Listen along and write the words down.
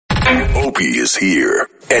Opie is here,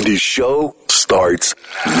 and his show starts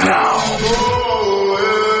now.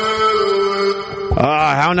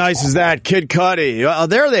 How nice is that? Kid Cudi.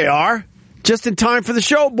 There they are. Just in time for the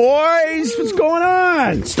show, boys. What's going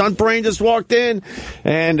on? Stunt Brain just walked in,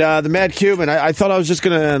 and the Mad Cuban. I thought I was just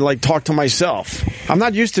going to, talk to myself. I'm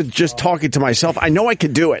not used to just talking to myself. I know I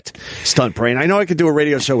could do it, Stunt Brain. I know I could do a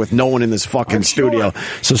radio show with no one in this fucking studio.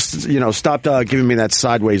 Sure. So, stop giving me that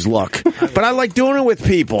sideways look. But I like doing it with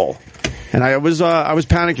people. And I was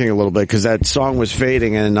panicking a little bit because that song was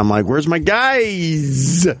fading, and I'm like, where's my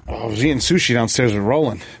guys? I was eating sushi downstairs with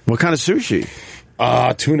Roland. What kind of sushi?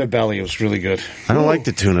 Tuna belly. It was really good. I don't like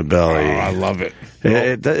the tuna belly. Oh, I love it.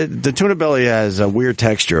 The tuna belly has a weird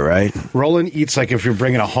texture, right? Roland eats like if you're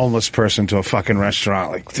bringing a homeless person to a fucking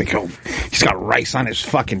restaurant. He's got rice on his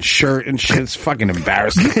fucking shirt and shit. It's fucking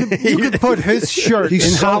embarrassing. You could put his shirt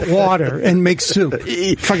in hot water and make soup.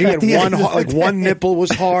 Fucking had one nipple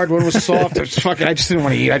was hard, one was soft. I just didn't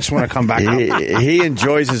want to eat. I just want to come back out. He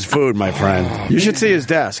enjoys his food, my friend. You should see his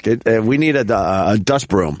desk. We need a dust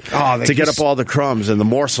broom to get up all the crumbs and the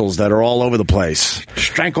morsels that are all over the place.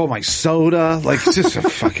 Drank all my soda. It's just a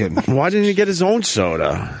fucking... Why didn't he get his own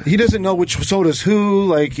soda? He doesn't know which soda's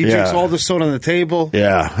who. He drinks all the soda on the table.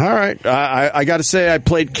 Yeah. All right. I got to say, I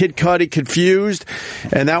played Kid Cudi, Confused,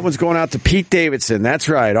 and that one's going out to Pete Davidson. That's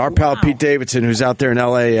right. Our pal Pete Davidson, who's out there in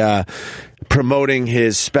L.A., promoting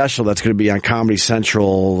his special that's going to be on Comedy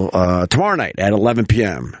Central tomorrow night at 11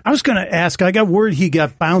 p.m. I was going to ask, I got word he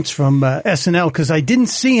got bounced from SNL because I didn't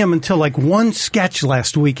see him until one sketch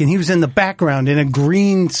last week, and he was in the background in a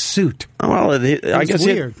green suit. Well, I guess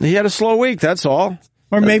he had a slow week, that's all.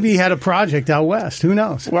 Or maybe he had a project out west. Who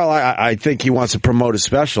knows? Well, I think he wants to promote a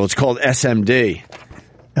special. It's called SMD.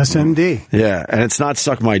 SMD. Yeah, and it's not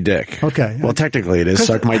Suck My Dick. Okay. Well, technically it is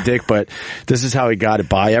Suck My Dick, but this is how he got it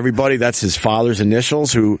by everybody. That's his father's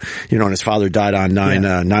initials, and his father died on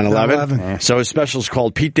 9/11. So his special is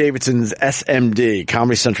called Pete Davidson's SMD.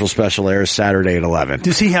 Comedy Central special airs Saturday at 11.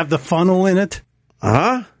 Does he have the funnel in it?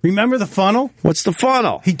 Huh? Remember the funnel? What's the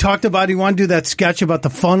funnel? He talked about he wanted to do that sketch about the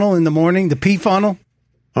funnel in the morning, the pee funnel.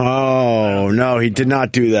 Oh, no, he did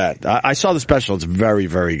not do that. I saw the special. It's very,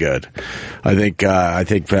 very good. I think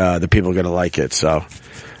the people are going to like it. So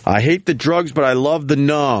I hate the drugs, but I love the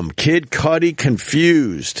numb. Kid Cudi,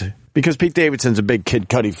 Confused. Because Pete Davidson's a big Kid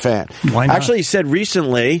Cudi fan. Why not? Actually, he said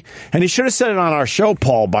recently, and he should have said it on our show,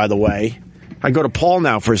 Paul, by the way. I go to Paul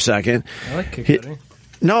now for a second. I like Kid Cudi.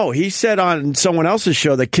 No, he said on someone else's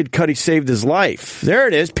show that Kid Cudi saved his life. There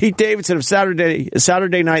it is. Pete Davidson of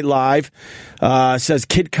Saturday Night Live says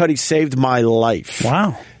Kid Cudi saved my life.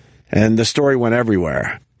 Wow. And the story went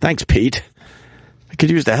everywhere. Thanks, Pete. I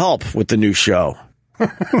could use the help with the new show. Why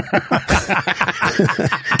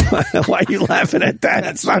are you laughing at that?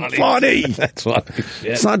 That's not funny. That's funny.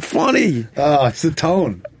 It's not funny. Oh, it's the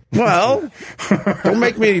tone. Well, don't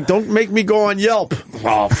make me go on Yelp.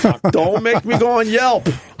 Oh, fuck. Don't make me go on Yelp.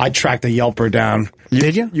 I tracked a Yelper down.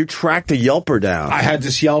 Did you? You tracked a Yelper down. I had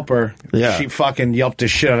this Yelper. Yeah. She fucking yelped the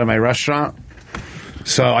shit out of my restaurant.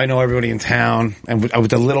 So I know everybody in town, and with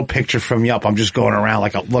the little picture from Yelp, I'm just going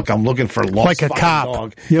around I'm looking for a lost like a fucking cop.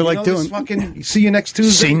 dog. You're you know doing this fucking see you next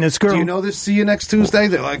Tuesday. Seen this girl? Do you know this? See you next Tuesday.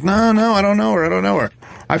 They're like, no, I don't know her.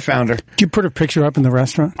 I found her. Did you put her picture up in the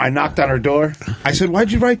restaurant? I knocked on her door. I said,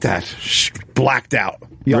 "Why'd you write that?" Shh, blacked out.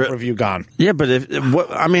 Yelp review gone. Yeah, but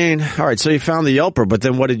all right, so you found the Yelper, but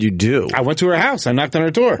then what did you do? I went to her house. I knocked on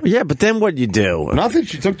her door. Yeah, but then what did you do? Nothing.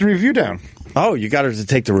 She took the review down. Oh, you got her to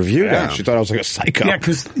take the review down. She thought I was like a psycho. Yeah,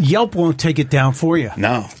 because Yelp won't take it down for you.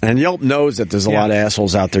 No. And Yelp knows that there's a lot of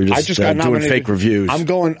assholes out there just doing fake reviews.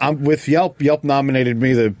 I'm with Yelp. Yelp nominated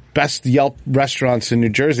me the best Yelp restaurants in New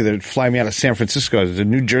Jersey. They'd fly me out of San Francisco as a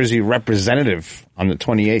New Jersey representative on the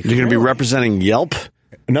 28th. You're going to be representing Yelp?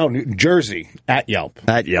 No, New Jersey at Yelp.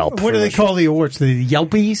 At Yelp. What do they call the awards? The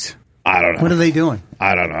Yelpies? I don't know. What are they doing?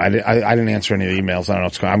 I don't know. I didn't answer any of the emails. I don't know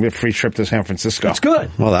what's going on. I'm getting a free trip to San Francisco. That's good.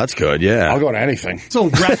 Well, that's good, yeah. I'll go to anything. It's a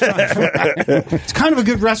restaurant. It's kind of a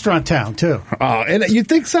good restaurant town, too. And you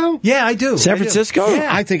think so? Yeah, I do. San Francisco? Yeah.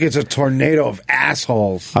 I think it's a tornado of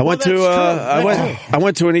assholes. I went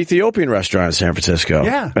to an Ethiopian restaurant in San Francisco.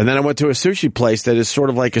 Yeah. And then I went to a sushi place that is sort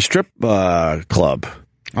of like a strip club.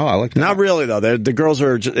 Oh, I like that. Not really, though. The girls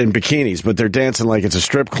are in bikinis, but they're dancing like it's a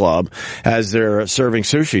strip club as they're serving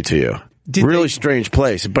sushi to you. Really strange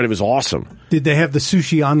place, but it was awesome. Did they have the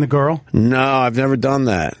sushi on the girl? No, I've never done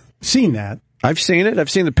that. Seen that? I've seen it. I've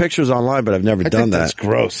seen the pictures online, but I've never done that. That's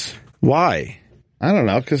gross. Why? I don't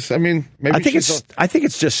know, because, maybe I think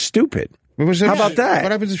it's just stupid. How about that?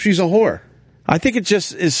 What happens if she's a whore? I think it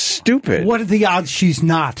just is stupid. What are the odds she's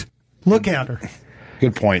not? Look at her.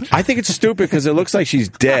 Good point. I think it's stupid because it looks like she's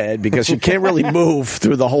dead because she can't really move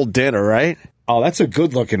through the whole dinner, right? Oh, that's a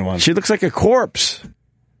good-looking one. She looks like a corpse.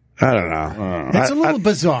 I don't know. It's a little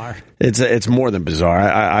bizarre. It's more than bizarre.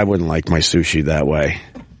 I wouldn't like my sushi that way,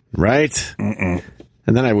 right? Mm-mm.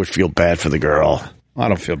 And then I would feel bad for the girl. I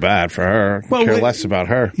don't feel bad for her. Well, Care less about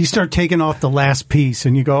her. You start taking off the last piece,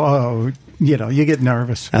 and you go, oh, you get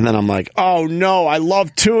nervous. And then I'm like, oh no, I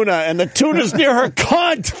love tuna, and the tuna's near her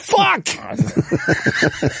cunt. Fuck.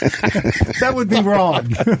 That would be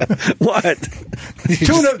wrong. What?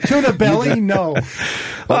 Tuna belly? No.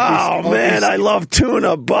 Oh man, I love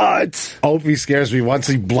tuna, but Opie scares me. Once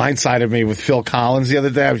he blindsided me with Phil Collins the other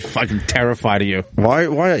day. I was fucking terrified of you.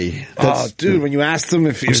 why? Oh, dude, when you asked him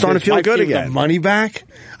if I'm starting to feel wife good gave again. the money back,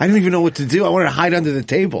 I didn't even know what to do. I wanted to hide under the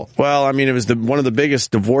table. Well, I mean, it was one of the biggest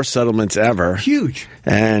divorce settlements ever. Huge.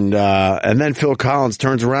 And then Phil Collins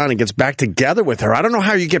turns around and gets back together with her. I don't know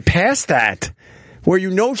how you get past that, where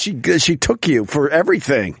she took you for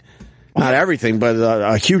everything. Not everything, but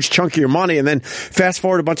a huge chunk of your money. And then fast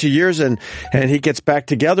forward a bunch of years, and he gets back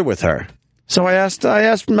together with her. So I asked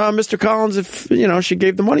Mr. Collins if she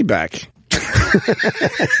gave the money back.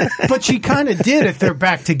 But she kind of did if they're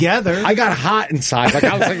back together. I got hot inside. Like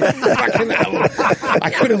I was like, fucking, I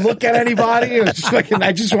couldn't look at anybody. It was just fucking,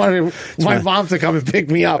 I just wanted my mom to come and pick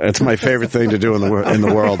me up. It's my favorite thing to do in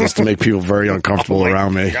the world is to make people very uncomfortable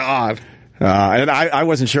around me. God. And I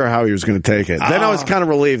wasn't sure how he was going to take it. Then I was kind of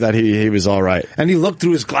relieved that he was all right. And he looked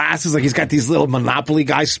through his glasses like he's got these little Monopoly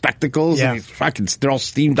guy spectacles. Yeah. And he's fucking, they're all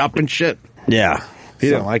steamed up and shit. Yeah. He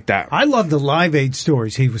didn't like that. I love the Live Aid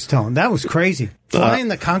stories he was telling. That was crazy. Flying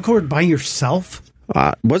the Concorde by yourself?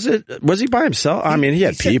 Was he by himself? I mean, he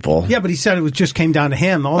had people. Yeah, but he said it just came down to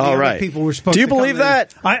him. All the other people were supposed to come. Do you believe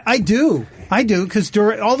that? I do. I do, because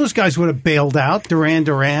all those guys would have bailed out. Duran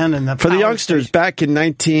and the For the youngsters, back in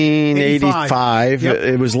 1985, Yep.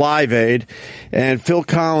 it was Live Aid, and Phil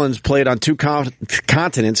Collins played on two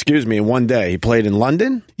continents, in one day. He played in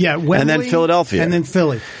London, Wembley, and then Philadelphia. And then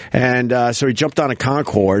Philly. And so he jumped on a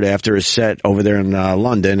Concorde after his set over there in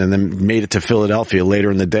London, and then made it to Philadelphia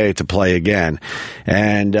later in the day to play again.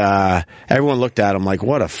 And everyone looked at him like,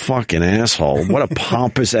 what a fucking asshole. What a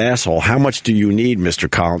pompous asshole. How much do you need,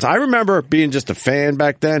 Mr. Collins? I remember being just a fan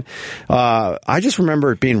back then. I just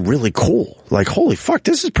remember it being really cool. Like, holy fuck,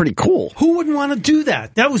 this is pretty cool. Who wouldn't want to do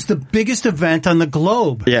that? That was the biggest event on the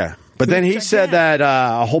globe. Yeah. But then he said that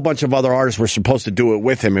a whole bunch of other artists were supposed to do it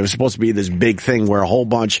with him. It was supposed to be this big thing where a whole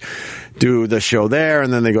bunch do the show there,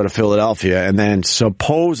 and then they go to Philadelphia. And then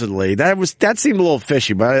supposedly that seemed a little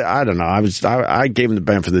fishy, but I don't know. I gave him the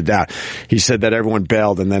benefit of the doubt. He said that everyone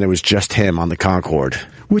bailed, and then it was just him on the Concorde.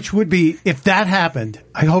 Which would be, if that happened,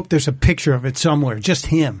 I hope there's a picture of it somewhere. Just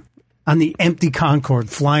him on the empty Concorde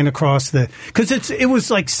flying across because it was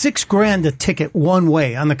like $6,000 a ticket one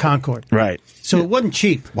way on the Concorde. Right. So it wasn't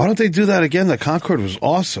cheap. Why don't they do that again? The Concorde was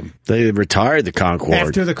awesome. They retired the Concorde.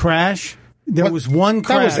 After the crash, there was one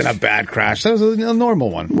crash. That wasn't a bad crash. That was a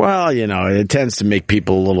normal one. Well, it tends to make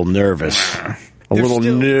people a little nervous.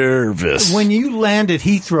 Nervous. When you land at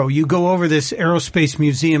Heathrow, you go over this aerospace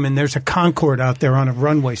museum, and there's a Concorde out there on a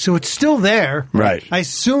runway. So it's still there. Right. I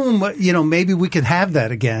assume, maybe we could have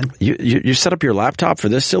that again. You set up your laptop for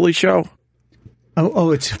this silly show?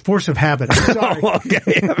 Oh, it's force of habit. I'm sorry.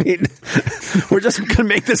 Okay. I mean, we're just going to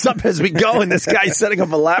make this up as we go, and this guy's setting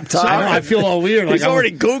up a laptop. I feel all weird. He's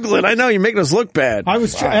already Googling. I know, you're making us look bad. I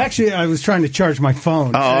was trying to charge my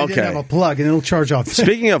phone. Oh, okay. I didn't have a plug, and it'll charge off.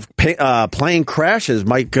 Speaking of plane crashes,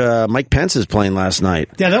 Mike Pence is playing last night.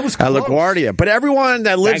 Yeah, that was close. At LaGuardia. But everyone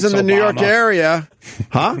that lives in the New York area,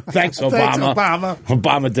 huh? Thanks, Obama. Thanks, Obama.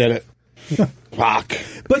 Obama did it. Fuck.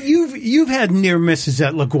 But you've had near misses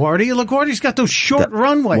at LaGuardia. LaGuardia's got those short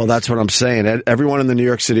runways. Well, that's what I'm saying. Everyone in the New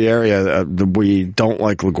York City area, we don't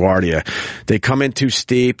like LaGuardia. They come in too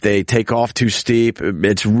steep. They take off too steep.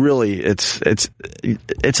 It's really, it's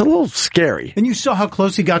a little scary. And you saw how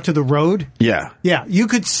close he got to the road? Yeah. Yeah. You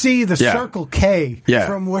could see the Circle K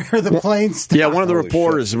from where the plane stopped. Yeah, one of the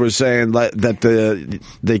reporters was saying that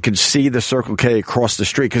they could see the Circle K across the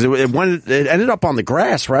street because it ended up on the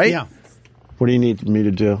grass, right? Yeah. What do you need me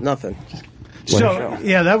to do? Nothing. So,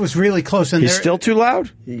 yeah, that was really close. And he's still too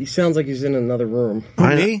loud? He sounds like he's in another room.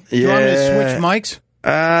 Me? Do you want me to switch mics?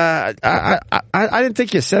 I didn't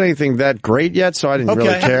think you said anything that great yet, so I didn't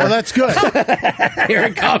really care. Well, that's good. Here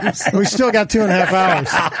it comes. We still got 2.5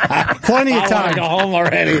 hours. Plenty of I time. want to go home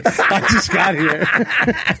already. I just got here.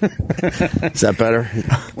 Is that better?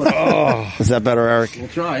 Is that better, Eric? We'll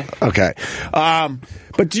try. Okay.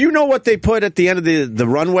 But do you know what they put at the end of the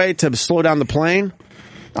runway to slow down the plane?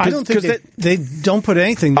 I don't think they don't put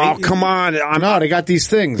anything. Oh, come on. No, they got these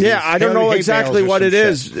things. Yeah, I don't know exactly what it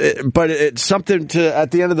is, but it's something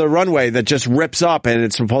at the end of the runway that just rips up, and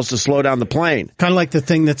it's supposed to slow down the plane. Kind of like the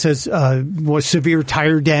thing that says was severe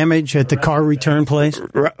tire damage at the car return place.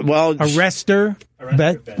 Well, arrestor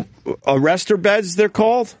bed. Arrestor beds, they're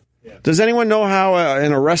called? Yeah. Does anyone know how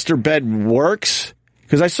an arrestor bed works?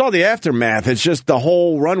 Because I saw the aftermath. It's just the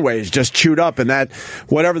whole runway is just chewed up, and that,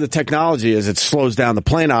 whatever the technology is, it slows down the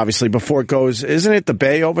plane, obviously, before it goes. Isn't it the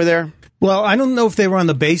bay over there? Well, I don't know if they were on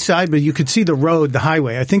the bay side, but you could see the road, the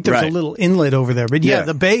highway. I think there's a little inlet over there. But yeah,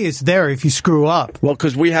 the bay is there if you screw up. Well,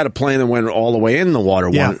 because we had a plane that went all the way in the water.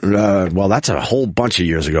 Yeah. Well, that's a whole bunch of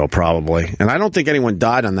years ago, probably. And I don't think anyone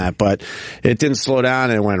died on that, but it didn't slow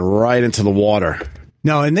down, and it went right into the water.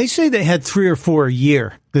 No, and they say they had 3 or 4 a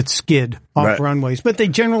year that skid off runways, but they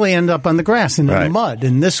generally end up on the grass and in the mud.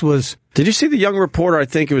 And this was... Did you see the young reporter, I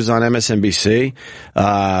think it was on MSNBC,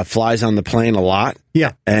 flies on the plane a lot?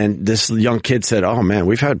 Yeah. And this young kid said, oh, man,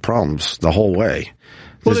 we've had problems the whole way.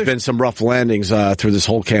 There's been some rough landings through this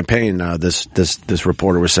whole campaign, this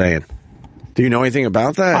reporter was saying. Do you know anything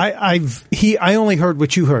about that? I only heard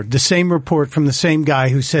what you heard, the same report from the same guy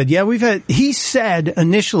who said, he said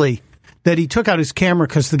initially that he took out his camera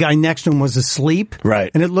because the guy next to him was asleep.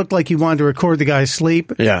 Right. And it looked like he wanted to record the guy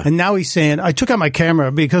asleep. Yeah. And now he's saying, I took out my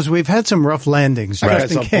camera because we've had some rough landings.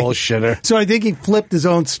 That's a bullshitter. So I think he flipped his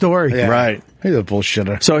own story. Yeah. Right. He's a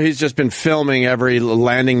bullshitter. So he's just been filming every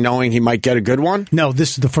landing knowing he might get a good one? No,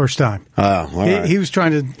 this is the first time. Oh, all right. He was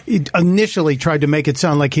he initially tried to make it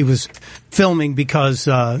sound like he was filming because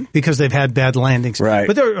they've had bad landings. Right.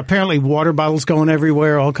 But there are apparently water bottles going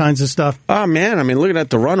everywhere, all kinds of stuff. Oh, man. I mean, looking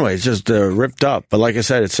at the runway, it's just ripped up. But like I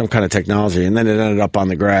said, it's some kind of technology. And then it ended up on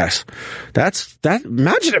the grass.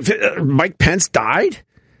 Imagine if Mike Pence died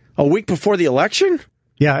a week before the election.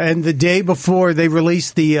 Yeah, and the day before they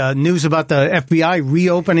released the news about the FBI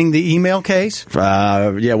reopening the email case.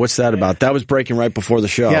 Yeah, what's that about? That was breaking right before the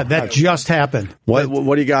show. Yeah, that just happened. What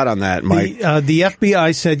do you got on that, Mike? The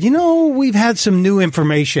FBI said, we've had some new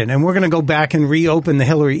information, and we're going to go back and reopen the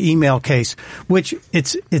Hillary email case, which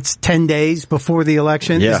it's 10 days before the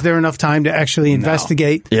election. Yeah. Is there enough time to actually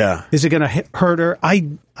investigate? Yeah. Is it going to hurt her?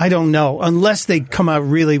 I don't know. Unless they come out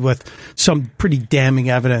really with some pretty damning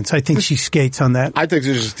evidence. I think she skates on that. I think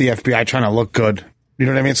it's just the FBI trying to look good. You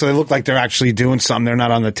know what I mean? So they look like they're actually doing something. They're not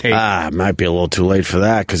on the tape. It might be a little too late for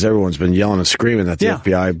that because everyone's been yelling and screaming that the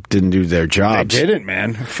FBI didn't do their jobs. They didn't,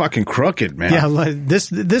 man. They're fucking crooked, man. Yeah, this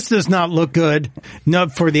does not look good.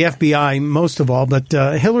 Not for the FBI, most of all. But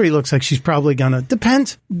Hillary looks like she's probably going to.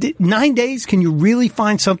 Depends. 9 days? Can you really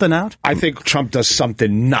find something out? I think Trump does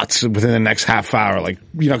something nuts within the next half hour.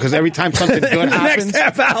 Because every time something good happens.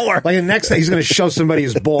 Next half hour. Like the next day, he's going to show somebody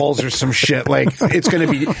his balls or some shit. Like, it's going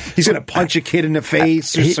to be. He's going to punch a kid in the face.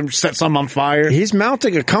 Or set some on fire. He's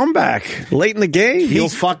mounting a comeback late in the game. He'll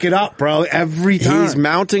fuck it up, bro, every time. He's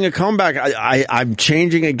mounting a comeback. I'm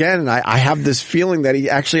changing again, and I have this feeling that he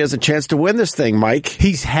actually has a chance to win this thing, Mike.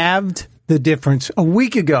 He's halved the difference. A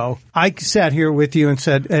week ago, I sat here with you and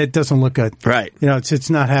said, it doesn't look good. Right. It's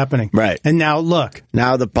not happening. Right. And now, look.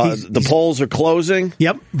 Now the polls are closing.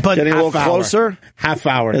 Yep. But getting a little closer. Half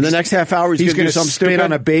hour. In the next half hour, he's going to do something spit stupid.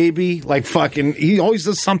 On a baby. Like fucking, he always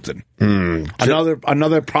does something.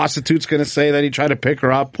 Another prostitute's going to say that he tried to pick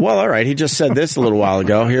her up. Well, all right. He just said this a little while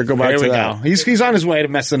ago. Here, go back to that. Go. He's on his way to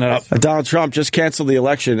messing it up. Donald Trump just canceled the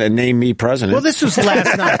election and named me president. Well, this was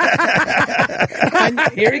last night. And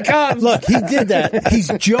here he comes. Look, he did that. He's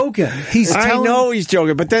joking. I know he's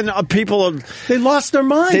joking, but then people they lost their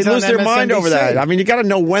minds. They lose their mind over that. I mean, you got to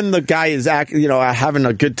know when the guy is having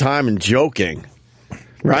a good time and joking.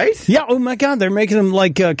 Right? Yeah. Oh my God, they're making him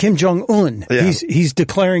like Kim Jong Un. Yeah. He's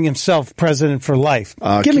declaring himself president for life.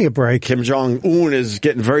 Give me a break. Kim Jong Un is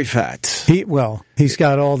getting very fat. He's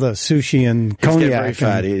got all the sushi and cognac. He's getting very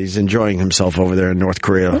fat. He's enjoying himself over there in North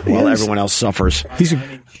Korea while everyone else suffers.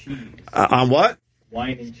 On what?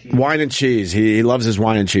 Wine and cheese. Wine and cheese. He loves his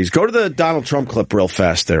wine and cheese. Go to the Donald Trump clip real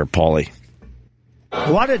fast there, Paulie.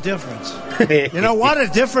 What a difference. What a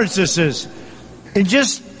difference this is. And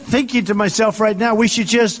just thinking to myself right now, we should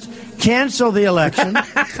just cancel the election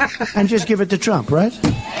and just give it to Trump, right?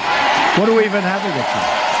 What are we even having it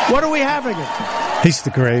for? What are we having it for? He's the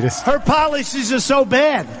greatest. Her policies are so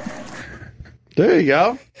bad. There you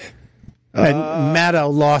go. And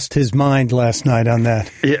Maddow lost his mind last night on that.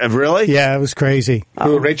 Yeah, really? Yeah, it was crazy.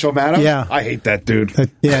 Who, Rachel Maddow? Yeah. I hate that dude.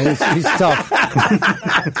 Yeah, he's tough.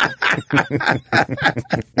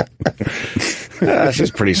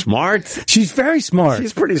 She's pretty smart. She's very smart.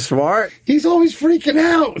 She's pretty smart. He's always freaking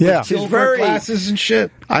out. Yeah. With She's silver very- glasses and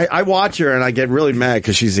shit. I watch her and I get really mad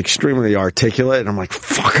because she's extremely articulate, and I'm like,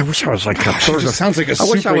 fuck, I wish I was like a She just sounds like a I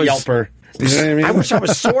wish I super was- yelper. You know what I mean? I wish I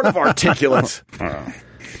was sort of articulate.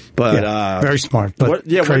 But very smart. But what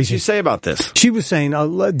did crazy. she say about this? She was saying,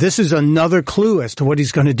 this is another clue as to what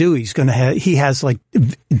he's going to do. He has like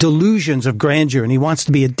delusions of grandeur and he wants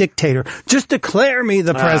to be a dictator. Just declare me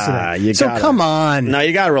the president. Come on. No,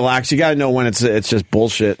 you got to relax. You got to know when it's just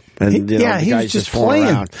bullshit. And, the he was guy's just fooling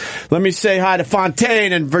playing. around. Let me say hi to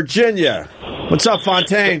Fontaine in Virginia. What's up,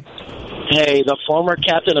 Fontaine? Hey, the former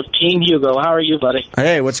captain of Team Hugo. How are you, buddy?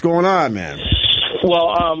 Hey, what's going on, man?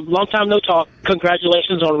 Well, long time no talk.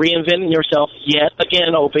 Congratulations on reinventing yourself yet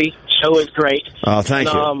again, Opie. Show is great. Oh, thank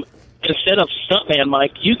you. Instead of Stuntman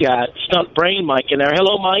Mike, you got Stunt Brain Mike in there.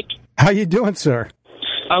 Hello, Mike. How you doing, sir?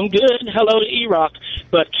 I'm good. Hello to E-Rock.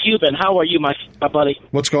 But Cuban, how are you, my buddy?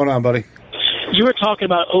 What's going on, buddy? You were talking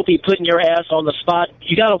about Opie putting your ass on the spot.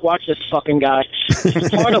 You got to watch this fucking guy. It's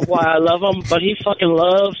part of why I love him, but he fucking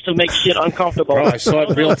loves to make shit uncomfortable. Bro, I saw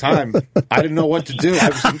it real time. I didn't know what to do.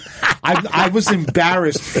 I was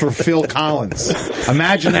embarrassed for Phil Collins.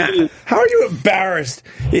 Imagine that. How are you embarrassed?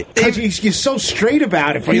 You're so straight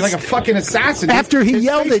about it, but you're like a fucking assassin. After he His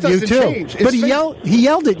yelled face at you, doesn't too. change. But His he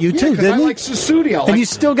yelled at you, Yeah, too, 'cause didn't I he? like Susudio. And you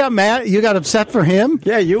still got mad? You got upset for him?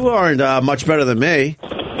 Yeah, you aren't much better than me.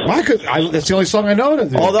 That's the only song I know to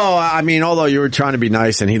do. Although you were trying to be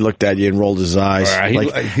nice and he looked at you and rolled his eyes.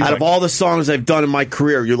 He's Out of all the songs I've done in my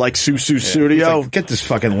career, you like Susu He's Studio? like, get this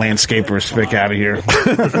fucking landscaper spick out of here.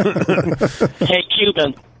 Hey,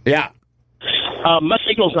 Cuban. Yeah. My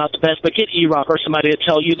signal's not the best, but get E-Rock or somebody to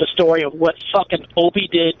tell you the story of what fucking Opie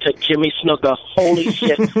did to Jimmy Snuka. Holy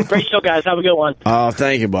shit. Great show, guys. Have a good one. Oh,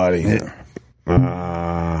 thank you, buddy.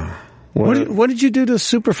 What did you do to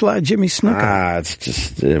Superfly Jimmy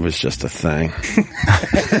Snuka? It was just a thing.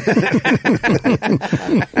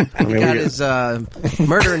 He got his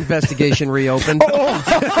murder investigation reopened.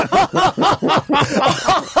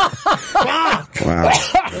 Wow.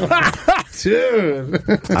 Dude.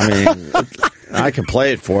 I mean, I can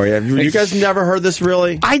play it for you. You guys never heard this,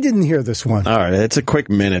 really? I didn't hear this one. All right, it's a quick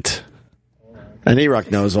minute. And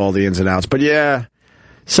E-Rock knows all the ins and outs. But yeah,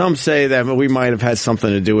 some say that we might have had something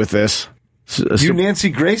to do with this. You Nancy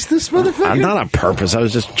Grace this motherfucker? Not on purpose. I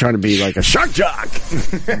was just trying to be like a shock jock.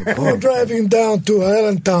 We're driving down to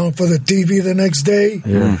Allentown for the TV the next day.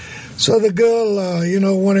 Yeah. So the girl,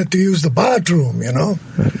 wanted to use the bathroom,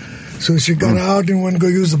 So she got out and went to go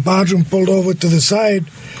use the bathroom, pulled over to the side.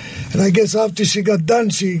 And I guess after she got done,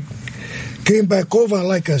 she came back over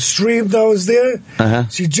like a stream that was there. Uh-huh.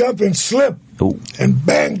 She jumped and slipped and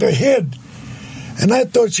banged her head. And I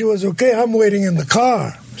thought she was okay. I'm waiting in the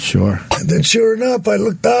car. Sure. And then sure enough, I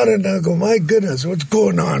looked out and I go, my goodness, what's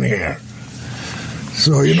going on here?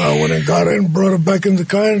 So, I went and got her and brought her back in the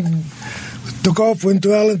car and took off, went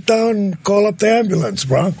to Allentown and called up the ambulance,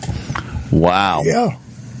 bro. Wow. Yeah.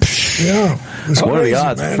 Yeah. It was What are the crazy,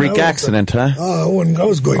 odds? man. Freak accident, huh? I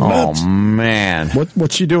was going nuts. Oh, man.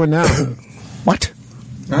 What's she doing now? What?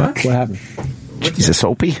 What happened? Jesus,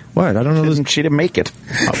 Opie? What? I don't know. She didn't make it.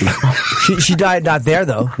 She died not there,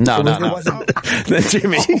 though. No. Then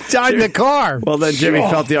Jimmy Died in the car. Well, then Jimmy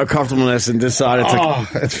felt the uncomfortableness and decided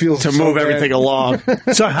it feels to so move bad. everything along.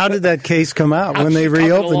 So how did that case come out when they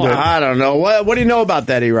reopened it? I don't know. What do you know about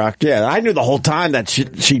that, E-Rock? Yeah, I knew the whole time that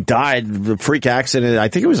she died, the freak accident. I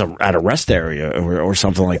think it was at a rest area or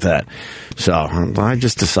something like that. So I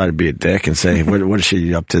just decided to be a dick and say, what is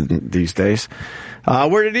she up to these days?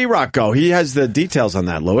 Where did E-Rock go? He has the details on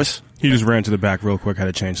that, Lewis. He just ran to the back real quick, had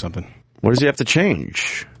to change something. What does he have to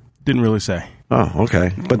change? Didn't really say. Oh,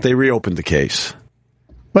 okay. But they reopened the case.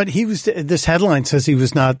 But this headline says he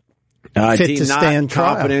was not fit to stand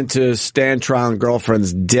trial. Competent to stand trial on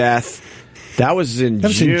girlfriend's death. That was in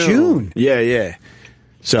June. Yeah.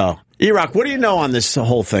 So, E-Rock, what do you know on this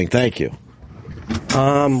whole thing? Thank you.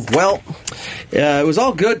 It was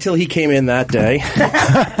all good till he came in that day.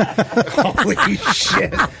 Holy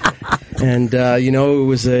shit. And, it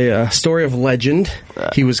was a story of legend.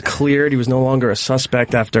 He was cleared. He was no longer a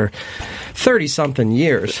suspect after 30-something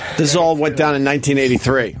years. This all went down in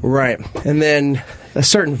 1983. Right. And then a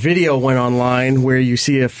certain video went online where you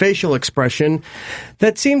see a facial expression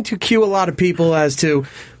that seemed to cue a lot of people as to,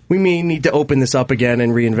 we may need to open this up again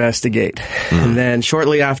and reinvestigate. And then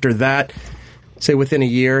shortly after that, say within a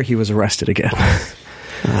year, he was arrested again.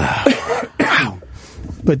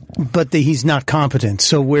 but he's not competent.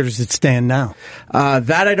 So where does it stand now?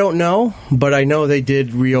 That I don't know, but I know they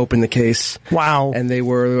did reopen the case. Wow. And they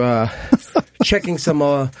were checking some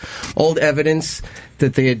old evidence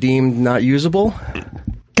that they had deemed not usable.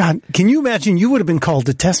 God, can you imagine? You would have been called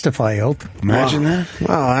to testify, Hope. Imagine that.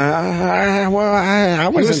 Well, I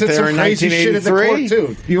wasn't there in crazy shit in the court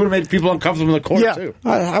 1983. too. You would have made people uncomfortable in the court too.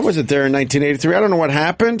 I wasn't there in 1983. I don't know what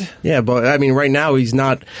happened. Yeah, but I mean, right now he's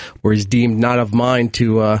not, or he's deemed not of mind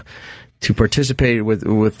to participate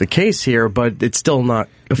with the case here, but it's still not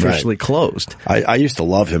officially closed. I used to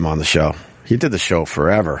love him on the show. He did the show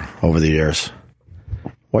forever over the years.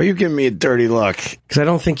 Why are you giving me a dirty look? Because I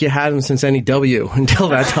don't think you had him since NEW until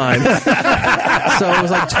that time. So it was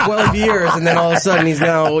like 12 years, and then all of a sudden he's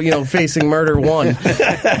now, facing Murder 1.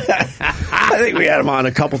 I think we had him on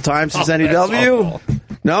a couple times since NEW.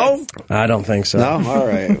 No? I don't think so. No? All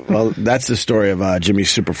right. Well, that's the story of Jimmy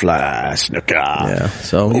Superfly Snuka. Yeah.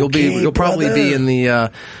 So you'll probably be in the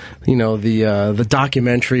the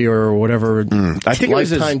documentary or whatever I think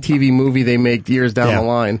Lifetime TV movie they make years down the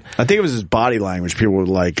line. I think it was his body language. People were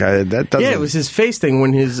like, it was his face thing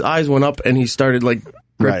when his eyes went up and he started like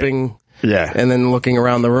gripping. Right. Yeah. And then looking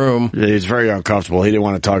around the room. Yeah, he was very uncomfortable. He didn't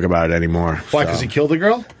want to talk about it anymore. Why? Because he killed a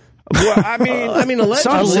girl? Well, I mean,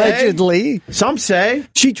 allegedly. Some say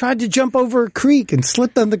She tried to jump over a creek and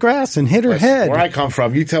slipped on the grass and hit her head. Where I come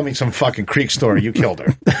from, you tell me some fucking creek story. You killed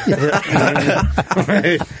her.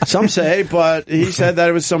 Some say, but he said that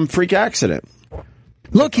it was some freak accident.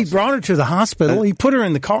 Look, he brought her to the hospital. He put her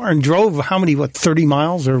in the car and drove 30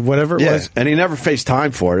 miles or whatever it was. And he never faced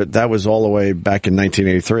time for it. That was all the way back in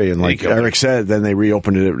 1983. And like Eric said, then they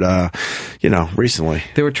reopened it, recently.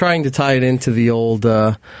 They were trying to tie it into the old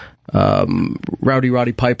Rowdy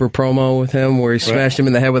Roddy Piper promo with him where he smashed him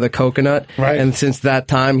in the head with a coconut. Right. And since that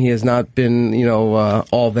time, he has not been,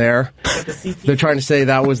 all there. They're trying to say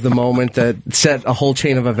that was the moment that set a whole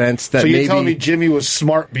chain of events that So you're maybe... telling me Jimmy was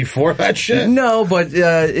smart before that shit? No, but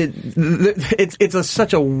it's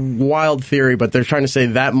such a wild theory, but they're trying to say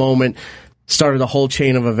that moment started a whole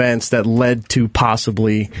chain of events that led to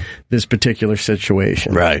possibly this particular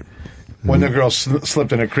situation. Right. When the girl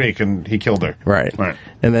slipped in a creek and he killed her. Right.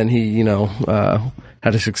 And then he,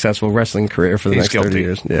 had a successful wrestling career for the next 30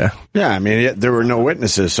 years. Yeah. Yeah, I mean, there were no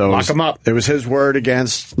witnesses, so Lock him up. It was his word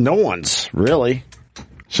against no one's, really.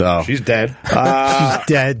 So she's dead. She's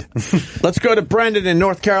dead. Let's go to Brendan in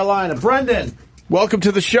North Carolina. Brendan, welcome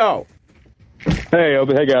to the show. Hey,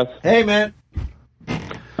 Obi. Hey, guys. Hey, man.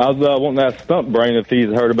 I was wanting to ask Stump Brain if he's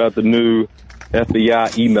heard about the new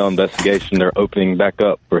FBI email investigation they're opening back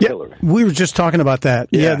up for Hillary. We were just talking about that.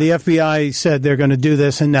 Yeah, the FBI said they're going to do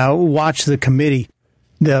this, and now watch the committee.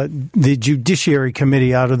 The Judiciary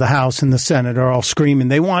Committee out of the House and the Senate are all screaming.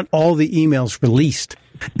 They want all the emails released.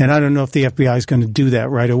 And I don't know if the FBI is going to do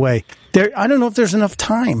that right away. I don't know if there's enough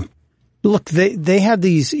time. Look, they had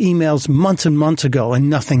these emails months and months ago, and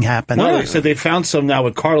nothing happened. No, they said they found some now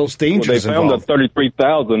with Carlos Dangerous Well, they found involved. the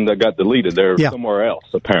 33,000 that got deleted. They're somewhere else,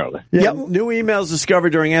 apparently. Yeah, new emails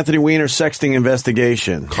discovered during Anthony Weiner's sexting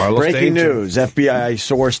investigation. Breaking news, FBI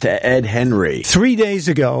source to Ed Henry. 3 days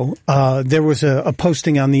ago, there was a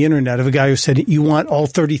posting on the internet of a guy who said, you want all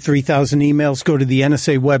 33,000 emails, go to the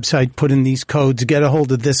NSA website, put in these codes, get a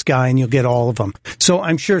hold of this guy, and you'll get all of them. So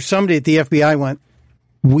I'm sure somebody at the FBI went,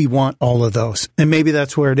 we want all of those. And maybe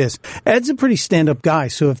that's where it is. Ed's a pretty stand-up guy.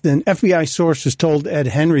 So if an FBI source has told Ed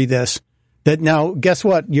Henry this, that now, guess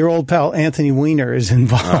what? Your old pal Anthony Weiner is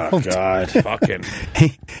involved. Oh, God. Fucking.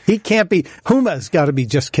 He can't be. Huma's got to be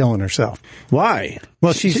just killing herself. Why?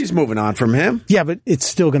 Well, she's moving on from him. Yeah, but it's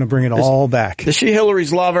still going to bring it all back. Is she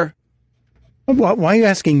Hillary's lover? Why are you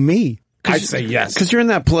asking me? I'd say yes. Because you're in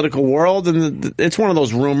that political world, and it's one of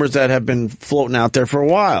those rumors that have been floating out there for a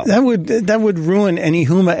while. That would ruin any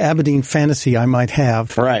Huma Abedin fantasy I might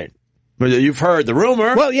have. Right. But you've heard the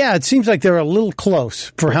rumor. Well, yeah, it seems like they're a little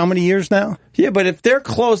close. For how many years now? Yeah, but if they're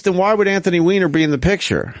close, then why would Anthony Weiner be in the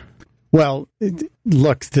picture? Well,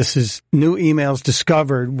 look, this is new emails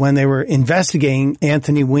discovered when they were investigating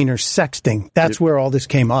Anthony Weiner's sexting. That's where all this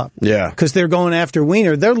came up. Yeah. Because they're going after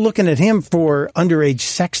Weiner. They're looking at him for underage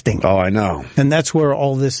sexting. Oh, I know. And that's where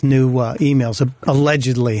all this new emails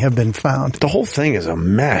allegedly have been found. The whole thing is a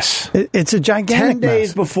mess. It's a gigantic 10 days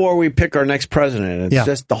mess. before we pick our next president. It's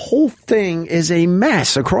just the whole thing is a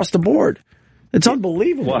mess across the board. It's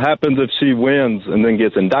unbelievable. What happens if she wins and then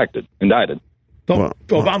gets indicted?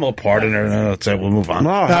 Obama will pardon her, and then that's it. We'll move on.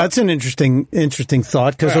 That's an interesting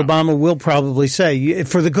thought, because Obama will probably say,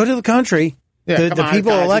 for the good of the country, Yeah, the come on,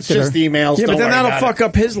 people guys, elected it's just her. emails. Yeah, but Don't then worry that'll about fuck it.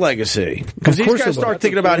 up his legacy. Because he's course got to it will. start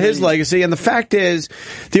thinking about his legacy. And the fact is,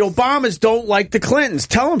 the Obamas don't like the Clintons.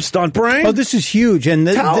 Tell them, stunt brain. Oh, this is huge, and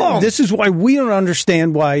Tell 'em. this is why we don't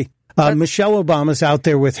understand why Michelle Obama's out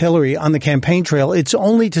there with Hillary on the campaign trail. It's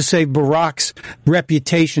only to save Barack's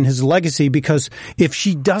reputation, his legacy, because if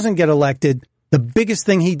she doesn't get elected, the biggest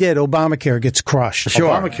thing he did, Obamacare, gets crushed.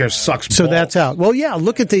 Obamacare sucks. So balls. that's out. Well, yeah.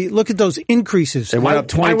 Look at those increases. It went up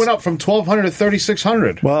 20. I went up from 1,200 to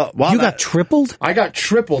 3,600. Well, You got tripled. I got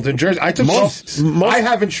tripled in Jersey. I took I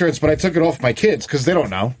have insurance, but I took it off my kids because they don't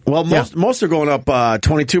know. Well, most are going up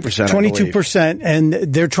 22%. 22%, and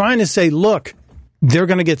they're trying to say, look, they're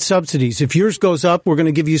going to get subsidies. If yours goes up, we're going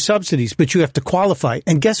to give you subsidies, but you have to qualify.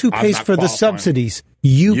 And guess who pays for the subsidies?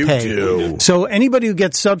 You pay. do. So anybody who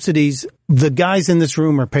gets subsidies, the guys in this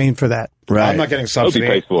room are paying for that. Right. I'm not getting subsidy.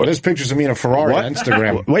 pays for it. There's pictures of me in a Ferrari What? on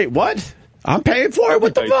Instagram. Wait, what? I'm paying for it?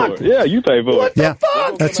 What the Pay fuck? for it. Yeah, you pay for What it. the Yeah.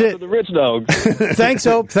 fuck? That's Come it. after The rich dogs. Thanks,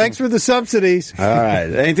 Hope. Thanks for the subsidies. All right.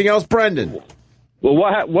 Anything else, Brendan? Well,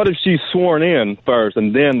 what if she's sworn in first,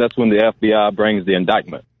 and then that's when the FBI brings the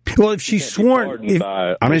indictment? Well, if she's sworn, Pardoned if,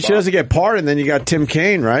 by I mean, she Obama. doesn't get pardoned, then you got Tim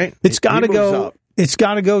Kaine, right? it's got to He moves go. up. It's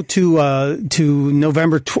got to go to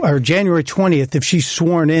November or January 20th. If she's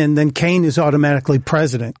sworn in, then Kane is automatically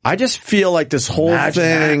president. I just feel like this whole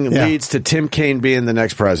thing Yeah. leads to Tim Kaine being the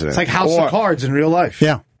next president. It's like House Or- of Cards in real life.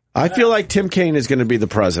 Yeah, I feel like Tim Kaine is going to be the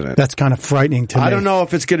president. that's kind of frightening to me. I don't know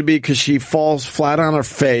if it's going to be because she falls flat on her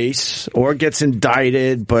face or gets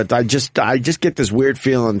indicted, but I just get this weird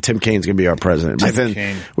feeling Tim Kaine's going to be our president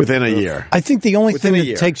within a year. I think the only Within thing a that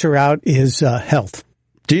year. takes her out is health.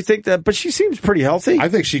 Do you think that? But she seems pretty healthy. I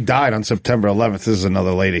think she died on September 11th. This is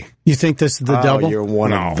another lady. You think this is the Oh, double? you're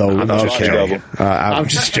one No, of those. I'm just Okay. joking. I'm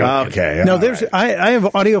just joking. Okay. No, all there's. right. I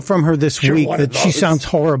have audio from her this week one that of she those. sounds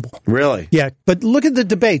horrible. Really? Yeah, but look at the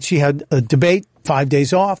debate. She had a debate, 5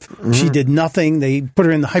 days off. Mm-hmm. She did nothing. They put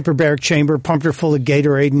her in the hyperbaric chamber, pumped her full of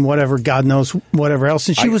Gatorade and whatever, God knows, whatever else.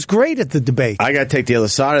 And she was great at the debate. I got to take the other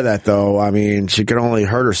side of that, though. I mean, she can only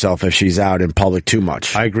hurt herself if she's out in public too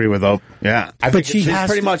much. I agree with Hope. Yeah. But she She's has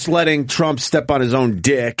pretty to- much letting Trump step on his own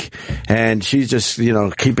dick, and she's just,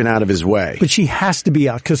 keeping out of his way. But she has to be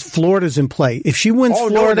out because Florida's in play. If she wins Oh,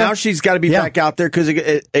 Florida, no, now she's got to be Yeah. back out there because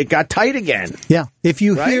it got tight again. Yeah. If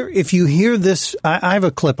you Right? hear this, I have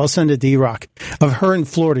a clip. I'll send it to E-Rock of her in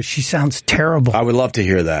Florida. She sounds terrible. I would love to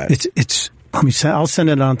hear that. I'll send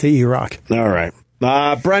it on to E-Rock. All right.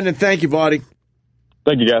 Brendan, thank you, buddy.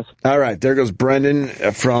 Thank you, guys. All right. There goes Brendan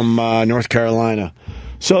from North Carolina.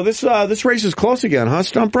 So this race is close again, huh,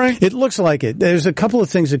 Stump Brain? It looks like it. There's a couple of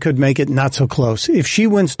things that could make it not so close. If she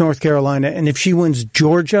wins North Carolina and if she wins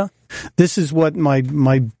Georgia, this is what my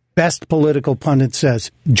best political pundit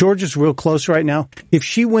says. Georgia's real close right now. If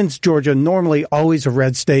she wins Georgia, normally always a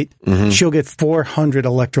red state, she'll get 400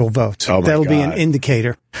 electoral votes. Oh, my That'll be an God.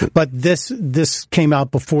 indicator. But this came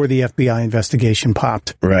out before the FBI investigation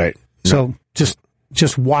popped. Right. So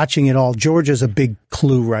just watching it all, Georgia's a big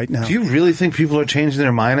clue right now. Do you really think people are changing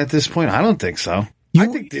their mind at this point? I don't think so. I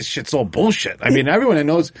think this shit's all bullshit. I mean, everyone that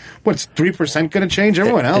knows what's 3% going to change.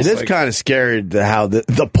 Everyone else. It is kind of scary how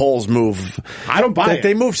the polls move. I don't buy it.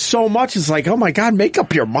 They move so much. It's like, oh my God, make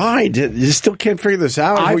up your mind. You still can't figure this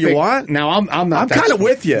out. Who you want? Now, I'm not. I'm that kind of smart.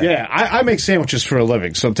 with you. Yeah, I make sandwiches for a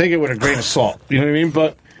living, so take it with a grain of salt. You know what I mean?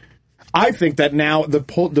 But I think that now the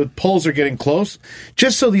polls are getting close,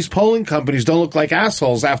 just so these polling companies don't look like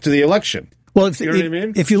assholes after the election. Well, You know what I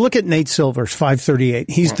mean? if you look at Nate Silver's 538,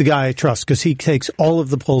 he's the guy I trust because he takes all of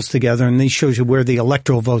the polls together and he shows you where the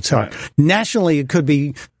electoral votes are. Nationally, it could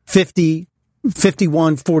be 50,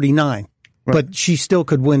 51, 49. But she still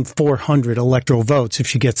could win 400 electoral votes if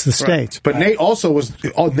she gets the states. But Nate also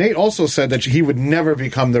said that he would never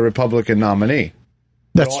become the Republican nominee.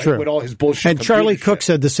 That's true. With all his bullshit. And Charlie Cook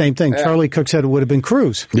said the same thing. Yeah. Charlie Cook said it would have been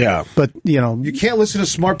Cruz. Yeah. But, you can't listen to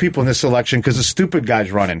smart people in this election because the stupid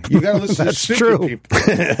guy's running. You got to listen to That's stupid true. people.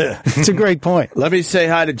 It's a great point. Let me say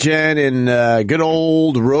hi to Jen in good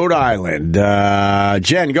old Rhode Island.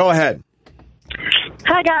 Jen, go ahead.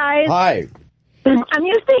 Hi, guys. Hi. I'm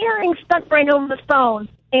used to hearing Stunt Brain over the phone,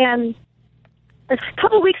 and a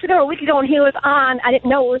couple of weeks ago, a week ago, when he was on, I didn't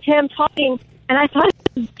know it was him talking, and I thought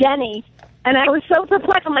it was Denny. And I was so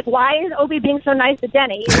perplexed. I'm like, why is Opie being so nice to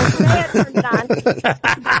Denny? And then I turned it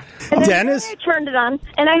on. And then Dennis? I turned it on,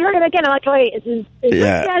 and I heard it again. I'm like, wait, is this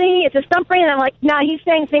Denny? It's a Stunt Brain? And I'm like, nah, he's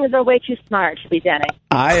saying things that are way too smart to be Denny.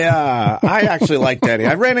 I actually like Denny.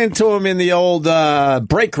 I ran into him in the old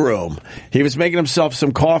break room. He was making himself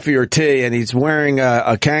some coffee or tea, and he's wearing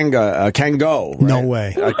a Kango. Right? No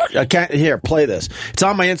way. Here, play this. It's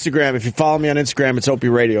on my Instagram. If you follow me on Instagram, it's Opie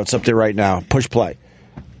Radio. It's up there right now. Push play.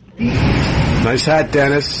 Nice hat,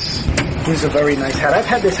 Dennis. This is a very nice hat. I've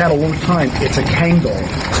had this hat a long time. It's a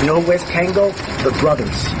Kangol. You know where's Kangol? The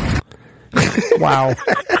brothers. Wow.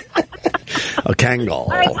 A Kangol. All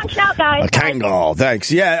right, watch out, guys. A Kangol.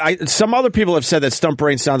 Thanks. Yeah, some other people have said that Stump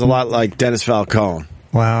Brain sounds a lot like Dennis Falcone.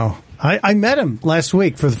 Wow. I met him last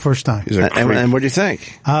week for the first time. And what do you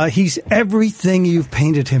think? He's everything you've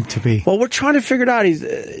painted him to be. Well, we're trying to figure it out.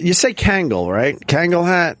 You say Kangol, right? Kangol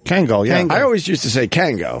hat? Kangol, yeah. I always used to say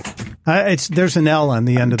Kango. There's an L on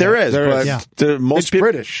the end of there that. Is, there but is. Most it's people,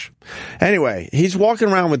 British. Anyway, he's walking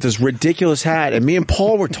around with this ridiculous hat, and me and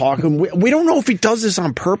Paul were talking. We don't know if he does this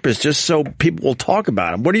on purpose just so people will talk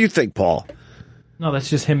about him. What do you think, Paul? No, that's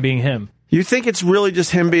just him being him. You think it's really just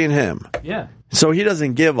him being him? Yeah. So he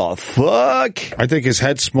doesn't give a fuck? I think his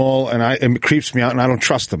head's small, and it creeps me out, and I don't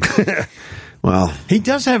trust him. Well, he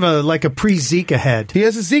does have a pre-Zika head. He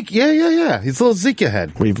has a Zika. Yeah. He's a little Zika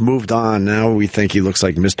head. We've moved on. Now we think he looks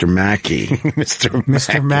like Mr. Mackey.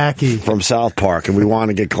 Mr. Mackey. From South Park, and we want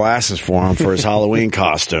to get glasses for him for his Halloween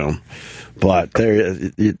costume. But there,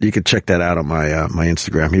 you can check that out on my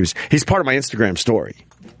Instagram. He's part of my Instagram story.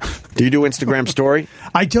 Do you do Instagram story?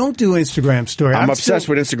 I don't do Instagram story. I'm obsessed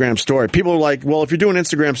with Instagram story. People are like, well, if you're doing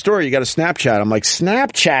Instagram story, you got to Snapchat. I'm like,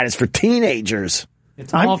 Snapchat is for teenagers.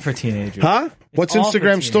 It's all for teenagers. Huh? What's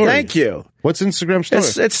Instagram story? Thank you. What's Instagram story?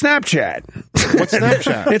 It's Snapchat. What's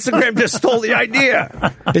Snapchat? Instagram just stole the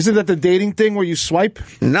idea. Isn't that the dating thing where you swipe?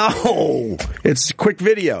 No. It's quick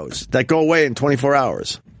videos that go away in 24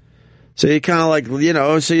 hours. So you kind of like,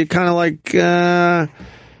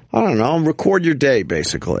 I don't know, record your day,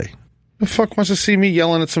 basically. The fuck wants to see me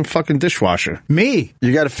yelling at some fucking dishwasher? Me?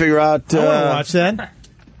 You got to figure out... I want to watch that.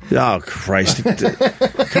 Oh, Christ.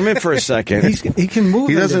 Come in for a second. He can move.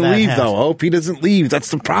 He doesn't into that leave, hat. though, Hope. He doesn't leave.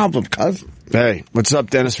 That's the problem, cuz. Hey, what's up,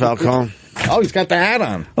 Dennis Falcone? Oh, he's got the hat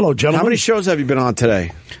on. Hello, gentlemen. How many shows have you been on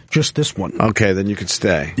today? Just this one. Okay, then you could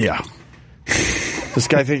stay. Yeah. This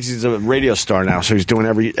guy thinks he's a radio star now, so he's doing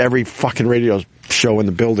every fucking radio show in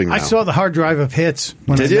the building now. I saw the hard drive of hits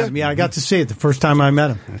when Did I you? met him. Yeah, I got to see it the first time I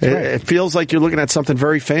met him. It feels like you're looking at something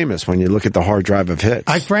very famous when you look at the hard drive of hits.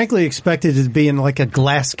 I frankly expected it to be in like a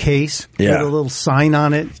glass case with Yeah. a little sign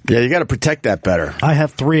on it. Yeah, you got to protect that better. I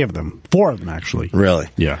have 3 of them. 4 of them, actually. Really?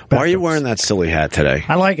 Yeah. Why are you wearing that silly hat today?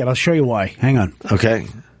 I like it. I'll show you why. Hang on. Okay.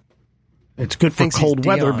 It's good for cold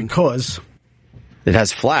weather because... It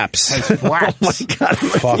has flaps. Flaps. Oh my God.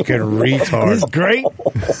 Fucking retard. It's great.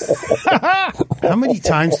 How many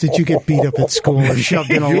times did you get beat up at school or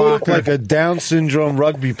shoved in a You look locker? like a Down syndrome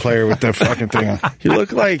rugby player with that fucking thing on. You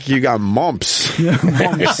look like you got mumps.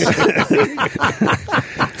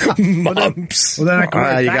 Mumps. Well, then I can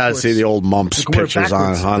wear it You got to backwards. see the old mumps I can wear it pictures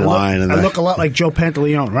backwards. online. I look a lot like Joe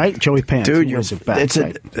Pantaleone, right? Joey Pants. Dude, He wears it back,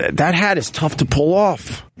 that hat is tough to pull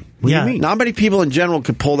off. What do you mean? Not many people in general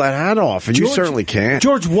could pull that hat off, and you certainly can't.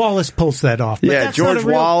 George Wallace pulls that off. But Yeah, that's not George a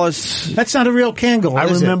real- Wallace. That's not a real Kangol. I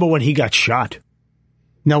is it? remember when he got shot.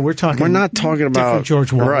 No, we're talking. We're not talking about different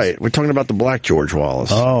George Wallace. Right. We're talking about the black George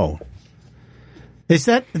Wallace. Oh.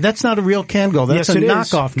 That's not a real Kangol. That's Yes, a it is.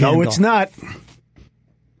 knockoff Kangol. No, it's not.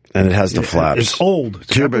 And it has the flaps. It's old. It's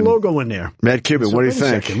got the Cuban. logo in there. Mad Cuban, So what do you wait a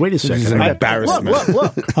think? second, wait a second. This is an embarrassment.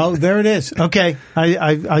 Look. Oh, there it is. Okay,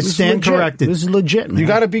 I This is stand legit. corrected. This is legit, man. You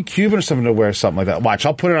got to be Cuban or something to wear something like that. Watch,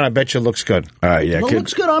 I'll put it on. I bet you it looks good. All right, yeah. Well, it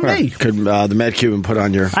looks good on me. Could the Mad Cuban put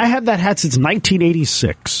on your... I had that hat since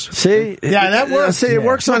 1986. See? Yeah, that works. See, it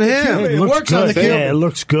works on him. It looks works on good. the Cuban. Yeah, it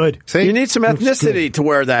looks good. See? You need some ethnicity to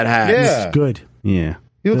wear that hat. Yeah. It's good. Yeah.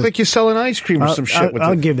 You look like you're selling ice cream or some shit with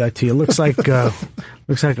I'll it. give that to you. It looks like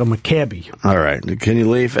I'm a cabbie. All right. Can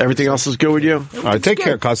you leave? Everything else is good with you? All right, take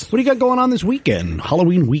care, cuz. What do you got going on this weekend?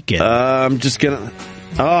 Halloween weekend. I'm just going to...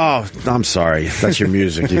 Oh, I'm sorry. That's your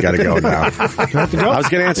music. You got to go now. I was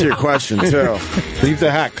going to answer your question, too. Leave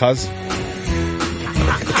the hat, cuz.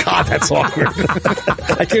 God, that's awkward.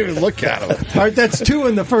 I can't even look at him. All right, that's 2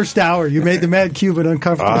 in the first hour. You made the Mad Cuban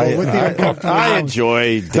uncomfortable with the uncomfortable. I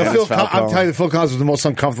enjoy Dennis Falcone. I'm telling you, Phil Collins was the most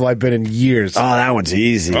uncomfortable I've been in years. Oh, that one's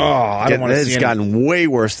easy. Oh, I don't want to see It's it. gotten way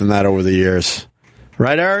worse than that over the years.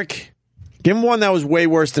 Right, Eric? Give him one that was way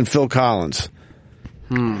worse than Phil Collins.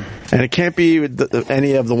 And it can't be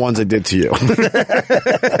any of the ones I did to you.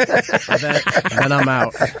 Then I'm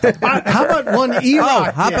out. How about one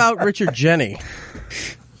E-Rock? How about Richard Jenney?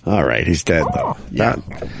 All right, he's dead, though. Yeah.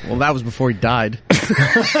 Well, that was before he died.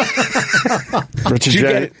 Richard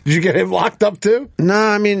Jenney. Did you get him locked up, too? No,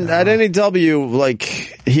 I mean, at NEW,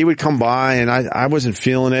 like, he would come by, and I wasn't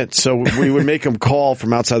feeling it, so we would make him call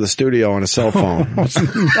from outside the studio on a cell phone.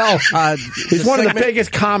 He's one of the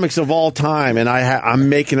biggest comics of all time, and I'm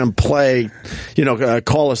making him play,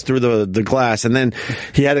 call us through the glass, and then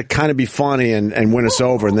he had to kind of be funny and win us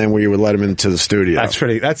over, and then we would let him into the studio. That's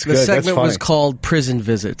good. The segment was called Prison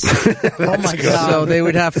Visits. Oh my God! So they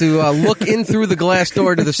would have to look in through the glass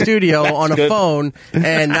door to the studio on a phone,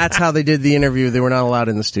 and that's how they did the interview. They were not allowed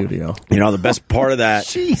in the studio. The best part of that,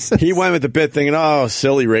 he went with the bit thinking, oh,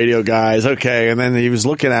 silly radio guys, okay, and then he was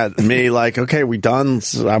looking at me like, okay, we done?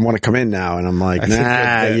 I want to come in now, and I'm like,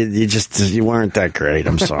 nah, you weren't that great.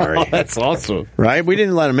 I'm sorry. Oh, that's awesome. Right? We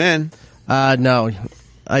didn't let him in. No.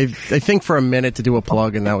 I think for a minute to do a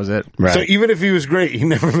plug, and that was it. Right. So even if he was great, he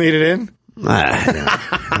never made it in?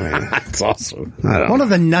 That's awesome. One of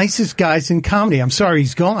the nicest guys in comedy. I'm sorry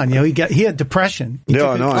he's gone. He had depression. I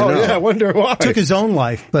know. I wonder why. Took his own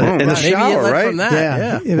life, but in the shower, right? From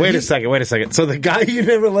that, yeah. Wait a second. So the guy you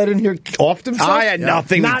never let in here offed himself? I had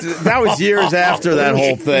nothing. That was years after that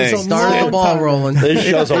whole thing. Started the ball rolling. This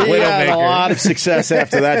show's a He had a widowmaker. lot of success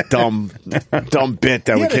after that dumb bit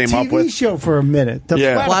that we came up with. He had a TV show for a minute. The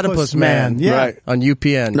Platypus Man. Yeah. Right. On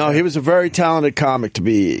UPN. No, he was a very talented comic, to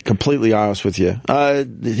be completely honest with you.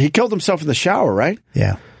 He killed himself in the shower, right?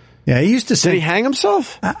 Yeah. Yeah, he used to send... Did he hang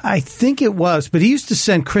himself? I think it was, but he used to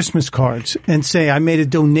send Christmas cards and say, I made a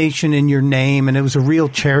donation in your name, and it was a real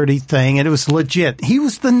charity thing, and it was legit. He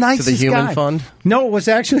was the nicest guy. To the Human Fund? No, it was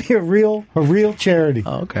actually a real charity.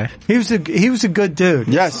 Oh, okay. He was a good dude.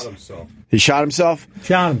 Yes. He shot himself?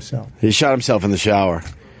 Shot himself. He shot himself in the shower.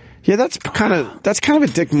 Yeah, that's kind of a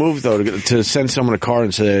dick move though to send someone a card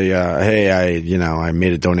and say, "Hey, I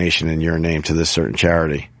made a donation in your name to this certain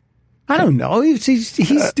charity." I don't know. He's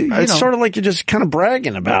it's sort of like you're just kind of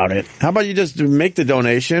bragging about it. How about you just make the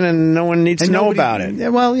donation and no one needs to know about it?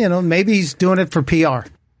 Well, maybe he's doing it for PR.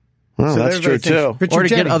 Well, that's true too. Or to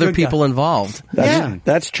get other people involved.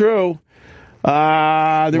 That's true.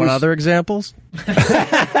 Other examples?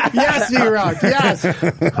 Yes, E-Rock, yes. All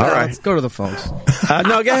right. Let's go to the phones.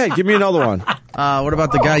 No, go ahead. Give me another one. What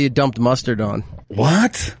about the guy you dumped mustard on?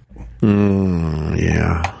 What?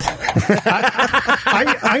 Yeah.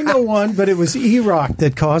 I know one, but it was E-Rock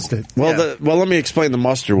that caused it. Well, let me explain the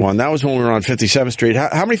mustard one. That was when we were on 57th Street.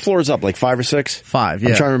 How many floors up? Like 5 or 6? 5, yeah.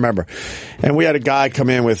 I'm trying to remember. And we had a guy come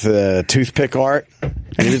in with toothpick art,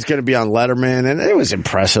 and he was going to be on Letterman, and it was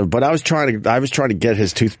impressive. But I was trying to get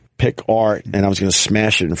his toothpick art, and I was going to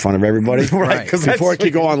smash it in front of everybody, right? Before I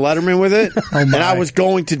could go on Letterman with it. And I was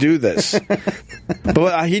going to do this,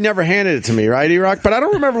 but he never handed it to me, right, E-Rock? But I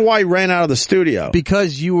don't remember why he ran out of the studio.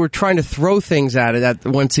 Because you were trying to throw things at it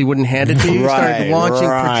once he wouldn't hand it to you. You started launching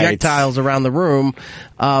projectiles around the room,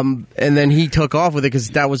 and then he took off with it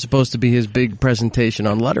because that was supposed to be his big presentation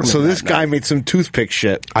on Letterman. So this guy made some toothpick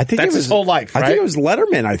shit. I think that's his whole life, right? I think it was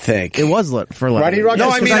Letterman, I think. It was for Letterman. Right, E-Rock?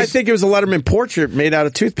 No, I think it was a Letterman portrait made out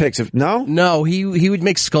of toothpicks. No, he would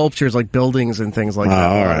make sculptures like buildings and things like that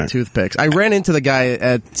out of toothpicks. I ran into the guy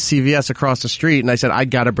at CVS across the street, and I said, I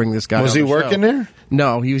got to bring this guy. Was he working there?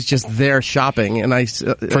 No, he was just there shopping, and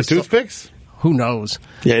for toothpicks. Who knows?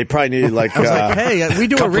 Yeah, he probably needed like. I was like, hey, we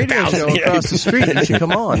do a radio show across the street. You should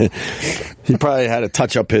come on. He probably had to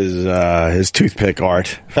touch up his toothpick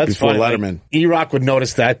art before Letterman. Like, E-Rock would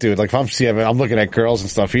notice that, dude. Like if I'm looking at girls and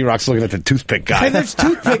stuff, E-Rock's looking at the toothpick guy. Hey, there's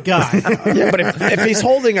toothpick guy. Yeah, but if he's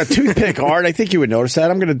holding a toothpick art, I think you would notice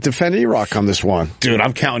that. I'm going to defend E-Rock on this one, dude.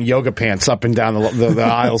 I'm counting yoga pants up and down the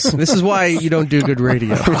aisles. This is why you don't do good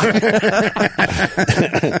radio.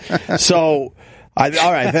 So. All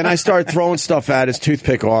right, then I started throwing stuff at his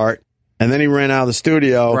toothpick art, and then he ran out of the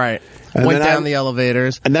studio. Right. And went down the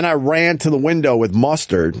elevators. And then I ran to the window with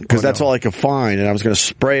mustard, because that's all I could find, and I was going to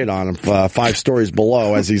spray it on him 5 stories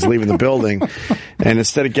below as he's leaving the building. And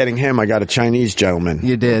instead of getting him, I got a Chinese gentleman.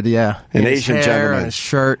 You did, yeah. An Asian gentleman. And his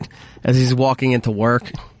shirt as he's walking into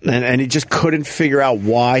work. And he just couldn't figure out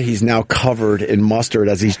why he's now covered in mustard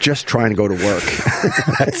as he's just trying to go to work.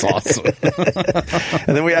 That's awesome.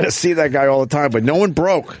 And then we had to see that guy all the time, but no one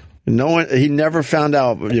broke. He never found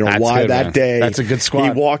out, why that day. That's a good squad.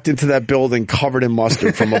 He walked into that building covered in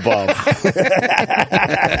mustard from above.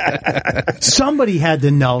 Somebody had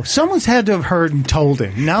to know. Someone's had to have heard and told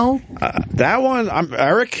him. No? That one,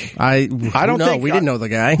 Eric? I don't think. We didn't know the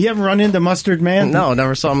guy. You haven't run into Mustard Man? No,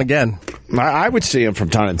 never saw him again. I would see him from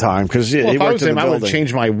time to time because he if I worked was in him, the I building. would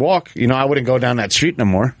change my walk. I wouldn't go down that street no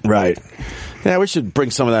more. Right. Yeah, we should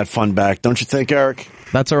bring some of that fun back, don't you think, Eric?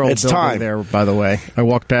 That's our old building time. there, by the way. I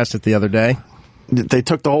walked past it the other day. They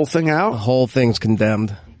took the whole thing out? The whole thing's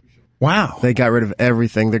condemned. Wow. They got rid of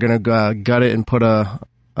everything. They're going to gut it and put a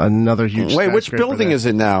another huge. Wait, which skyscraper building there. is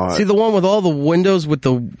it now? See the one with all the windows with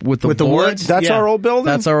the boards? woods? That's Yeah. our old building?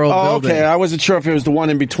 That's our old building. Okay, I wasn't sure if it was the one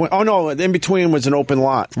in between. Oh, no, in between was an open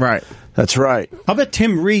lot. Right. That's right. I'll bet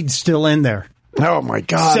Tim Reed's still in there. Oh, my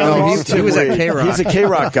God. He was at K-Rock. He's a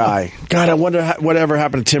K-Rock guy. God, I wonder whatever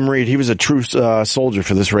happened to Tim Reed. He was a true soldier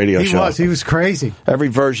for this radio show. He was crazy. Every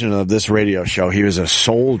version of this radio show, he was a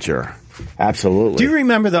soldier. Absolutely. Do you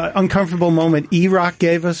remember the uncomfortable moment E-Rock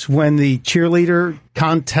gave us when the cheerleader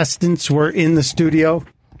contestants were in the studio?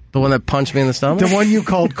 The one that punched me in the stomach? The one you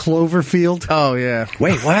called Cloverfield? Oh, yeah.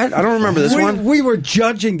 Wait, what? I don't remember this one. We were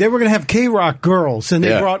judging. They were going to have K-Rock girls, and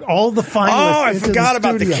they brought all the finalists. Oh, I into forgot the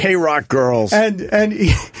about the studio. K-Rock girls. And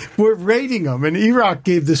we're rating them, and E-Rock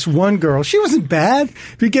gave this one girl. She wasn't bad.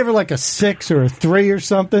 We gave her like a 6 or a 3 or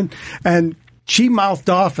something, and she mouthed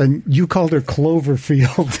off, and you called her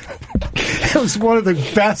Cloverfield. It was one of the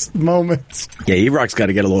best moments. Yeah, E-Rock's got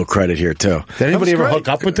to get a little credit here, too. Did anybody ever hook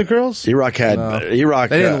up with the girls? E-Rock had... E-Rock,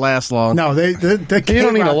 They didn't last long. No, they You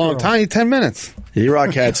don't need a long time. 10 minutes.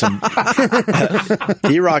 E-Rock had some...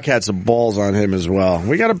 E-Rock had some balls on him as well.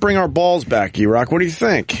 We got to bring our balls back, E-Rock. What do you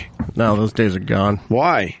think? No, those days are gone.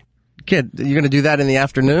 Why? Kid, you're going to do that in the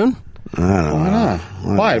afternoon? I don't know. Why not?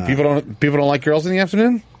 Why? People don't like girls in the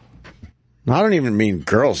afternoon? I don't even mean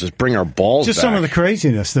girls. Just bring our balls Just back. some of the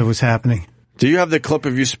craziness that was happening. Do you have the clip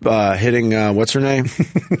of you hitting, what's her name?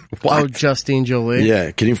 Oh, Justine Jolie. Yeah.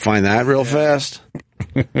 Can you find that real fast?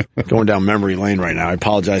 Going down memory lane right now. I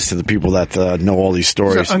apologize to the people that know all these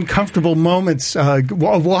stories. So uncomfortable moments.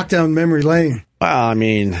 Walk down memory lane. Well, I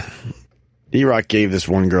mean, E-Rock gave this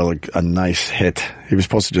one girl a nice hit. He was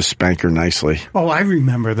supposed to just spank her nicely. Oh, I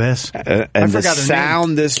remember this. And I the forgot her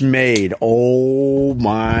sound this made, oh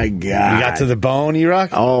my God. You got to the bone,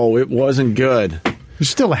 E-Rock? Oh, it wasn't good. There's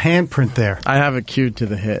still a handprint there. I have it cued to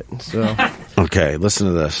the hit. So, Okay, listen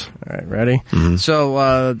to this. all right, ready? Mm-hmm.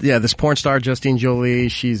 So, this porn star Justine Jolie,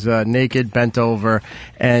 she's naked, bent over,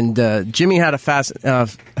 and Jimmy has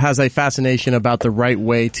a fascination about the right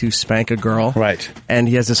way to spank a girl. Right. And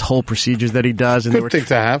he has this whole procedures that he does. And Good thing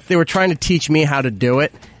to have. They were trying to teach me how to do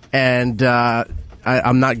it, and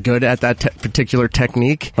I'm not good at that particular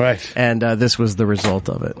technique. Right. And this was the result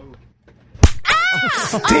of it.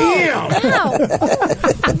 Damn! Ow. Mother.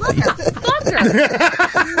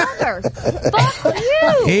 Fuck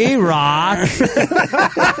you. E-Rock. Son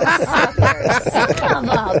of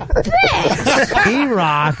a bitch.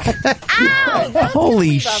 E-Rock. Ow.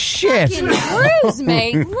 Holy shit. Bruise,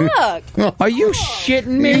 mate. Look. Are you shitting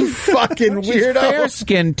me? You fucking She's weirdo. fair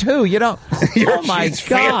skinned too. You don't. Oh my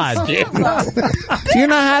God. Do you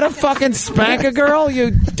know how to fucking spank a girl?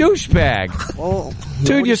 You douchebag.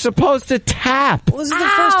 Dude, you're supposed to tap. Well, this is the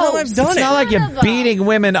first time I've done It's it. not like you're beating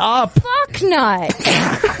women up. Fuck nut.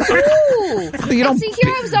 Ooh. You don't See, here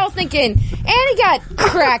I was all thinking, and he got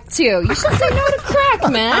crack too. You should say no to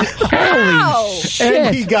crack, man. Holy shit.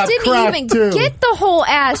 And he got Didn't cracked, even too. get the whole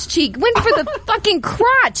ass cheek. Went for the fucking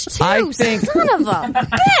crotch, too. I think- Son of a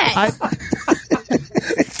bitch.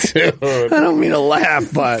 I don't mean to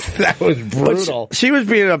laugh, but That was brutal. she was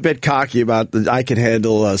being a bit cocky about I can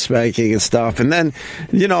handle spanking and stuff. And then,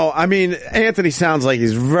 I mean, Anthony sounds like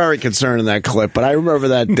he's very concerned in that clip, but I remember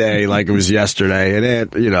that day like it was yesterday, and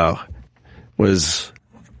it, was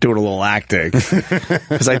doing a little acting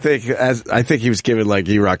because I think he was giving like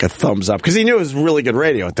E-Rock a thumbs up because he knew it was really good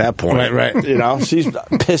radio at that point. Right. She's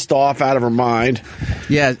pissed off out of her mind.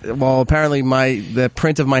 Yeah, well, apparently the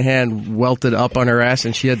print of my hand welted up on her ass,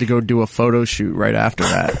 and she had to go do a photo shoot right after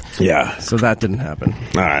that. Yeah. So that didn't happen.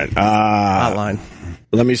 All right. Hotline.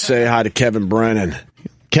 Let me say hi to Kevin Brennan.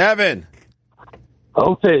 Kevin.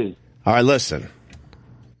 Okay. All right, listen.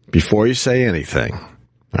 Before you say anything,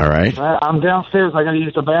 all right? I'm downstairs. I got to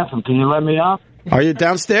use the bathroom. Can you let me up? Are you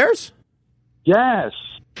downstairs? Yes.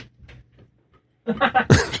 We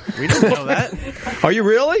didn't know that. Are you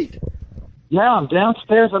really? Yeah, I'm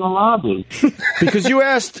downstairs in the lobby. Because you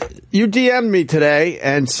DM'd me today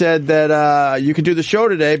and said that you could do the show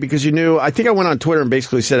today because you knew. I think I went on Twitter and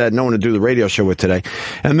basically said I had no one to do the radio show with today,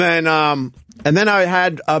 and then I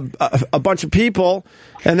had a bunch of people,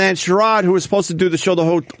 and then Sherrod, who was supposed to do the show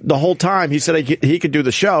the whole time, he said he could do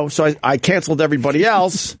the show, so I canceled everybody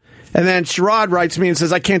else. And then Sherrod writes me and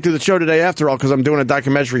says, I can't do the show today after all because I'm doing a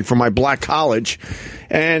documentary for my black college.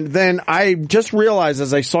 And then I just realized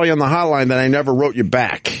as I saw you on the hotline that I never wrote you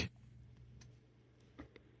back.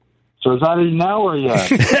 So is that a now or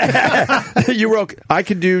yes? You wrote, I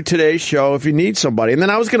could do today's show if you need somebody. And then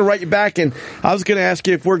I was going to write you back and I was going to ask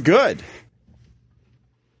you if we're good.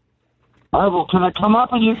 All right, well, can I come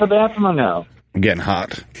up and use the bathroom or no? I'm getting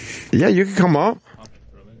hot. Yeah, you can come up.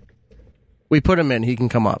 We put him in. He can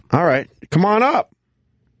come up. All right. Come on up.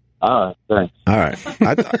 All right, thanks. All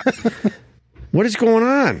right. What is going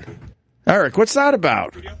on? Eric, what's that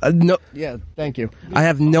about? No, yeah, thank you. I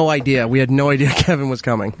have no idea. We had no idea Kevin was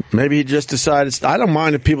coming. Maybe he just decided. I don't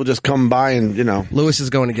mind if people just come by and, Lewis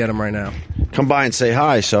is going to get him right now. Come by and say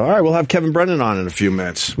hi. So, all right, we'll have Kevin Brennan on in a few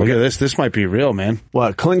minutes. Look at this. This might be real, man.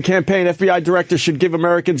 What? Clinton campaign FBI director should give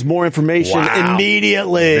Americans more information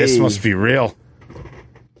immediately. This must be real.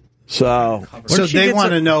 So they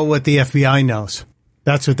want to know what the FBI knows.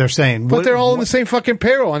 That's what they're saying. But they're all in the same fucking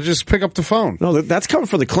payroll and just pick up the phone. No, that's coming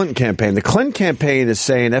from the Clinton campaign. The Clinton campaign is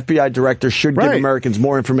saying FBI director should give Americans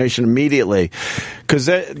more information immediately because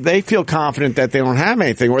they feel confident that they don't have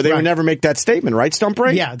anything or they would never make that statement, right,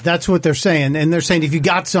 Stumpbrain? Yeah, that's what they're saying. And they're saying if you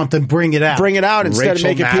got something, bring it out. Bring it out instead of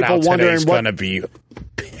making people wondering what... going to be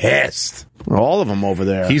pissed. All of them over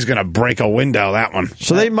there. He's going to break a window, that one.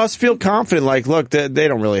 So they must feel confident, like, look, they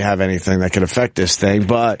don't really have anything that could affect this thing,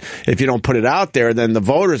 but if you don't put it out there, then the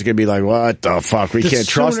voters are going to be like, what the fuck? We can't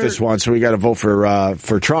trust this one, so we got to vote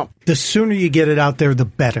for Trump. The sooner you get it out there, the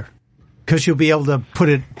better. Because you'll be able to put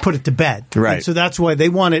it to bed. Right. And so that's why they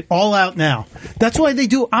want it all out now. That's why they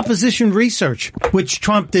do opposition research, which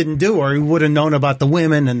Trump didn't do, or he would have known about the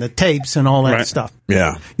women and the tapes and all that stuff.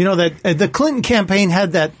 Yeah. You know, that the Clinton campaign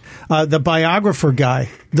had that, the biographer guy,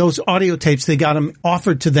 those audio tapes, they got him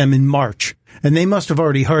offered to them in March. And they must have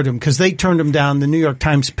already heard him because they turned him down. The New York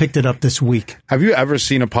Times picked it up this week. Have you ever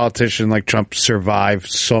seen a politician like Trump survive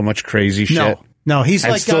so much crazy shit? No, he's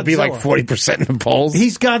and like still Godzilla. be like 40% in the polls.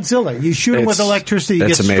 He's Godzilla. You shoot him with electricity, he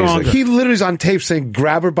gets stronger. He literally is on tape saying,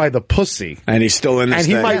 grab her by the pussy. And he's still in this And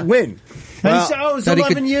thing. he might win. Well, it was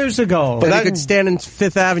 11 years ago. But he could stand in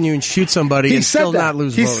Fifth Avenue and shoot somebody and still not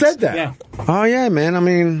lose votes. He said that. Yeah. Oh, yeah, man. I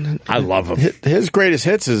mean... I love him. His greatest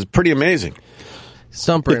hits is pretty amazing.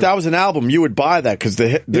 Stumper. If that was an album, you would buy that because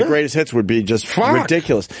the greatest hits would be just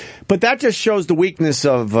ridiculous. But that just shows the weakness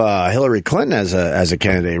of Hillary Clinton as a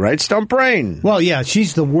candidate, right? Stumpbrain. Well, yeah,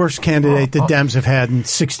 she's the worst candidate the Dems have had in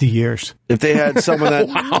 60 years. If they had someone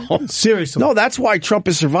that... Seriously. No, that's why Trump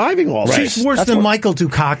is surviving all this. She's worse than Michael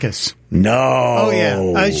Dukakis. No. Oh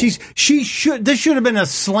yeah. She should. This should have been a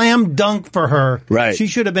slam dunk for her. Right. She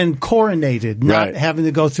should have been coronated, not having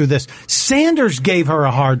to go through this. Sanders gave her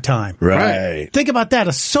a hard time. Right. Think about that.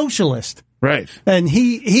 A socialist. Right. And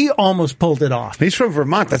he almost pulled it off. He's from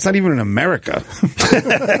Vermont. That's not even in America.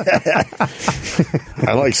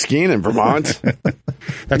 I like skiing in Vermont.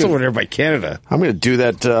 That's over there by Canada. I'm going to do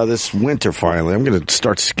that this winter finally. I'm going to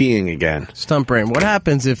start skiing again. Stumpbrain. What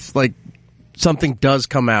happens if something does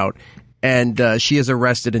come out and she is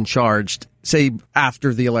arrested and charged, say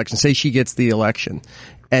after the election, say she gets the election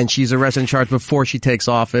and she's arrested and charged before she takes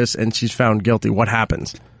office and she's found guilty? What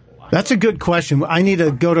happens? That's a good question. I need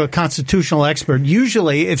to go to a constitutional expert.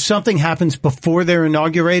 Usually, if something happens before they're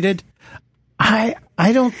inaugurated, I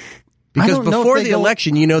don't. Because I don't know before if the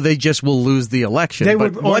election, they just will lose the election.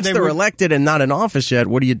 But once they're elected and not in office yet,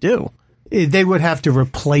 what do you do? They would have to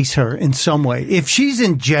replace her in some way. If she's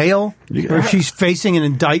in jail or if she's facing an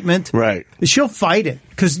indictment, she'll fight it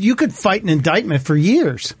because you could fight an indictment for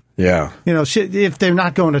years. Yeah. If they're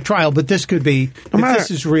not going to trial, but this could be, if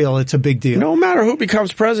this is real, it's a big deal. No matter who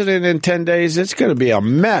becomes president in 10 days, it's going to be a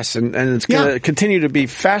mess, and it's going to continue to be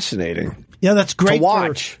fascinating. Yeah, that's great to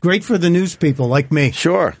watch. Great for the news people like me.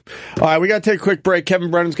 Sure. All right, we got to take a quick break.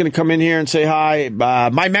 Kevin Brennan's going to come in here and say hi.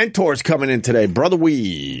 My mentor's coming in today, Brother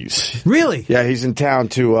Weaves. Really? Yeah, he's in town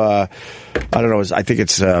to, I don't know, I think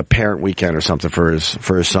it's parent weekend or something for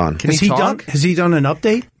his son. Has he done an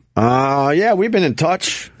update? Yeah, we've been in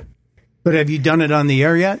touch. But have you done it on the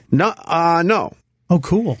air yet? No. No. Oh,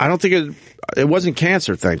 cool. I don't think it wasn't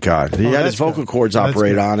cancer, thank God. He had his vocal cords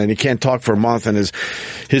operated on, and he can't talk for a month, and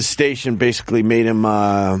his station basically made him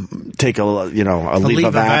take a leave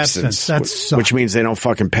of absence. Which means they don't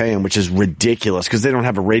fucking pay him, which is ridiculous, because they don't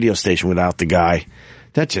have a radio station without the guy.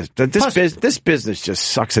 This business just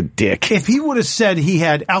sucks a dick. If he would have said he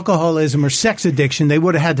had alcoholism or sex addiction, they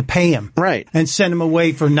would have had to pay him, and send him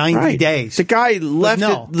away for 90 days. The guy left.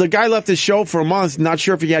 The guy left his show for a month, not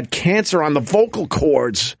sure if he had cancer on the vocal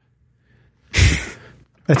cords.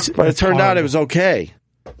 But it turned out it was okay.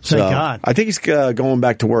 Thank God. I think he's going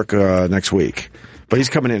back to work next week. But he's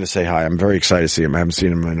coming in to say hi. I'm very excited to see him. I haven't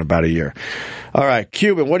seen him in about a year. All right,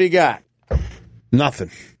 Cuban, what do you got?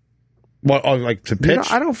 Nothing. What, like to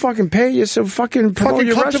pitch? I don't fucking pay you, so fucking come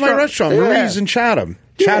to my restaurant. Marie's in Chatham.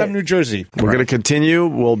 Chatham, New Jersey. We're going to continue.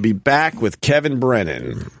 We'll be back with Kevin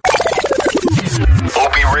Brennan.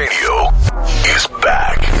 Opie Radio is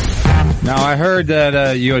back. Now I heard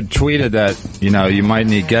that you had tweeted that you might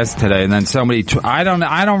need guests today, and then somebody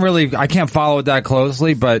I can't follow it that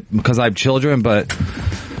closely, but because I have children, but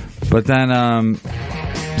then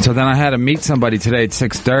So then I had to meet somebody today at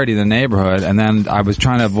 6:30 in the neighborhood, and then I was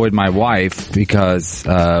trying to avoid my wife because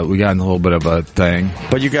we got in a little bit of a thing.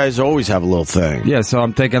 But you guys always have a little thing. Yeah, so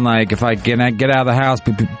I'm thinking, like, if I get out of the house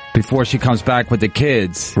before she comes back with the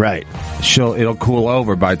kids, right? It'll cool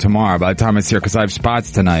over by tomorrow, by the time it's here, because I have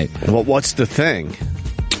spots tonight. Well, what's the thing?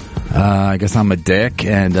 I guess I'm a dick,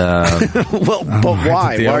 and well, but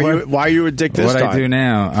why? Why are you a dick this time? What I do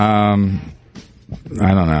now?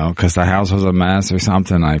 I don't know, because the house was a mess or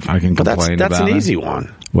something. I can complain about it. That's an easy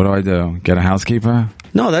one. What do I do? Get a housekeeper?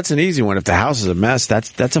 No, that's an easy one. If the house is a mess,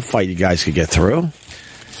 that's a fight you guys could get through.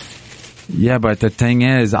 Yeah, but the thing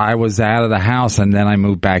is, I was out of the house and then I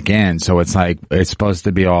moved back in, so it's like it's supposed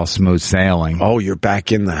to be all smooth sailing. Oh, you're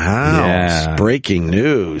back in the house. Yeah. Breaking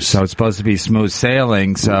news. So it's supposed to be smooth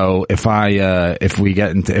sailing. So if I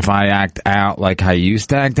act out like I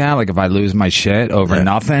used to act out, like if I lose my shit over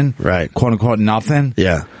nothing, right? Quote unquote nothing.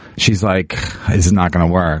 Yeah. She's like, this is not going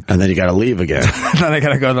to work. And then you got to leave again. Then I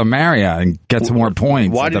got to go to the Marriott and get some more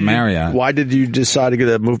points at the Marriott. Why did you decide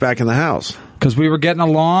to move back in the house? Because we were getting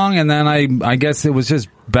along, and then I guess it was just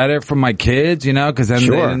better for my kids, you know, because then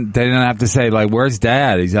they didn't have to say, like, where's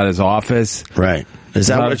Dad? He's at his office. Right. Is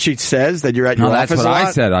that what she says, that you're at your office that's what a lot?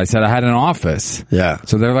 I said. I said I had an office. Yeah.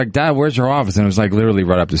 So they're like, Dad, where's your office? And it was like literally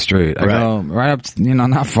right up the street. I go, right up,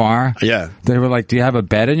 not far. Yeah. They were like, do you have a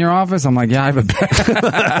bed in your office? I'm like, yeah, I have a bed.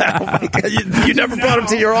 Oh my God. You never brought him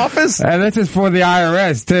to your office? And this is for the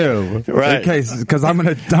IRS too. Right. In case, because I'm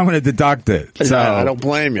gonna deduct it. So I don't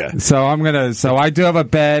blame you. So I do have a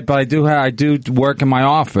bed, but I do work in my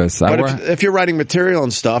office. But if you're writing material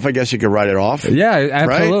and stuff, I guess you could write it off. Yeah,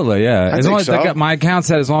 absolutely. Right? Yeah. As long as my account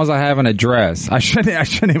said, as long as I have an address. I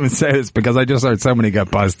shouldn't even say this because I just heard somebody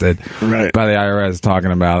got busted by the IRS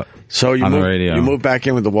talking about so on the radio. You move back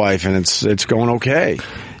in with the wife, and it's going okay.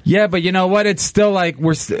 Yeah, but you know what? It's still like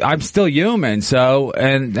I'm still human. So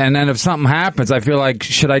and then if something happens, I feel like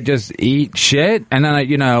should I just eat shit and then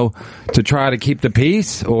to try to keep the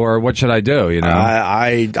peace, or what should I do? You know,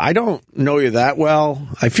 I don't know you that well.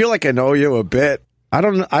 I feel like I know you a bit. I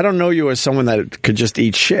don't know you as someone that could just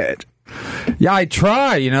eat shit. Yeah, I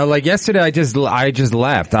try. Like yesterday, I just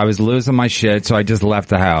left. I was losing my shit, so I just left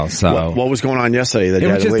the house. So what was going on yesterday? That it you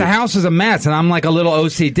was had to just leave? The house was a mess, and I'm like a little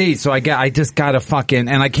OCD, so I just gotta fucking,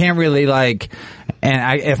 and I can't really like.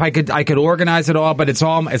 And if I could organize it all, but it's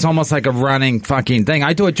almost like a running fucking thing.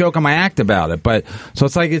 I do a joke on my act about it, but so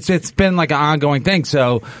it's like it's been like an ongoing thing.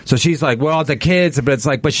 So she's like, well, the kids, but it's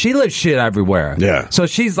like, but she lives shit everywhere. Yeah. So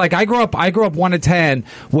she's like, I grew up 1 to 10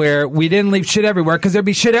 where we didn't leave shit everywhere because there'd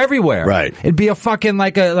be shit everywhere. Right. It'd be a fucking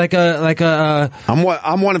like a.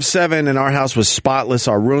 I'm one of 7, and our house was spotless.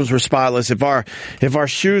 Our rooms were spotless. If our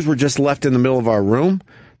shoes were just left in the middle of our room,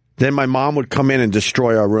 then my mom would come in and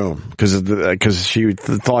destroy our room because she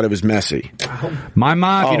thought it was messy. My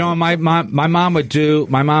mom, my mom would do.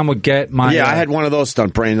 My mom would get my. Yeah, I had one of those,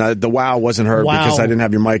 Stunt Brain. The wow wasn't heard because I didn't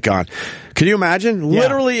have your mic on. Can you imagine? Yeah.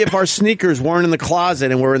 Literally, if our sneakers weren't in the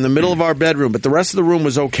closet and we're in the middle of our bedroom, but the rest of the room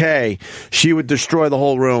was okay, she would destroy the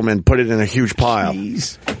whole room and put it in a huge pile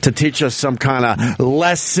to teach us some kind of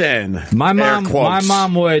lesson. My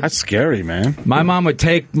mom would. That's scary, man. My mom would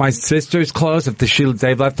take my sister's clothes if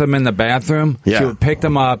they left them in the bathroom. Yeah. She would pick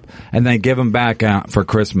them up and then give them back out for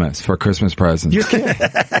Christmas presents. You're kidding.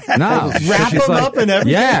 No, wrap them up and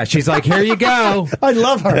everything. Yeah, she's like, here you go. I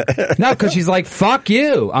love her. No, because she's like, fuck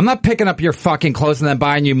you. I'm not picking up your fucking clothes and then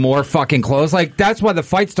buying you more fucking clothes. Like, that's why the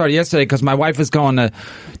fight started yesterday, because my wife was going to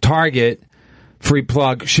Target. Free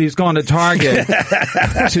plug. She's going to Target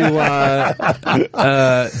to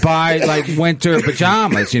buy like winter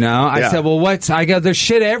pajamas. I said, well, I go, there's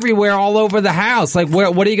shit everywhere, all over the house. Like,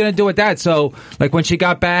 what are you going to do with that? So, like, when she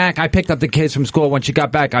got back, I picked up the kids from school. When she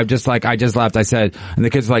got back, I just left. I said, and the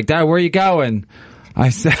kids were like, Dad, where are you going? I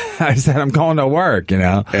said I'm going to work,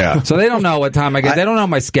 Yeah. So they don't know what time I get. They don't know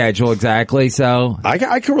my schedule exactly. So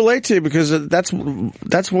I can relate to you because that's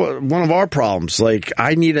what one of our problems. Like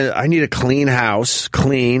I need a clean house,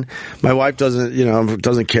 clean. My wife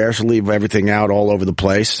doesn't care. She'll leave everything out all over the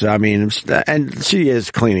place. I mean, and she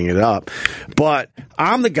is cleaning it up, but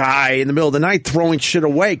I'm the guy in the middle of the night throwing shit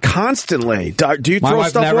away constantly. Do you throw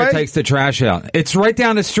stuff away? My wife never takes the trash out. It's right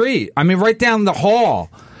down the street. I mean, right down the hall.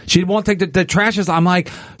 She won't take the trash. I'm like,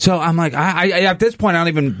 I at this point, I don't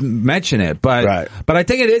even mention it. But I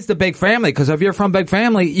think it is the big family, because if you're from big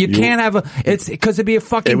family, you can't have it's because it'd be a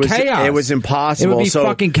fucking chaos. It was impossible. It would be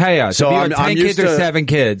fucking chaos. So if you had 10 kids or 7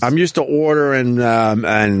 kids. I'm used to ordering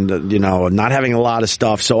and not having a lot of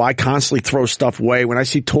stuff. So I constantly throw stuff away. When I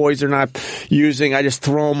see toys they're not using, I just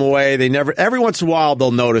throw them away. Every once in a while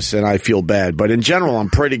they'll notice and I feel bad. But in general, I'm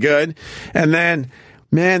pretty good. And then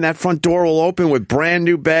man, that front door will open with brand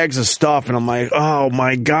new bags of stuff, and I'm like, oh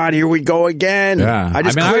my God, here we go again. Yeah. I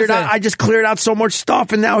just cleared out so much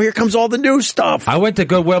stuff, and now here comes all the new stuff. I went to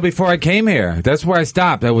Goodwill before I came here. That's where I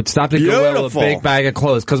stopped. I would stop at Goodwill with a big bag of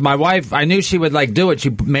clothes because my wife, I knew she would like do it. She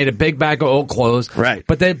made a big bag of old clothes, right?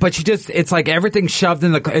 But she just, it's like everything shoved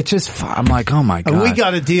in the. It's just, I'm like, oh my God. We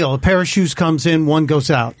got a deal. A pair of shoes comes in, one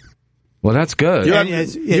goes out. Well, that's good. You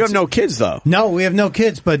have no kids, though. No, we have no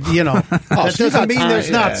kids, but, that doesn't mean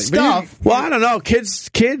there's not stuff. Well, I don't know.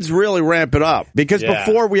 Kids really ramp it up. Because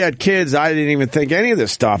before we had kids, I didn't even think any of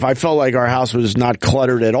this stuff. I felt like our house was not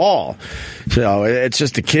cluttered at all. So it's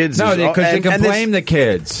just the kids. No, because you can blame the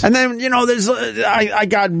kids. And then, there's I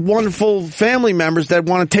got wonderful family members that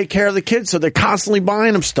want to take care of the kids, so they're constantly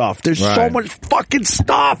buying them stuff. There's so much fucking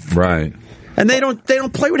stuff. Right. And they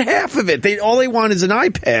don't play with half of it. All they want is an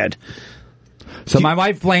iPad. So my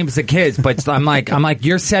wife blames the kids, but I'm like,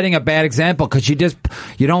 you're setting a bad example because you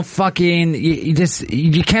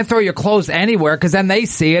can't throw your clothes anywhere because then they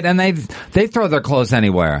see it and they throw their clothes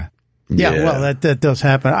anywhere. Yeah, well, that does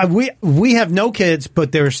happen. We have no kids,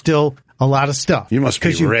 but there's still a lot of stuff. You must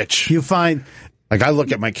be rich. You find. Like, I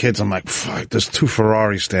look at my kids, I'm like, fuck, there's 2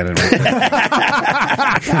 Ferraris standing right there.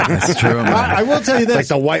 That's true, man. I will tell you this. Like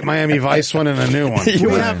the white Miami Vice one and a new one.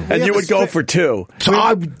 You would go for 2. So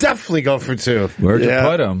I would definitely go for 2. Where'd you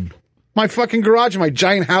put them? My fucking garage, my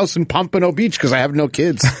giant house in Pompano Beach because I have no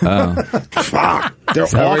kids. Oh. Fuck. They're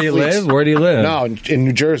Is that where you live? Where do you live? No, in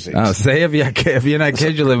New Jersey. Oh, say if you're not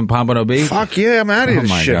kids, you live in Pompano Beach? Fuck yeah, I'm out of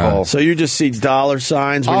this shithole. So you just see dollar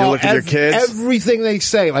signs when you look at your kids? Everything they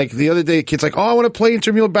say. Like the other day, a kid's like, oh, I want to play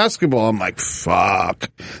intramural basketball. I'm like, fuck.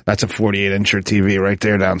 That's a 48-incher TV right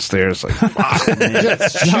there downstairs. Like, fuck, man.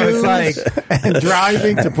 Shoes and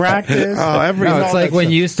driving to practice. It's like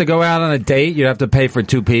when you used to go out on a date, you'd have to pay for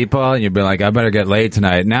 2 people, and you'd be like, I better get laid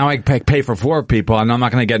tonight. Now I pay for 4 people, and I'm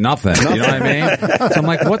not going to get nothing. You know what I mean? So I'm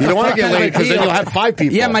like, what the fuck? You don't want to get laid because then you'll have 5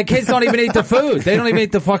 people. Yeah, my kids don't even eat the food. They don't even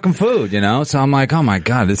eat the fucking food, So I'm like, oh my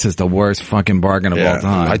God, this is the worst fucking bargain of all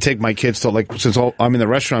time. I take my kids to, since I'm in the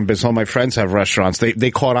restaurant business, all my friends have restaurants.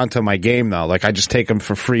 They caught on to my game now. Like, I just take them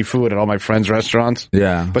for free food at all my friends' restaurants.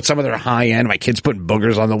 Yeah. But some of them are high end. My kids putting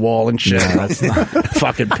boogers on the wall and shit. Yeah, that's not,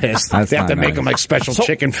 fucking pissed. They have to make them like special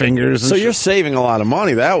chicken fingers. So you're saving a lot of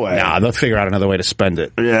money that way. Nah, they'll figure out another way to spend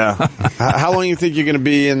it. Yeah. How long do you think you're going to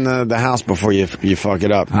be in the house before you fuck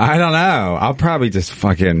it up? I don't know. I'll probably just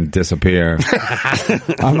fucking disappear.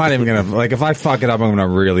 I'm not even going to, if I fuck it up, I'm going to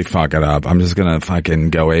really fuck it up. I'm just going to fucking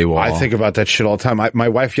go AWOL. I think about that shit all the time. My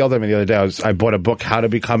wife yelled at me the other day. I bought a book, How to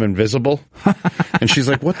Become Invisible. And she's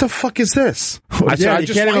like, what the fuck is this? I can't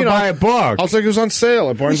even buy a book. I was like, it was on sale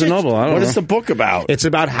at Barnes & Noble. I don't know. What is the book about? It's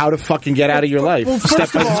about how to fucking get out of your life. Well,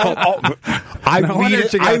 first of all, I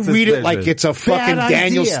read it like it's a fucking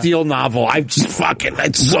Daniel Steele novel.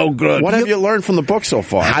 It's so good. What have you learned from the book so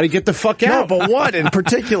far? How to get the fuck out. No, but what in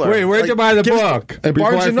particular? Wait, where'd you buy the book? At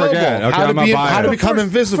Barnes & Noble. Okay, how to become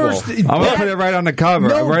invisible. I'm going to put it right on the cover,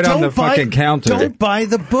 right on the fucking counter. Don't buy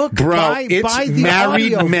the book. Bro, it's buy the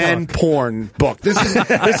married men porn book. This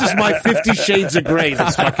is my 50 Shades of Grey,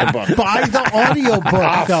 this fucking book. Buy the audio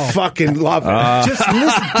book, though. I fucking love it. Just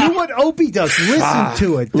listen. Do what Opie does. Listen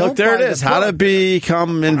to it. Look, there it is. How to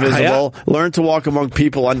become invisible. Learn to walk among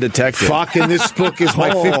people undetected. Fucking this book is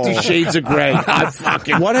my 50 Shades of Grey.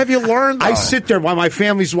 What have you learned, though? I sit there while my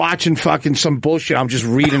family's watching fucking some bullshit. I'm just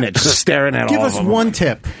reading it, just staring at Give all us of them. one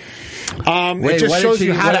tip. It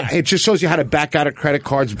just shows you how to back out of credit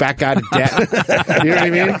cards, back out of debt. You know what I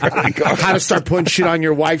mean? How to start putting shit on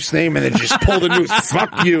your wife's name and then just pull the news.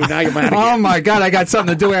 Fuck you. Now you're mad. Oh my God, I got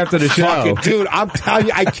something to do after the show. Fuck it, dude. I'm telling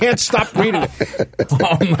you, I can't stop reading it.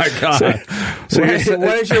 Oh my God.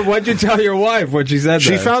 What'd you tell your wife when she said that?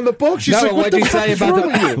 She found the book. She's like, what'd you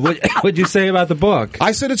say about the book?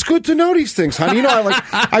 I said, it's good to know these things, honey.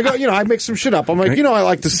 I make some shit up. I'm like, I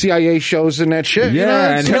like the CIA shows and that shit.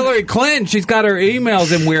 Yeah, and Hillary Clinton, she's got her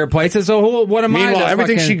emails in weird places. So what am I? Meanwhile,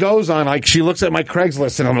 everything she goes on, like she looks at my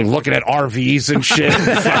Craigslist and I'm like looking at RVs and shit,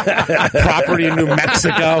 property in New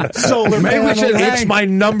Mexico. It's my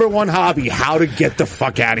number one hobby: how to get the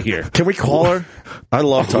fuck out of here. Can we call her? I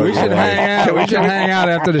love talking. We should hang out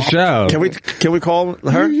after the show. Can we call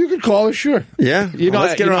her? You can call her, sure. Yeah,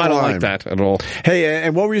 let's get her on. I don't like that at all. Hey,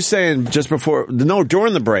 and what were you saying just before? No,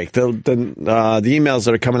 during the break, the emails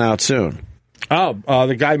that are coming out soon. Oh,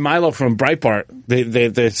 the guy Milo from Breitbart.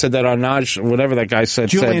 They said that on Naj, whatever that guy said.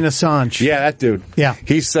 Julian Assange. Yeah, that dude. Yeah.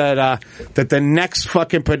 He said that the next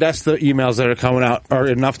fucking Podesta emails that are coming out are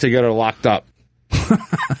enough to get her locked up.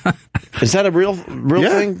 Is that a real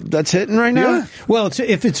thing that's hitting right now? Yeah. Well,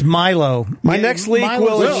 if it's Milo, my next leak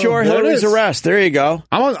will ensure Hillary's arrest. There you go.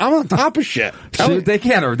 I'm on top of shit. They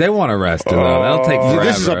can't. They won't arrest her. Though. That'll take forever.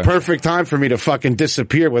 This is a perfect time for me to fucking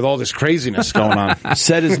disappear with all this craziness going on.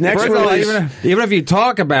 Said his next First of all, release. even if you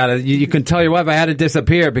talk about it, you can tell your wife I had to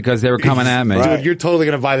disappear because they were coming at me. Dude, you're totally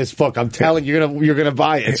gonna buy this book. I'm telling you, you're gonna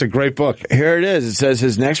buy it. It's a great book. Here it is. It says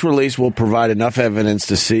his next release will provide enough evidence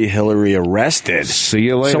to see Hillary arrested. See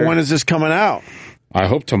you later. So when is this coming out? I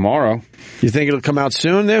hope tomorrow. You think it'll come out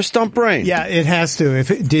soon? There's Stump Brain. Yeah, it has to.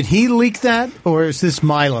 Did he leak that, or is this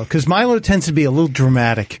Milo? Because Milo tends to be a little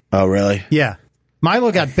dramatic. Oh, really? Yeah.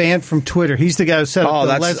 Milo got banned from Twitter. He's the guy who set up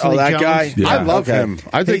the Leslie that Jones. guy? Yeah. I love him.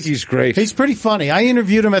 I think he's great. He's pretty funny. I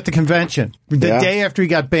interviewed him at the convention the day after he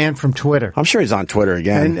got banned from Twitter. I'm sure he's on Twitter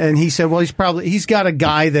again. And he said, well, he's got a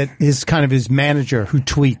guy that is kind of his manager who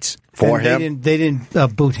tweets. For and him? They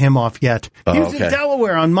didn't boot him off yet. Oh, he was okay. in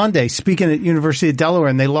Delaware on Monday, speaking at University of Delaware,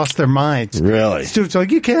 and they lost their minds. Really? Students are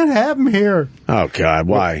like, you can't have him here. Oh, God.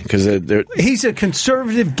 Why? Because he's a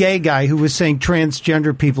conservative gay guy who was saying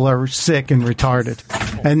transgender people are sick and retarded.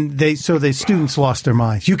 And the students lost their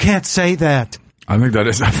minds. You can't say that. I think that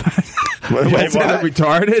is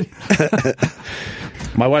retarded.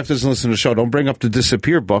 My wife doesn't listen to the show. Don't bring up the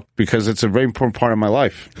Disappear book because it's a very important part of my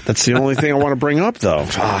life. That's the only thing I want to bring up, though.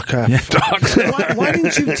 Fuck. Why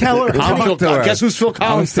didn't you tell her? Guess who's Phil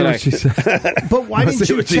Collins today? But why didn't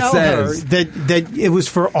you tell her that it was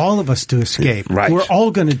for all of us to escape? Right. We're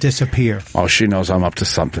all going to disappear. Oh, she knows I'm up to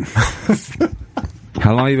something.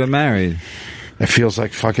 How long have you been married? It feels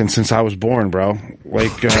like fucking since I was born, bro.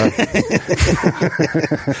 Like,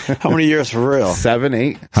 how many years for real? 7,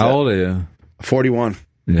 8. How old are you? 41.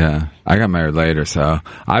 Yeah, I got married later, so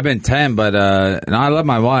I've been 10. But no, I love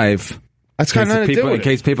my wife. That's kind of in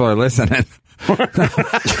case people are listening.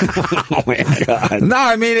 Oh my God! No,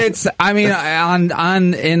 I mean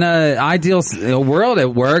in a ideal world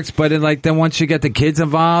it works, but then once you get the kids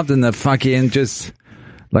involved and the fucking just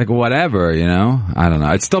like whatever, you know, I don't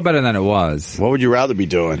know. It's still better than it was. What would you rather be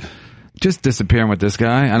doing? Just disappearing with this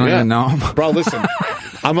guy. I don't even know him. Bro, listen.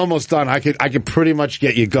 I'm almost done. I could pretty much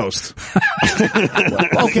get you Ghost.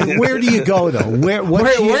 Okay, where do you go though?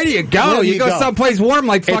 Where do you go? You go someplace warm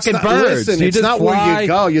like fucking birds. Listen, it's not where you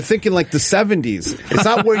go. You're thinking like the 70s. It's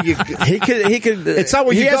not where you. He could. It's not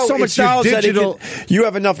where you go. He has so much knowledge that you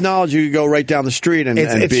have enough knowledge. You could go right down the street and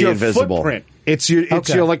it's be your invisible. Footprint. It's your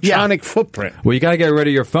electronic footprint. Well, you got to get rid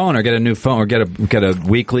of your phone or get a new phone or get a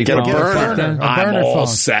weekly phone. A burner I'm all phone.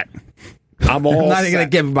 set. I'm all I'm not even going to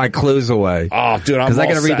give my clues away. Oh, dude, because I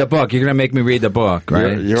got to read the book. You're going to make me read the book,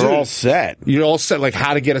 right? You're all set. You're all set. Like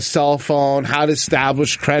how to get a cell phone, how to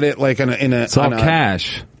establish credit, like it's all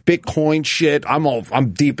cash, Bitcoin shit. I'm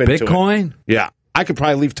deep into Bitcoin. Yeah, I could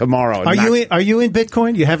probably leave tomorrow. Are you in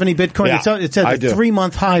Bitcoin? You have any Bitcoin? Yeah, it's at a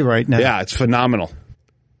 3-month high right now. Yeah, it's phenomenal.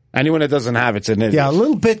 Anyone that doesn't have it's an idiot. Yeah, a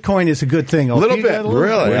little Bitcoin is a good thing. A little bit,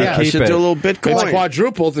 really. Yeah, I should do a little Bitcoin. It's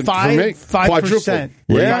quadrupled for me. 5%. Quadrupled.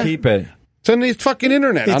 Where do you keep it? It's on the fucking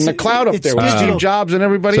internet, on the cloud up there with Steve Jobs and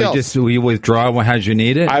everybody else. So you withdraw as you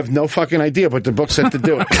need it? I have no fucking idea, but the book said to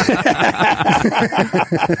do it.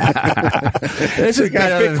 This has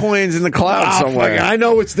got Bitcoins in the cloud somewhere. I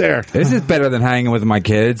know it's there. This is better than hanging with my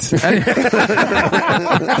kids. They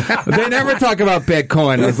never talk about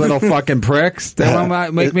Bitcoin, those little fucking pricks. They want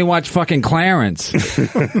to make me watch fucking Clarence.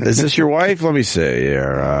 Is this your wife? Let me see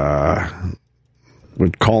here. We're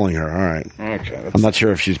calling her. All right. Okay. I'm not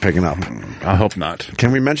sure if she's picking up. I hope not.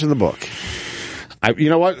 Can we mention the book? You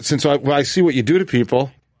know what? Since I see what you do to people,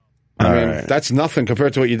 that's nothing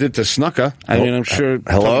compared to what you did to Snuka. I mean, I'm sure.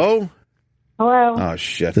 Hello? Hello. Oh,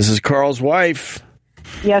 shit. This is Carl's wife.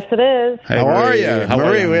 Yes, it is. Hey, How are you?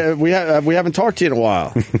 Marie, we haven't talked to you in a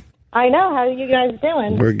while. I know. How are you guys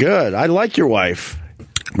doing? We're good. I like your wife.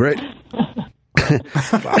 Great.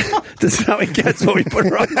 This is how he gets when we put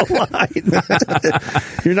her on the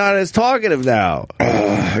line. You're not as talkative now.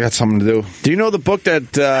 I got something to do. Do you know the book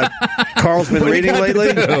that Carl's been reading lately?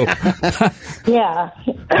 Yeah.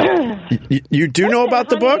 You do know about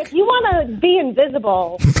the book? If you want to be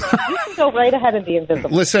invisible, you can go right ahead and be invisible.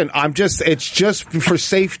 Listen, it's just for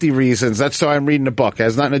safety reasons. That's why I'm reading the book. It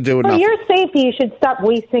has nothing to do with For nothing. your safety, you should stop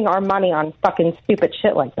wasting our money on fucking stupid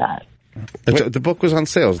shit like that. The book was on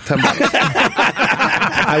sale. $10.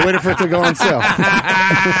 I waited for it to go on sale.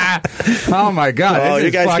 Oh my God!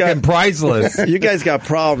 This is fucking priceless. You guys got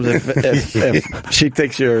problems if she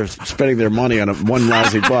thinks you're spending their money on one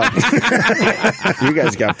lousy book. You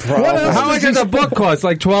guys got problems. How much does a book cost?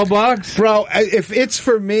 Like $12, bro. If it's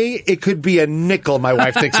for me, it could be a nickel. My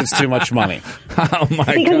wife thinks it's too much money. Oh my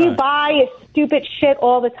God! Because you buy stupid shit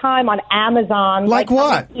all the time on Amazon. Like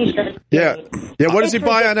what? T-shirts. Yeah. What does he It's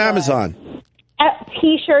buy on ridiculous. Amazon?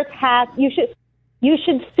 T-shirts, hats. You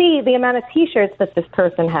should see the amount of T-shirts that this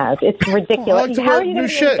person has. It's ridiculous. like to How wear are you new going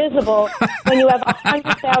to shit. be invisible when you have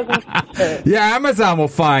 100,000 T-shirts? Yeah, Amazon will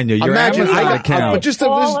find you. Your Imagine Amazon I got account. just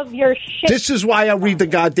all of your shit. This is why I read the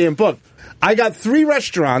goddamn book. I got 3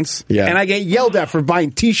 restaurants, and I get yelled at for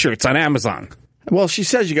buying T-shirts on Amazon. Well, she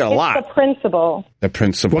says you got a It's lot. the principle. The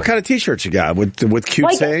principle. What kind of T-shirts you got with cute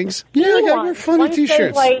Like, sayings? Yeah, I got one. your funny One says,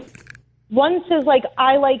 T-shirts. One says like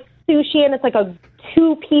I like sushi, and it's like a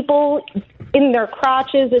 2 people in their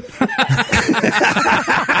crotches. It's Oh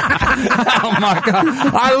my god,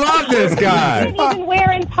 I love this guy. you can't even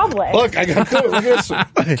wear in public. Look, I got 2. Look at this.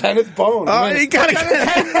 Kenneth Bone. Oh, he got a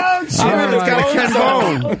Ken Bone. He's got a Ken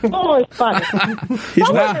Bone. Oh, it's funny. Some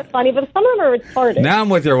of them are funny, but some of them are retarded. Now I'm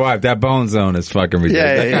with your wife. That Bone Zone is fucking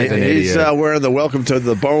ridiculous. That Yeah, guy's an he's idiot. wearing the Welcome to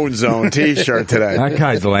the Bone Zone T-shirt today. That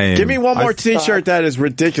guy's lame. Give me one more I- T-shirt that is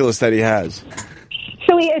ridiculous that he has.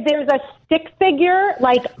 So there's a stick figure,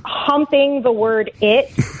 like, humping the word it.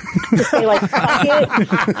 To say, like, fuck it.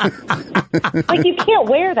 Like, you can't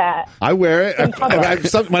wear that. I wear it. In public.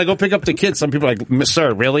 When I go pick up the kids, some people are like,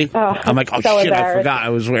 "Sir, really?" I'm like, "Oh so shit, I embarrassed. forgot I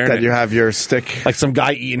was wearing That it." you have your stick. Like some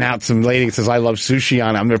guy eating out, some lady says, "I love sushi"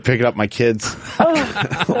 on it. I'm gonna pick it up my kids.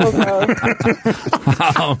 So gross.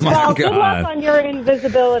 Oh my Well, good luck god. on your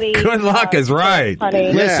invisibility. Good luck is right.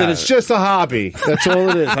 Honey. Listen, it's just a hobby. That's all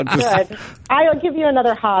it is. I'm just, Good. I'll give you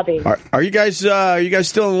another hobby. Are you guys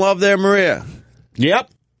still in love there, Maria? Yep.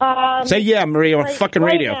 Say yeah, Maria, on fucking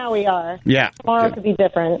right radio. now we are. Yeah. Tomorrow could be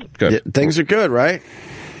different. Good. Yeah, things are good, right?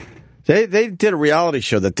 They did a reality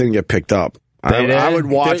show that didn't get picked up. I would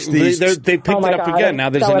watch these. They picked Oh my it up God, again. it's Now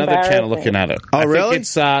there's so another channel embarrassing. looking at it. Oh, I think really? It's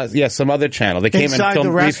some other channel. They came Inside and filmed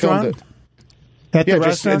the restaurant? They filmed it. At the Yeah, just,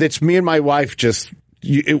 restaurant? it's me and my wife just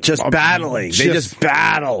battling. They just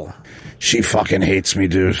battle. She fucking hates me,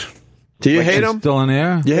 dude. Do you hate him? Still in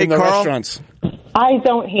there? You hate In the Carl? restaurants. I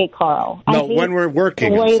don't hate Carl. I No, hate when we're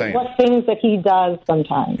working, the I'm way, saying. what things that he does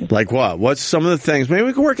sometimes. Like what? What's some of the things? Maybe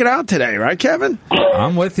we can work it out today, right, Kevin?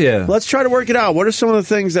 I'm with you. Let's try to work it out. What are some of the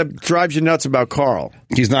things that drives you nuts about Carl?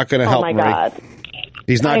 He's not going to help Oh my Marie. God.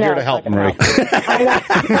 He's not I know here to it's help not Marie.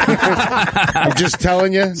 I'm just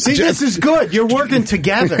telling you. See, this is good. You're working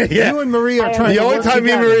together. Yeah. You and Maria are trying The to only work time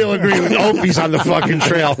me and together. Marie will agree with Opie's on the fucking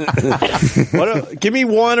trail. Give me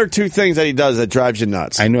 1 or 2 things that he does that drives you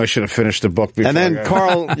nuts. I knew I should have finished the book before. And then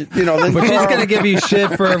Carl, then But she's Carl- going to give you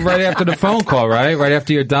shit for right after the phone call, right? Right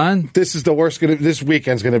after you're done? This is the worst. This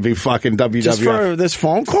weekend's going to be fucking WWF. just for this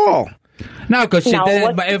phone call. No, because she No, did it.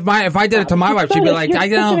 what- But if I did it to my wife, she'd be like, You're I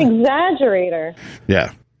such an don't. exaggerator.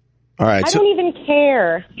 Yeah. All right. I So, don't even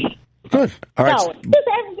care. Good. all right. No,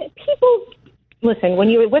 people. Listen, when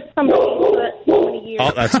you're with somebody for so many years,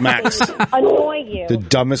 Oh, that's Max. they annoy you. The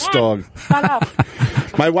dumbest Max, dog. Shut up.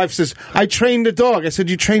 My wife says, I trained the dog. I said,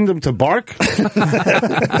 you trained him to bark? Dog is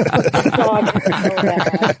so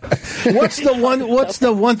bad. What's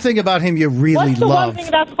the one thing about him you really What's the love? one thing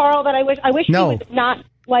about Carl that I wish No. he would not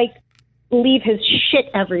like leave his shit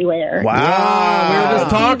everywhere. Wow. We were just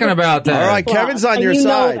talking about that. All right, Kevin's on and your you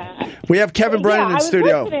know side. that. We have Kevin Brennan Yeah, in I was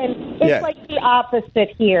studio. listening. It's Yeah. like the opposite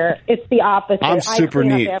here. It's the opposite. I'm I super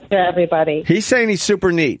clean neat. up after everybody. He's saying he's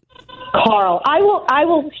super neat. Carl, I will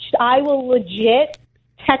legit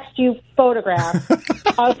text you photographs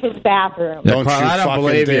of his bathroom. Yeah, Don't Carl, you I don't fucking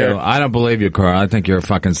believe dare. you. I don't believe you, Carl. I think you're a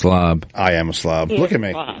fucking slob. I am a slob. Look at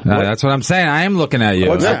me. That's what I'm saying. I am looking at you.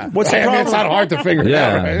 What's Yeah. what's the I mean, problem? it's not hard to figure it out,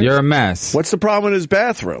 Yeah, right? you're a mess. What's the problem in his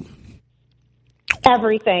bathroom?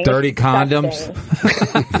 Everything. Dirty It's condoms?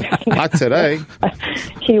 disgusting. Not today.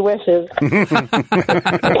 He wishes. What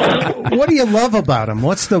do you love about him?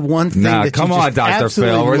 What's the one thing Nah, that come you on, just Dr.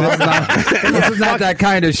 absolutely Phil. love? This is not that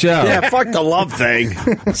kind of show. Yeah, fuck the love thing.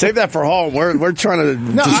 Save that for home. We're trying to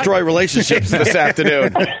destroy relationships this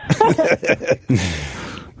afternoon.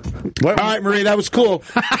 All right, Marie, that was cool.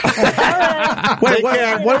 Wait,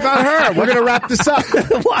 what about her? We're going to wrap this up.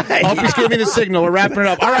 Why? Opie's giving me the signal. We're wrapping it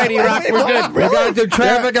up. All right, E-Rock, we're good. We got to do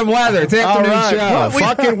traffic and weather. It's All afternoon right. show.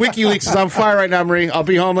 Fucking WikiLeaks is on fire right now, Marie. I'll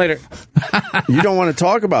be home later. You don't want to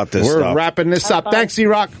talk about this We're stuff. wrapping this up. Thanks,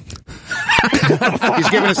 E-Rock. He's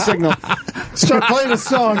giving a signal. Start playing a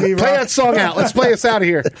song, Play that song out. Let's play us out of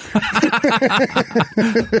here.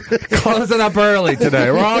 Closing up early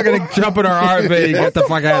today. We're all going to jump in our RV, get the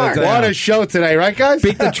fuck out of town. What a show today, right, guys?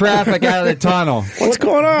 Beat the traffic out of the tunnel. What's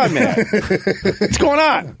going on, man? What's going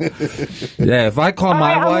on? Yeah, if I call All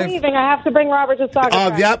my right, I'm wife. leaving. I have to bring Robert to soccer.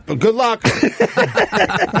 Oh, yep. Good luck.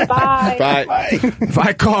 Bye. Bye. If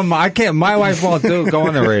I call my, I can't. My wife won't go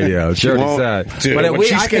on the radio. She already won't. said. Dude, but when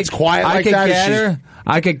she gets quiet I like could that, get she's- her.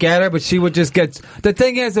 I could get her, but she would just get. The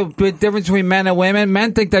thing is, the big difference between men and women.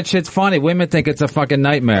 Men think that shit's funny. Women think it's a fucking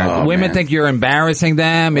nightmare. Women think you're embarrassing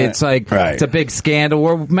them. Right. It's like Right. it's a big scandal.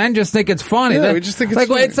 Where men just think it's funny. Yeah, we just think it's like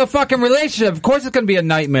funny. it's a fucking relationship. Of course, it's going to be a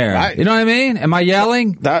nightmare. Right. You know what I mean? Am I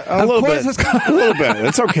yelling? A little bit. A little bit.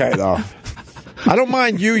 It's okay though. I don't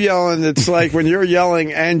mind you yelling. It's like when you're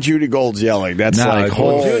yelling and Judy Gold's yelling. That's like,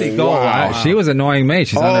 well, Judy Gold. wow. She was annoying me.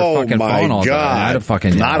 She's on her fucking my phone all day. God. I had to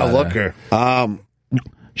fucking Not yell a at her. looker.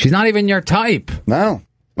 She's not even your type. No.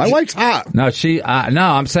 My wife's hot. No, no,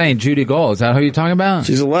 I'm saying Judy Gold. Is that who you're talking about?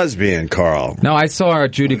 She's a lesbian, Carl. No, I saw her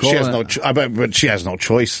at Judy Gold. She has no. But she has no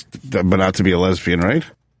choice, but not to be a lesbian, right?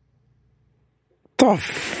 The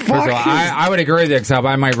First of all, I would agree with you, except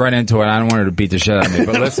I might run into it. I don't want her to beat the shit out of me.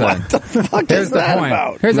 But listen, what the fuck here's is the that point.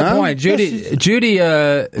 about? Here's the No? point. Judy. Who's Judy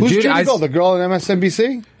Gold? The girl on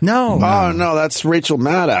MSNBC? No. Oh no, that's Rachel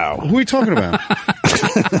Maddow. Who are you talking about?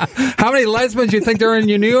 How many lesbians do you think there are in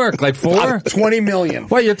New York? Like 4? 20 million.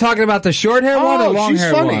 What, you're talking about the short hair one or long she's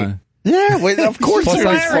hair funny. one? Yeah, wait, of course Plus, she's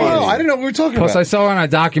I funny. saw- I didn't know what we were talking Plus, about. I saw her on a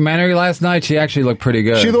documentary last night. She actually looked pretty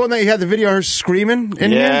good. She the one that you had the video of her screaming in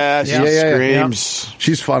Yeah, here? she screams. Yeah.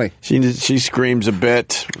 She's funny. She screams a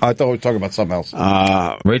bit. I thought we were talking about something else.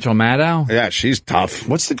 Rachel Maddow? Yeah, she's tough.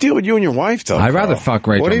 What's the deal with you and your wife, though? I'd rather Carl? fuck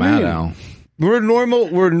Rachel What do you mean? Maddow. We're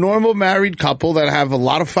a normal married couple that have a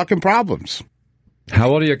lot of fucking problems. How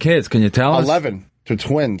old are your kids? Can you tell us? 11. They're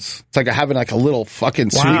twins. It's like having like a little fucking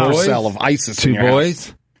Wow. sleeper Boys? cell of ISIS. Two in your boys?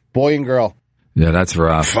 house. Boy and girl. Yeah, that's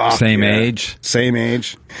rough. Fuck, Same yeah. age? Same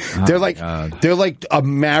age. Oh, they're my like a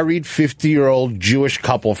married 50-year-old Jewish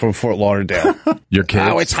couple from Fort Lauderdale. Your kids?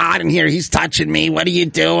 Oh, it's hot in here. He's touching me. What are you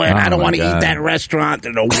doing? Oh, I don't my want to eat God. that restaurant.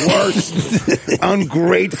 They're the worst,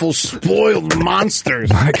 ungrateful, spoiled monsters.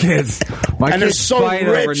 My kids. My And they're kids so fight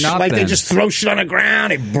over rich. nothing. Like they just throw shit on the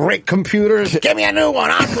ground. They break computers. Give me a new one.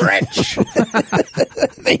 I'm rich.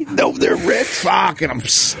 They know they're rich. Fuck, and I'm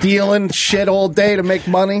stealing shit all day to make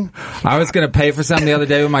money. I was going to pay for something the other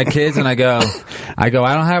day with my kids, and I go, I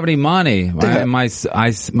don't have any money. My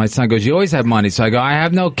son goes, you always have money. So I go, I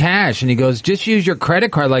have no cash. And he goes, just use your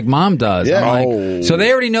credit card like mom does. Yeah. I'm like, so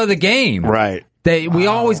they already know the game. Right. We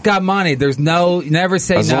always got money. There's never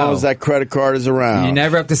say As no. long as that credit card is around. You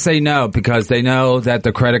never have to say no because they know that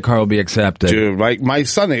the credit card will be accepted. Dude, like my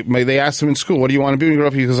son, they asked him in school, what do you want to be when you grow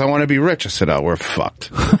up? He goes, I want to be rich. I said, oh, we're fucked.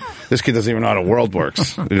 This kid doesn't even know how the world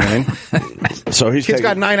works. You know what I mean? So he's Kid's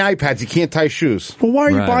got 9 iPads. He can't tie shoes. Well, why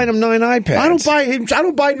are you Right. buying him 9 iPads? I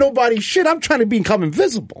don't buy nobody shit. I'm trying to become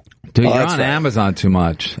invisible. Dude, you're that's on right. Amazon too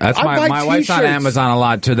much. That's I buy my wife's on t-shirts. Amazon a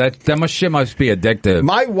lot too. That shit must be addictive.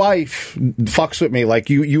 My wife fucks with me like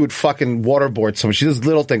you would fucking waterboard someone. She does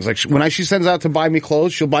little things. Like when she sends out to buy me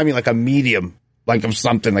clothes, she'll buy me like a medium, like of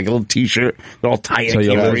something, like a little t-shirt. They're all tight. So I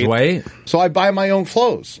you'll can't lose breathe. weight? So I buy my own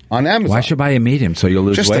clothes on Amazon. Why should I buy a medium so you'll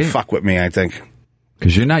lose Just weight? to fuck with me, I think.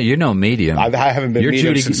 Because you're no medium. I haven't been You're medium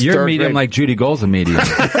Judy, since you're third medium grade. like Judy Gold's a medium.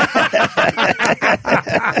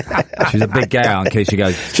 She's a big gal. In case you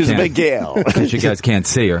guys, She's a can't- big gal. In case you guys can't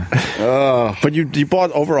see her. But you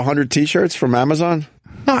bought over 100 T-shirts from Amazon?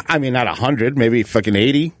 I mean, not 100, maybe fucking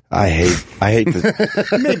 80. I hate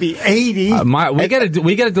the Maybe 80.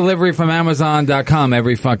 We get a delivery from Amazon.com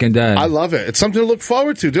every fucking day. I love it. It's something to look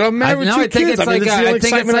forward to. Dude, I'm married with 2 I think kids. it's I mean, like this is the only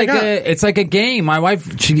excitement I got. it's like a game. My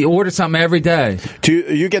wife, she orders something every day. Do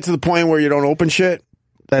you get to the point where you don't open shit?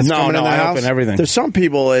 That's No, coming in the I house? open everything. There's some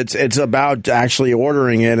people, it's about actually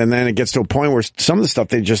ordering it, and then it gets to a point where some of the stuff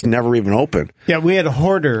they just never even open. Yeah, we had a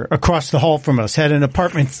hoarder across the hall from us, had an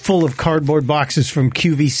apartment full of cardboard boxes from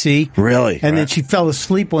QVC. Really? And then she fell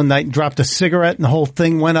asleep one night and dropped a cigarette and the whole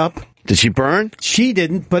thing went up. Did she burn? She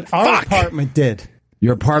didn't, but our apartment did.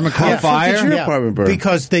 Your apartment caught Yeah, fire? fuck, did your apartment burn?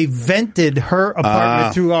 Because they vented her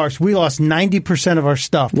apartment through ours. We lost 90% of our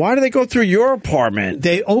stuff. Why do they go through your apartment?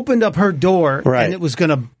 They opened up her door, Right. and it was going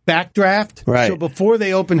to backdraft. Right. So before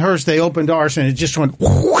they opened hers, they opened ours, and it just went.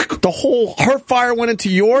 Her fire went into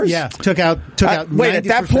yours? Yeah, took out. Wait, at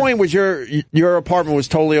that 90%. point, was your apartment was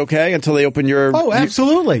totally okay until they opened your... Oh,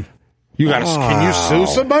 absolutely. You got can you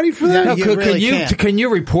sue somebody for that? No, you really can you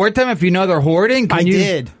report them if you know they're hoarding?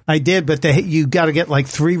 I did, but you got to get like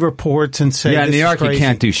 3 reports and say. Yeah, in this New is York you crazy.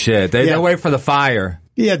 can't do shit. They wait for the fire.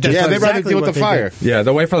 Yeah, that's they'd rather exactly deal with what the they fire. did. Yeah,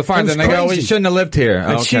 they wait for the fire. It was Then they go, "We crazy. shouldn't have lived here."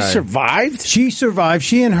 And Okay. she survived? She survived.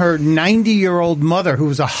 She and her 90-year-old mother, who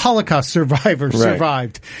was a Holocaust survivor,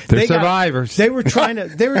 survived. They're survivors. They were trying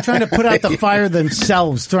to put out the fire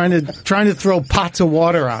themselves, trying to throw pots of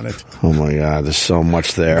water on it. Oh, my God. There's so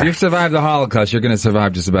much there. If you've survived the Holocaust, you're going to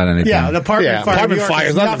survive just about anything. Yeah, an apartment fire. Apartment in New York fire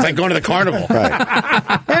is nothing. It's like going to the carnival.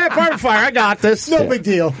 Hey, apartment fire, I got this. No big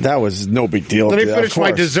deal. That was no big deal. Let me Of finish my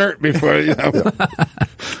course. dessert before,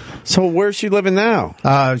 So where's she living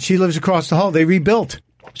now? She lives across the hall. They rebuilt.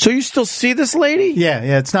 So you still see this lady?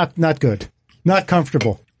 Yeah, it's not good. Not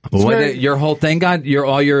comfortable. Your whole thing got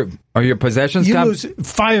all your possessions You got lose.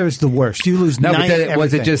 Fire is the worst. You lose. No, but everything.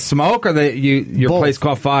 was it just smoke or your Both. place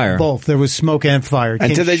caught fire? Both. There was smoke and fire.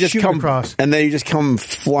 And did they just shoot come across? and they just come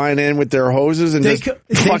flying in with their hoses and just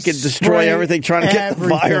fucking destroy everything, trying to get the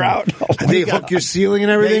fire out? They hook your ceiling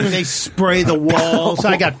and everything. They spray the walls.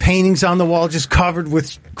 I got paintings on the wall just covered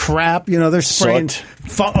with crap. They're spraying.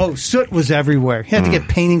 Soot was everywhere. You had to get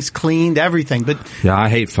paintings cleaned, everything. But yeah, I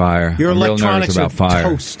hate fire. Your I'm real electronics nervous about are fire.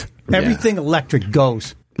 toast. Everything electric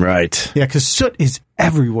goes. Right. Yeah, because soot is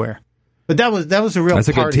everywhere. But that was a real. That's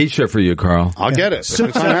a good T-shirt for you, Carl. I'll get it. If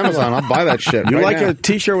it's on Amazon, I'll buy that shit. You right like now. a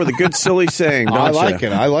T-shirt with a good silly saying, don't I you? like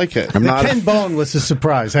it. I like it. I'm not Ken Bone was a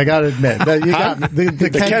surprise. I got to admit. You got the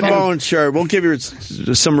Ken Bone shirt. We'll give you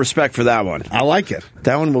some respect for that one. I like it.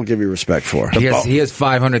 That one we'll give you respect for. He has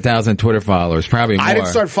 500,000 Twitter followers, probably more. I didn't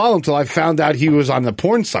start following until I found out he was on the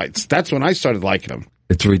porn sites. That's when I started liking him.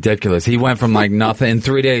 It's ridiculous. He went from like nothing. In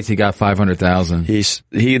 3 days, he got 500,000. He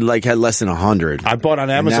had less than 100. I bought on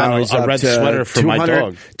Amazon a red sweater for my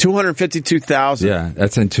dog. 252,000. Yeah,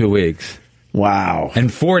 that's in 2 weeks. Wow. In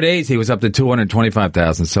 4 days, he was up to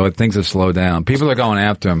 225,000. So things have slowed down. People are going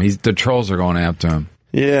after him. The trolls are going after him.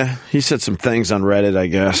 Yeah, he said some things on Reddit, I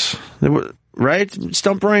guess. Right,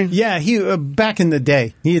 Stump Brain? Yeah, he back in the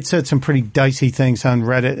day, he had said some pretty dicey things on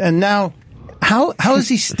Reddit, and now, how is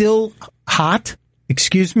he still hot?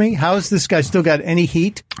 Excuse me? How has this guy still got any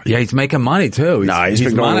heat? Yeah, he's making money, too. He's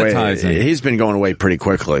been going monetizing. away. He's been going away pretty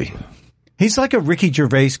quickly. He's like a Ricky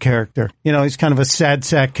Gervais character. He's kind of a sad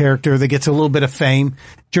sack character that gets a little bit of fame.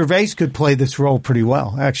 Gervais could play this role pretty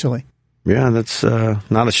well, actually. Yeah, that's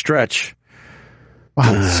not a stretch.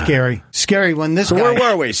 Wow, it's scary. Scary when this So guy...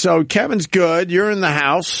 where were we? So Kevin's good. You're in the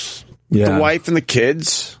house. Yeah. The wife and the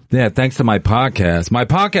kids. Yeah, thanks to my podcast. My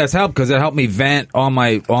podcast helped because it helped me vent all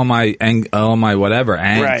my whatever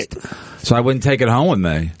angst. Right. So I wouldn't take it home with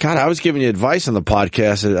me. God, I was giving you advice on the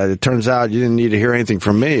podcast. It turns out you didn't need to hear anything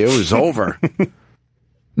from me. It was over.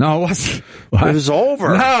 No, it wasn't. It was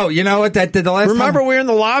over. No, you know what that did the last Remember, time? we were in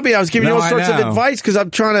the lobby. I was giving you all sorts of know. advice because I'm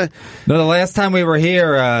trying to... No, the last time we were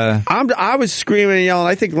here... I was screaming and yelling.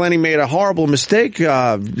 I think Lenny made a horrible mistake,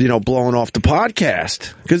 blowing off the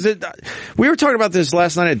podcast. Because we were talking about this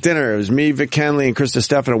last night at dinner. It was me, Vic Henley, and Krista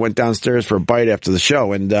Stefano went downstairs for a bite after the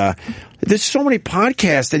show. And there's so many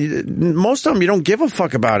podcasts that most of them you don't give a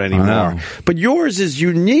fuck about anymore. But yours is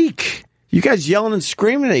unique. You guys yelling and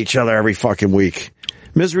screaming at each other every fucking week.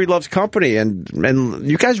 Misery Loves Company, and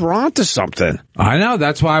you guys were onto something. I know,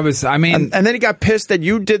 that's why and then he got pissed that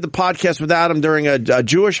you did the podcast without him during a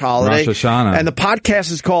Jewish holiday. Rosh Hashanah. And the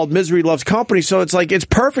podcast is called Misery Loves Company, so it's like, it's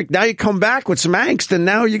perfect. Now you come back with some angst, and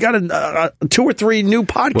now you got 2 or 3 new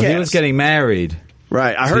podcasts. Well, he was getting married.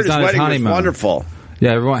 Right, I heard his wedding was wonderful.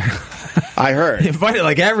 Yeah, everyone... I heard. He invited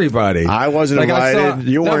like everybody. I wasn't invited.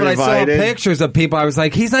 You weren't invited. I saw pictures of people. I was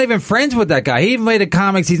like, he's not even friends with that guy. He invited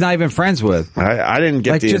comics he's not even friends with. I didn't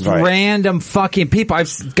get the just invite. Random fucking people.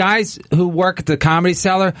 I've guys who work at the Comedy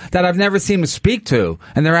Cellar that I've never seen him speak to,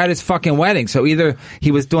 and they're at his fucking wedding. So either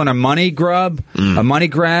he was doing a money grab,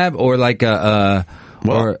 or like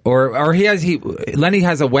Lenny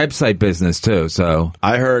has a website business too. So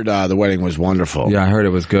I heard the wedding was wonderful. Yeah, I heard it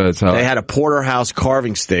was good. So they had a porterhouse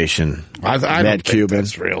carving station. I don't think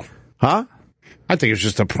that's real. Huh? I think it's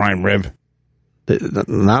just a prime rib.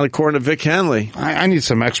 Not according to Vic Henley. I need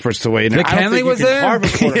some experts to weigh in. Vic Henley was there? I don't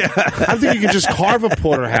think you can just carve a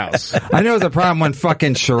porterhouse. I know it was a problem when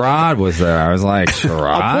fucking Sherrod was there. I was like,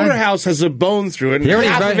 Sherrod? A porterhouse has a bone through it, and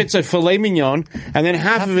half of it's a filet mignon, and then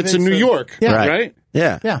half of it's a New York. Yeah. Right?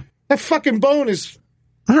 Yeah. Yeah. That fucking bone is...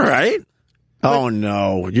 All right. Oh,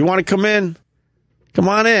 no. You want to come in? Come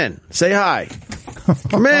on in. Say hi.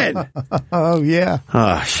 Come in. Oh, yeah.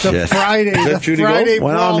 Oh, shit. The Friday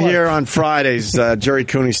When I'm here on Fridays, Jerry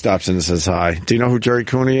Cooney stops in and says hi. Do you know who Jerry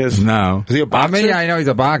Cooney is? No. Is he a boxer? I mean, I know he's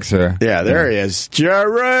a boxer. Yeah, there he is.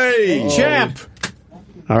 Jerry! Champ!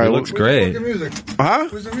 All right. He looks great. Huh?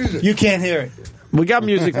 Where's the music? You can't hear it. We got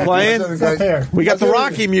music playing. We got the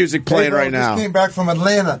Rocky music playing right now. Just came back from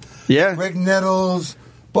Atlanta. Yeah. Greg Nettles,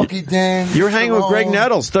 Bucky Dent. You were hanging with Greg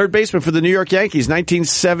Nettles, third baseman for the New York Yankees,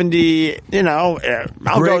 1970, I'll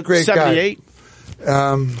go 78.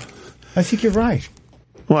 I think you're right.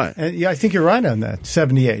 What? Yeah, I think you're right on that.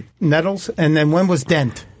 78. Nettles, and then when was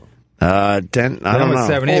Dent? Dent, I don't know.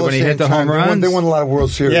 78 when he hit the home runs. They won a lot of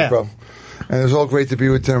World Series, bro. And it was all great to be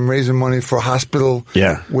with them, raising money for a hospital.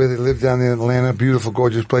 Yeah. Where they live down in Atlanta. Beautiful,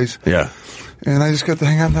 gorgeous place. Yeah. And I just got to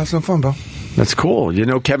hang out and have some fun, bro. That's cool. You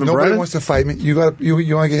know Kevin Nobody Brennan? wants to fight me. You want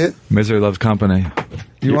to get hit? Misery Loves Company.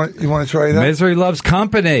 You want to try that? Misery loves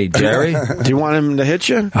company, Jerry. Do you want him to hit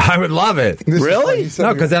you? I would love it. Really?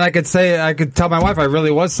 No, because then I could tell my wife I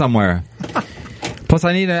really was somewhere. Plus,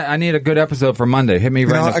 I need a good episode for Monday. Hit me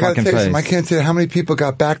right in the I gotta fucking tell you face. something. I can't tell you how many people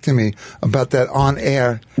got back to me about that on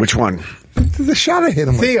air. Which one? The shot I hit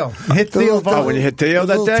him with. Theo. Hit Theo. Oh, when you hit Theo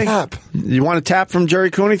that day? Tap. You want a tap from Jerry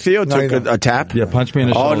Cooney? Theo took a tap? Yeah, punch me in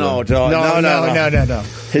the Oh, shoulder. no.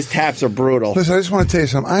 His taps are brutal. Listen, I just want to tell you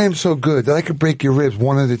something. I am so good that I could break your ribs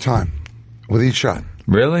one at a time with each shot.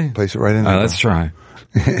 Really? Place it right in All there. right, let's try.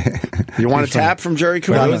 You want a tap from Jerry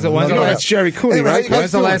Cooney? That's Jerry Cooney, right?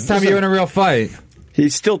 When's the last time you were in a real fight? He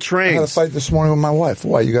still I had a trains. fight this morning with my wife.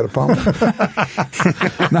 Why? You got a problem?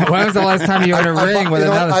 No, when was the last time you were in a ring with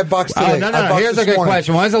another? I boxed today. Oh, I no. boxed Here's a this good morning.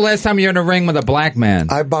 question. When was the last time you were in a ring with a black man?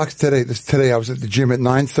 I boxed today. Today I was at the gym at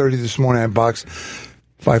 9:30 this morning. I boxed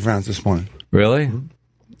 5 rounds this morning. Really? No,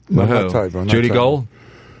 With not who? tired, bro. Not Judy tired. Gold?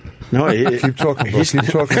 No, Keep talking, bro. Keep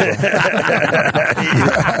talking, bro.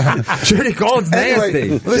 Judy Gold's nasty.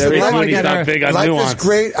 Anyway, listen, Jerry life, Cooney's not big on life nuance. is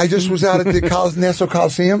great. I just was out at the Nassau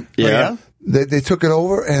Coliseum. Yeah. They took it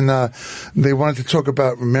over, and they wanted to talk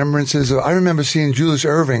about remembrances. I remember seeing Julius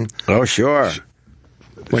Erving. Oh, sure.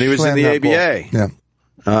 When he was in slam the that ball. ABA.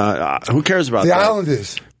 Yeah. Who cares about The that?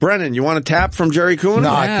 Islanders. Brennan, you want a tap from Jerry Cooney? No,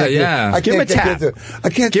 I can't do it. I Give him a can't tap. do it. I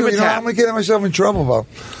can't Give do a it. You know, tap. I'm going to get myself in trouble, bro.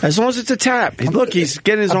 As long as it's a tap. Look, he's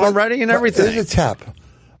getting his arm ready and everything. It's a tap.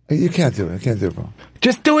 You can't do it. I can't do it, bro.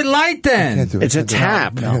 Just do it light then. I can't do it. It's a I can't do it.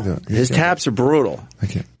 tap. I can't do it. His taps are brutal. I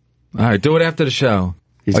can't. All right, do it after the show.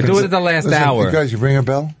 Or do it at the last Listen, hour. You guys, you ring a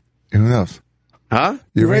bell? Who knows? Huh?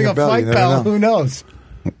 You ring a fight fight bell, bell. Who knows?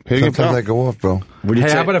 Sometimes I go off, bro. Hey,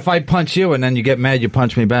 how about if I punch you and then you get mad, you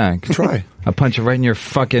punch me back? Try. I punch you right in your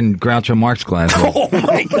fucking Groucho Marx glasses. Oh,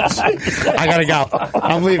 my God. I gotta go.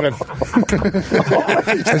 I'm leaving.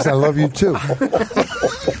 Listen, I love you, too.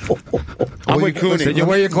 I'm with Cooney. Did you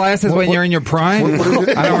wear your glasses when you're in your prime?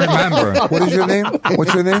 I don't remember. What is your name?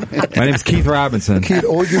 What's your name? My name's Keith Robinson. Keith,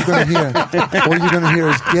 all you're going to hear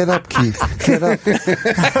is, get up, Keith. Get up.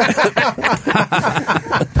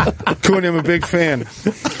 Cooney, I'm a big fan.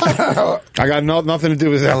 I got nothing to do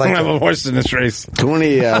with that. I don't have a horse in this race.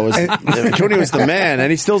 Cooney was the man, and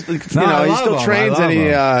he still, he still trains, and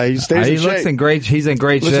he stays in He looks shape. in great. He's in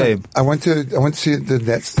great shape. I went to see the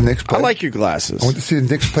Knicks play. I like your glasses. I went to see the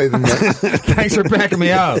Knicks play the Nets. Thanks for backing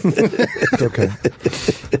me up. It's okay.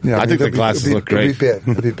 Yeah, I think the glasses look great.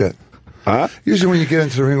 It'd be bad. Huh? Usually when you get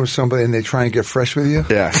into the ring with somebody and they try and get fresh with you,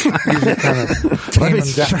 Yeah. usually kind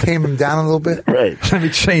of tame him down a little bit. Right. Let me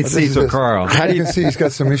change seats with Carl. How do you can see he's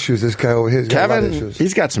got some issues? This guy over here, he's got a lot of Kevin, issues.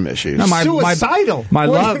 he's got some issues. No, Suicidal. My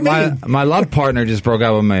What do love, you mean? my love partner just broke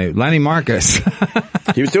up with me, Lenny Marcus.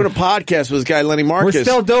 He was doing a podcast with this guy, Lenny Marcus. We're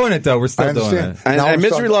still doing it though. We're I still doing understand. it. And, Now I'm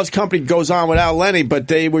Misery starting- Loves Company goes on without Lenny, but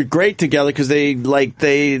they were great together because they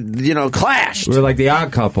clashed. We're like the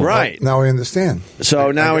odd couple, Right. Now I understand.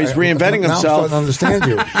 So now he's reinventing now himself. I'm starting to understand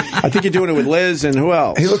you. I think you're doing it with Liz and who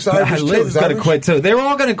else? He looks Irish too. Liz is going to Irish? quit too. They're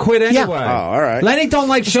all going to quit anyway. Oh, all right. Lenny don't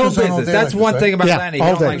like show goes on all business. day That's like one this, thing about right? Lenny. Yeah, He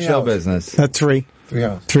all don't day. like show business. That's 3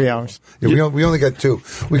 hours. 3 hours. Yeah, we only got 2.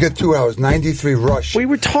 We got 2 hours. 93 rush. We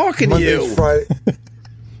were talking to Monday, you. Friday.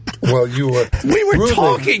 Well, you were. We were rudely-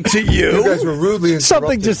 talking to you. You guys were rudely interrupted.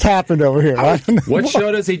 Something just happened over here. I don't know. What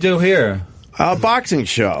show does he do here? A boxing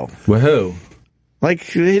show. With who? Like,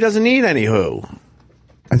 he doesn't need any who.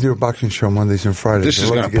 I do a boxing show Mondays and Fridays. This is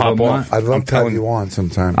I'd love gonna to get pop you- off. I'd love I'm to have telling you on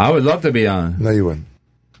sometime. I would love to be on. No, you wouldn't.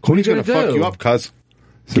 Cooney's What are going you to gonna fuck do? you up, cuz.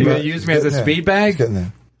 You going to use me as a Getting there. speed bag? Getting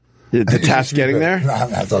there. The task getting there? Nah,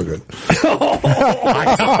 that's all good.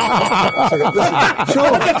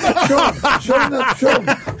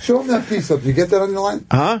 Show him that piece up. You get that on your line?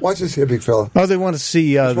 Huh? Watch this here, big fella. Oh, they want to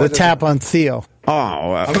see the tap on Theo. Oh,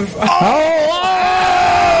 I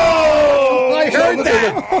heard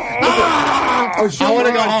that. I want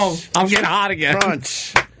to go home. I'm getting hot again.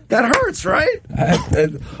 Crunch. That hurts, right?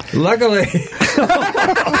 Luckily,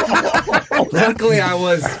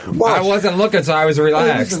 I wasn't looking, so I was Hey,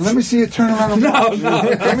 relaxed. listen, let me see you turn around and watch.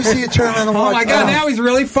 Let me see you turn around and watch. Oh my god! Now he's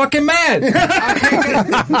really fucking mad.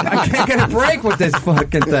 I can't get a break with this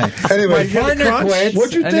fucking thing. Anyway, my partner quits.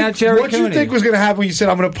 What'd you and now think? Jerry What'd you Cooney. think was going to happen when you said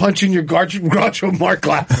I'm going to punch in your Groucho Marx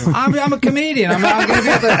glasses? I'm a comedian. I'm going to be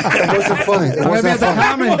at the. It wasn't funny. It I'm going to be at wasn't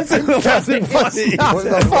the funny. comedy.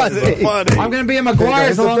 Wasn't funny. I'm going to be at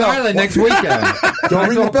McGuire's Hey, Long Island next weekend. Don't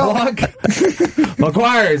ring the bell.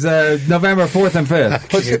 McGuire's November 4th and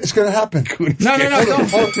 5th. But it's going to happen. No, don't.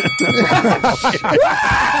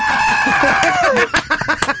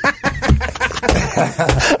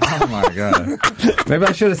 Oh my my God. Maybe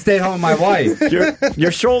I should have stayed home with my wife.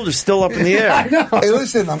 Your shoulder's still up in the air. I know. Hey,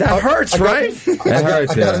 listen, that hurts, right? It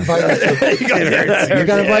hurts, I got invited. You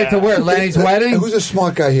got invited to where? Lenny's wedding? Who's a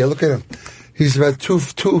smart guy here? Look at him. He's about two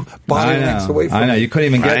body lengths away from me. I know. You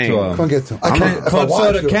couldn't even get to him. Couldn't get to him. Club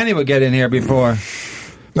Soda Kenny would get in here before.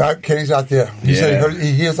 No, Kenny's out there. He said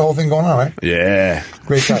he hears the whole thing going on, right? Yeah.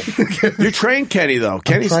 Great guy. You trained Kenny, though.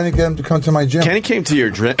 I'm trying to get him to come to my gym. Kenny came to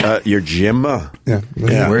your gym. Yeah.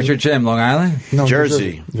 Where's your gym? Long Island? No,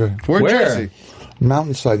 Jersey. Where? Jersey?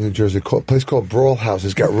 Mountainside, New Jersey. Place called Brawl House.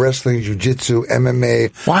 It's got wrestling, jiu-jitsu,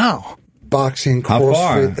 MMA. Wow. Boxing, How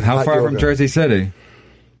CrossFit. far? How far from Jersey City?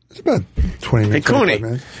 It's about 20 minutes. Hey,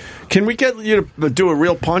 Cooney, can we get you to do a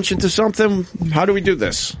real punch into something? How do we do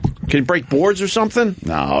this? Can you break boards or something?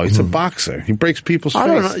 No, he's a boxer. He breaks people's face. I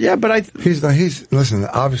don't know. Yeah, but he's listen,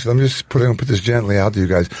 obviously, I'm just put this gently out to you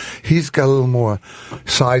guys. He's got a little more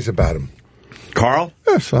size about him. Carl?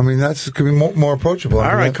 Yes, I mean, could be more approachable.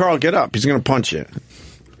 All right, Carl, get up. He's going to punch you.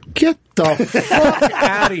 Get the fuck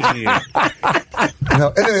out of here. No,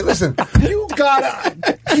 anyway, listen. You gotta.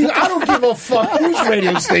 I don't give a fuck whose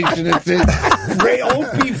radio station it's in.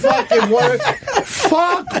 Opie fucking what?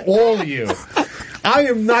 Fuck all of you. I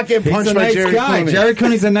am not getting punched by Jerry Cooney. Jerry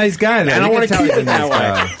Cooney's a nice guy. And I want to keep it that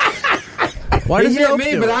way. Why does he hit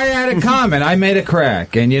me? But I had a comment. I made a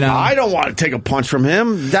crack, and I don't want to take a punch from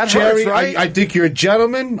him. That Jerry, hurts, right? I think you're a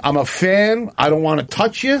gentleman. I'm a fan. I don't want to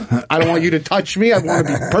touch you. I don't want you to touch me. I want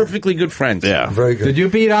to be perfectly good friends. Yeah, very good. Did you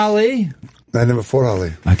beat Ali? I never fought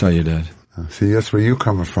Ali. I thought you did. See, that's where you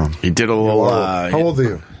coming from. He did a little. How old are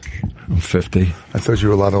you? I'm 50. I thought you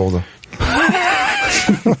were a lot older.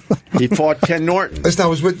 He fought Ken Norton. Listen, I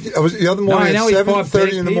was the other morning at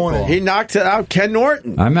 7:30 in the morning. He knocked out Ken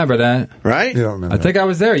Norton. I remember that. Right? You don't remember I think I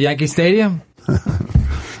was there. Yankee Stadium?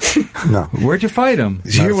 No. Where'd you fight him?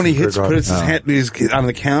 Did you hear when he puts his hand on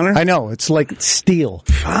the counter? I know. It's like steel.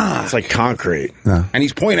 It's like concrete. No. And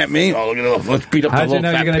he's pointing at me. Oh, look at that. Let's beat up the How'd little you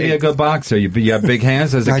know fat you're going to be pig. a good boxer? You have big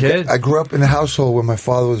hands as a kid? I grew up in a household where my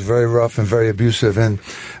father was very rough and very abusive, and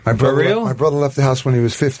my brother left the house when he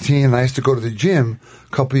was 15, and I used to go to the gym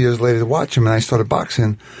a couple of years later to watch him, and I started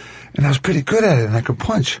boxing, and I was pretty good at it, and I could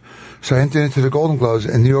punch. So I entered into the Golden Gloves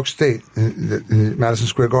in New York State, in Madison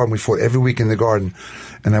Square Garden. We fought every week in the Garden,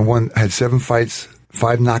 and I had 7 fights,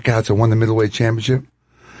 5 knockouts. I won the middleweight championship.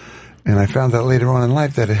 And I found out later on in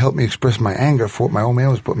life that it helped me express my anger for what my old man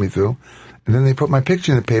was putting me through. And then they put my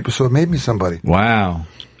picture in the paper, so it made me somebody. Wow.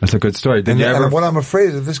 That's a good story. And what I'm afraid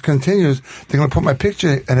is if this continues, they're going to put my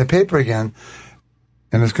picture in the paper again,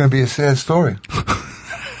 and it's going to be a sad story.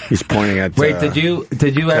 He's pointing at. Wait, did you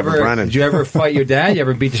ever fight your dad? You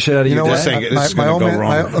ever beat the shit out of your dad? My old man.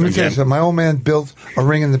 Let me tell you something. My old man built a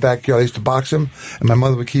ring in the backyard. I used to box him, and my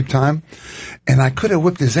mother would keep time. And I could have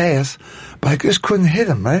whipped his ass, but I just couldn't hit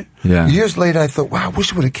him. Right? Yeah. Years later, I thought, wow, I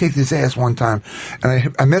wish I would have kicked his ass one time.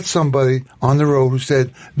 And I met somebody on the road who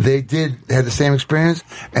said they had the same experience,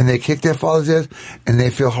 and they kicked their father's ass, and they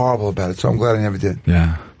feel horrible about it. So I'm glad I never did.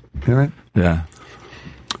 Yeah. You know what I mean? Yeah.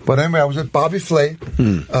 But anyway, I was with Bobby Flay,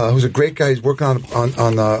 who's a great guy. He's working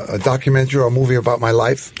on a documentary or a movie about my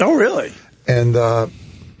life. Oh, really? And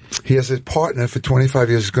he has his partner for 25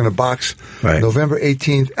 years. He's going to box November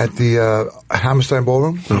 18th at the Hammerstein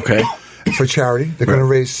Ballroom. Okay. For charity. They're going to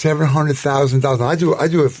raise $700,000. I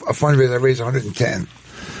do a fundraiser. I raise 110.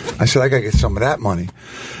 I said, I got to get some of that money.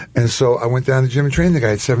 And so I went down to the gym and trained the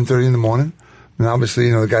guy at 7:30 in the morning. And obviously,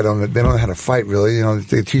 the guy they don't know how to fight, really.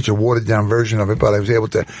 They teach a watered-down version of it, but I was able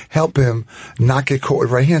to help him not get caught with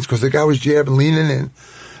right hands because the guy was jabbing, leaning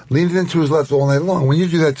into his left all night long. When you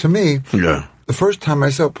do that to me, the first time I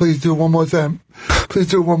said, please do it one more time. Please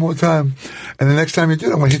do it one more time. And the next time you do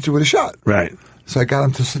it, I'm going to hit you with a shot. Right. So I got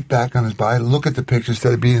him to sit back on his body, look at the picture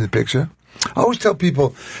instead of being in the picture. I always tell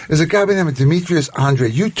people, there's a guy by the name of Demetrius Andre.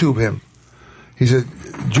 YouTube him. He's a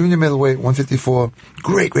junior middleweight, 154,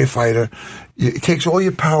 great fighter. He takes all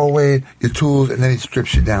your power away, your tools, and then he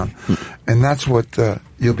strips you down. And that's what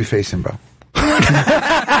you'll be facing, bro.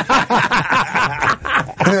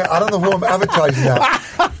 I don't know who I'm advertising now.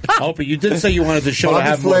 Oh, but you did say you wanted the show to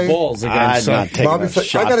have more balls again. Bobby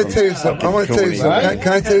Flay, I got to tell you something. I want to tell you something.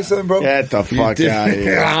 Can I tell you something, bro? Get the fuck out of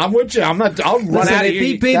here. I'm with you. I'm not. I'll run out of here. If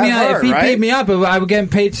he beat me up, I would get him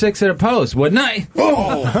paid 6 at a post, wouldn't I?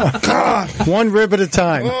 Oh, God. One rib at a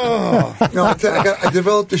time. Oh. No, I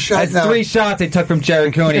developed a shot That's now. 3 shots they took from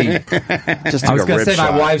Jerry Cooney. Just I was going to say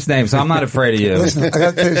my wife's name, so I'm not afraid of you. Listen, I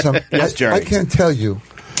got to tell you something. Yes, Jerry. I can't tell you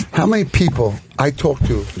how many people I talk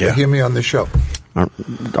to that hear me on the show.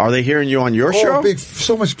 Are they hearing you on your show?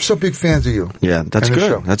 So big fans of you. Yeah, that's and the good.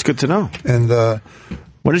 show. That's good to know. And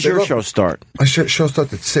When does your show start? My show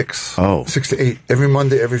starts at 6. Oh. 6 to 8. Every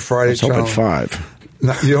Monday, every Friday. Let's hope at 5.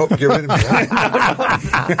 No, you hope get rid of me. Huh? You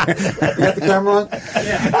got the camera on?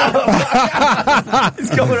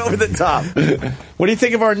 It's going over the top. What do you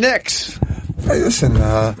think of our Knicks? Hey, listen.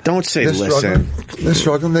 Don't say they're listen. Struggling. They're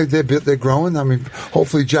struggling. They're growing. I mean,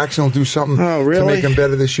 hopefully Jackson will do something to make them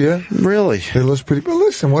better this year. Really? It looks pretty. But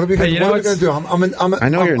listen, what are we going to do? I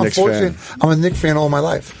know you're a Knicks fan. I'm a Knicks fan all my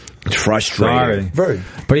life. It's frustrating. Very.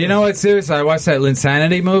 But you know what? Seriously, I watched that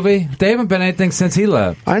Linsanity movie. They haven't been anything since he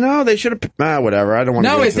left. I know. They should have... whatever. I don't want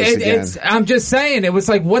to get into this again. I'm just saying. It was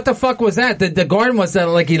like, what the fuck was that? The Garden was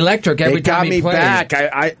like electric every time he played. It got me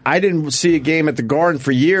back. I didn't see a game at the Garden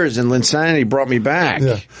for years, and Linsanity brought me back.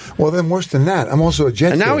 Yeah. Well, then worse than that, I'm also a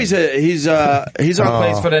Jets fan. And now he's on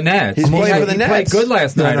plays for the Nets. He's playing for the Nets. He played good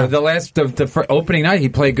last night. Or the opening night, he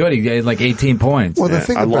played good. He had like 18 points. Well, the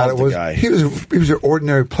thing about it was he was an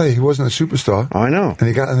ordinary player. He wasn't a superstar. I know. And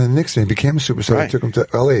he got in the Knicks and he became a superstar. Right. They took him to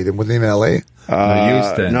L.A. Wasn't he in L.A.?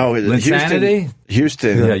 Houston. No, Linsanity?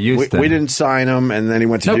 Houston. Yeah, Houston. We didn't sign him, and then he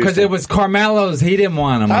went to Houston. No, because it was Carmelo's. He didn't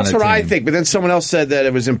want him. That's on what the I team. think. But then someone else said that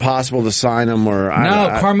it was impossible to sign him.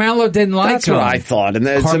 Carmelo didn't like him. That's what I thought, and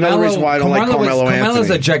it's another reason why I don't like Carmelo Anthony. Carmelo's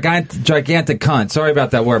a gigantic cunt. Sorry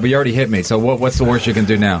about that word, but you already hit me. So what's the worst you can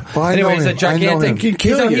do now? Well, anyway, he's a gigantic.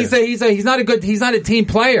 He's not a good. He's not a team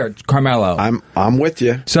player, Carmelo. I'm with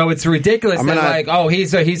you. So it's ridiculous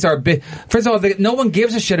that he's our big. First of all, no one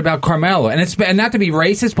gives a shit about Carmelo, and not to be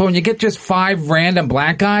racist, but when you get just 5 random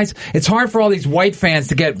black guys, it's hard for all these white fans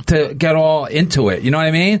to get all into it. You know what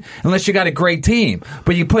I mean? Unless you got a great team,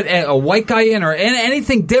 but you put a white guy in or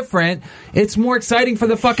anything different, it's more exciting for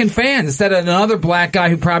the fucking fans instead of another black guy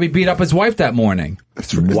who probably beat up his wife that morning.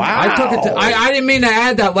 Wow! I didn't mean to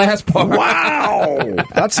add that last part. Wow!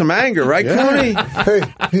 That's some anger, right, Coney? Hey,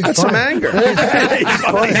 that's some anger.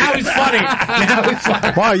 Now he's funny.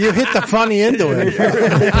 Wow, you hit the funny into it.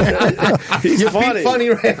 He's funny.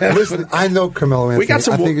 Listen, I know Carmelo Anthony. I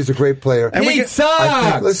think he's a great player. He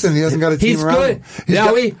sucks. Listen, he hasn't got a team he's around good. him. He's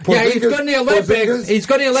good in the Olympics. He's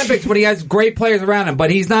good in the Olympics, but he has great players around him. But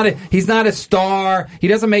he's not a star. He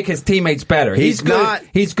doesn't make his teammates better. He's good.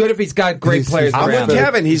 He's good if he's got great players around him.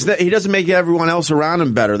 Kevin, he doesn't make everyone else around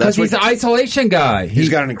him better. That's he's an isolation guy. He's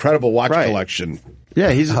got an incredible watch collection.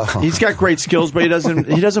 Yeah, he's got great skills, but he doesn't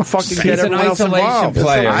fucking get everyone else involved.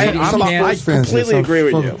 Player. I completely agree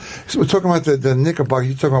with you. So we're talking about the Knickerbocker.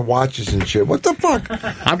 You're talking about watches and shit. What the fuck?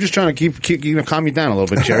 I'm just trying to keep calm you down a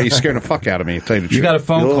little bit, Jerry. You're scaring the fuck out of me. Tell you the truth. You got a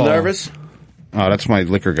phone call. Nervous? Oh, that's my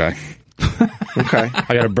liquor guy. Okay.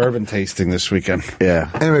 I got a bourbon tasting this weekend.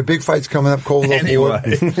 Yeah. Anyway, big fights coming up. I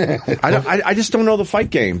just don't know the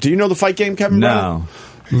fight game. Do you know the fight game, Kevin? No.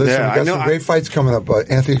 Listen, we got some great fights coming up.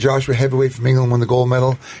 Anthony Joshua, heavyweight from England, won the gold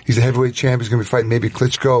medal. He's a heavyweight champ. He's going to be fighting maybe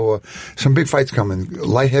Klitschko. Some big fights coming.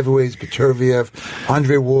 Light heavyweights, Petreviev,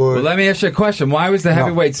 Andre Ward. Well, let me ask you a question. Why was the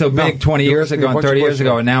heavyweight so big 20 years ago and 30 years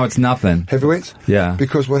ago, and now it's nothing? Heavyweights? Yeah.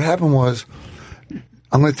 Because what happened was,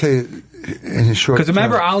 I'm going to tell you, in a short because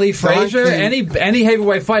remember Ali Frazier, any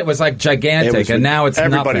heavyweight fight was like gigantic, and now it's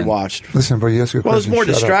everybody nothing. Watched. Listen, bro, you ask a question. Well, there's more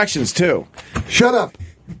distractions too. Shut up.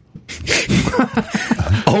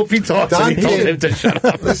 I hope he talks and he told him to shut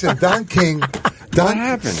up. Listen, Don King. What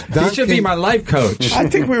happened? He should be my life coach. I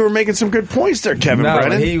think we were making some good points there, Kevin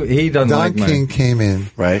Brennan. He doesn't like me. Don King came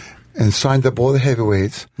in and signed up all the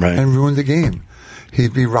heavyweights and ruined the game.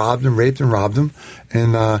 He'd be robbed and raped and robbed him.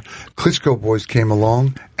 And Klitschko boys came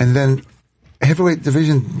along, and then heavyweight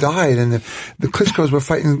division died, and the Klitschkos were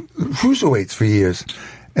fighting cruiserweights for years.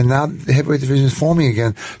 And now the heavyweight division is forming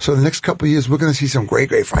again. So the next couple of years, we're going to see some great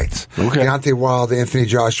fights. Okay. Deontay Wilder, Anthony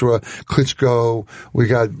Joshua, Klitschko. We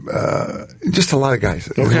got just a lot of guys.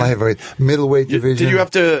 Okay. Heavyweight, middleweight division. Did you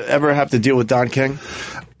ever have to deal with Don King?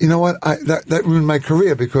 You know what? That ruined my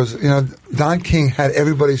career because, Don King had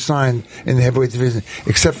everybody signed in the heavyweight division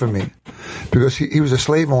except for me. Because he was a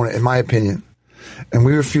slave owner, in my opinion. And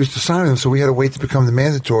we refused to sign him, so we had to wait to become the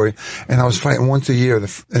mandatory. And I was fighting once a year in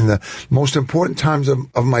the most important times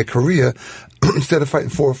of my career. Instead of fighting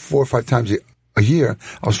four or five times a year,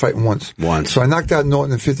 I was fighting once. So I knocked out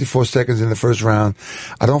Norton in 54 seconds in the first round.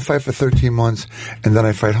 I don't fight for 13 months, and then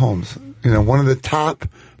I fight Holmes. One of the top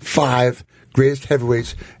 5 greatest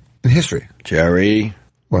heavyweights in history. Jerry.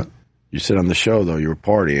 What? You said on the show, though, you were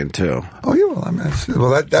partying, too. Oh, yeah,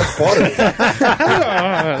 that's part of it.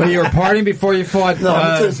 But you were partying before you fought. No,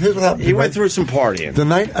 here's what happened. He went through some partying. The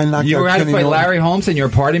night I knocked You out were out to Kenny fight Norton. Larry Holmes, and you were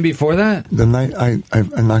partying before that. The night I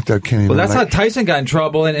knocked out Kenny Well, Norton. that's how Tyson got in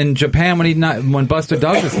trouble in Japan when Buster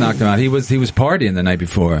Douglas knocked him out. He was partying the night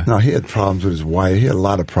before. No, he had problems with his wife. He had a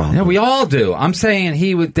lot of problems. Yeah, we all do. I'm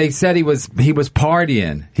saying they said he was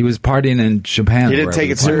partying. He was partying in Japan. He didn't take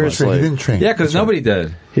it seriously. He didn't train. Yeah, because nobody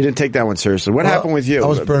did. He didn't take that one seriously. What happened with you? I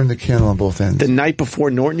was burning the candle on both ends. The night before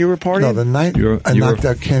Norton, you were partying? No, the night I knocked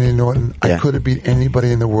out Kenny Norton, I could have beat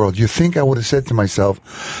anybody in the world. You think I would have said to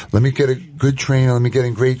myself, let me get a good trainer, let me get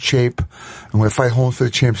in great shape, I'm going to fight Holmes for the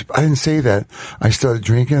championship. I didn't say that. I started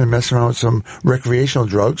drinking and messing around with some recreational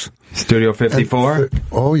drugs. Studio 54?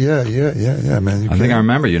 Oh, yeah, man. I think I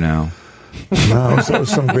remember you now. No, it was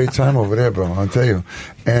some great time over there, bro, I'll tell you.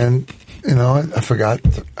 And... I forgot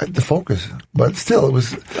the focus, but still, it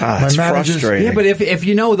was my manager's. Frustrating. Yeah, but if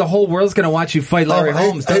you know the whole world's going to watch you fight Larry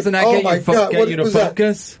Holmes, doesn't that get you to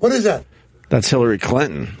focus? What is that? That's Hillary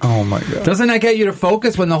Clinton. Oh my God! Doesn't that get you to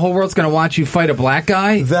focus when the whole world's going to watch you fight a black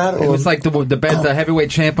guy? It was like the heavyweight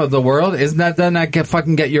champ of the world. Doesn't that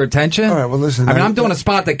get your attention? All right, well listen. I mean, I'm doing a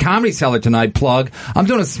spot at the Comedy Cellar tonight. I'm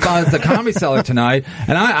doing a spot at the Comedy Cellar tonight,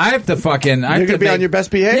 and I have to fucking. You're gonna be on your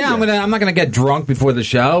best behavior. Yeah, I'm not gonna get drunk before the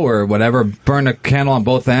show or whatever. Burn a candle on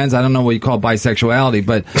both ends. I don't know what you call bisexuality,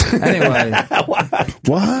 but anyway.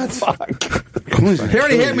 What? Fuck. He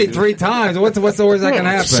already hit me 3 times. What's the worst that can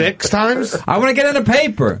happen? 6 times? I want to get in the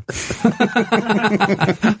paper.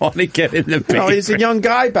 I want to get in the paper. No, he's a young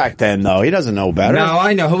guy back then, though. He doesn't know better. No,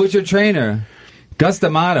 I know. Who was your trainer? Gus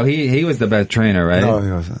D'Amato. He was the best trainer, right? No, he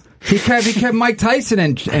wasn't. He kept Mike Tyson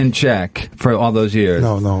in check for all those years.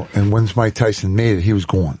 No. And once Mike Tyson made it, he was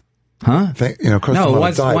gone. Huh? Once he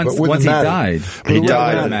died. It wouldn't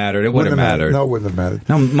have mattered. It wouldn't have mattered. No, it wouldn't have mattered.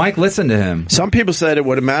 No, Mike listened to him. Some people said it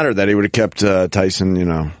would have mattered that he would have kept Tyson,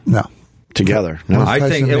 No. together. No. I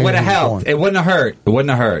think it would have helped. It wouldn't have hurt. It wouldn't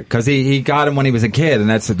have hurt because he got him when he was a kid, and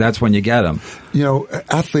that's when you get him.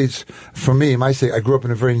 Athletes, for me, I grew up in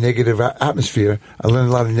a very negative atmosphere. I learned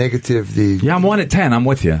a lot of negativity. Yeah, I'm 1 in 10. I'm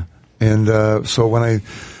with you. And so when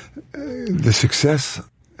the success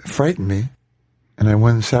frightened me, and I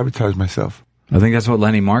went and sabotaged myself. I think that's what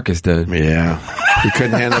Lenny Marcus did. Yeah. He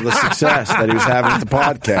couldn't handle the success that he was having at the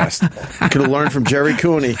podcast. He could have learned from Jerry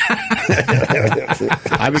Cooney.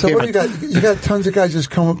 So what do you got? You got tons of guys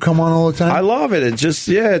just come on all the time? I love it. It's just,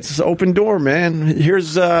 it's an open door, man.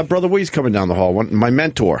 Here's Brother Weeze coming down the hall, my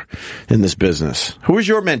mentor in this business. Who was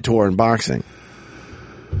your mentor in boxing?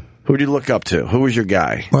 Who did you look up to? Who was your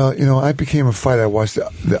guy? Well, I became a fighter. I watched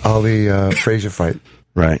the Ali Frazier fight.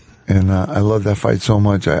 Right. And I loved that fight so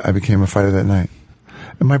much, I became a fighter that night.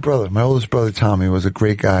 And my oldest brother, Tommy, was a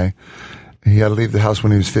great guy. He had to leave the house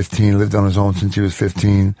when he was 15, lived on his own since he was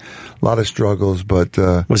 15. A lot of struggles, but...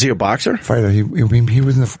 was he a boxer? Fighter. He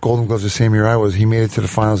was in the Golden Gloves the same year I was. He made it to the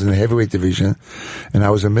finals in the heavyweight division, and I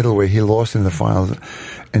was a middleweight. He lost in the finals,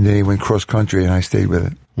 and then he went cross-country, and I stayed with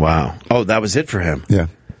it. Wow. Oh, that was it for him? Yeah.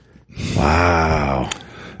 Wow.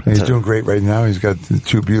 And he's doing great right now. He's got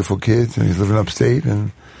 2 beautiful kids, and he's living upstate,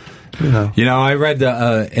 and... I read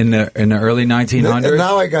in the early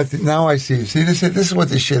 1900s. Now I see. See, this is what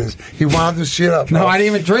this shit is. He wound this shit up. No, I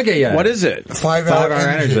didn't even drink it yet. What is it? 5 hour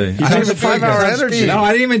energy. He's using 5 hour energy. No,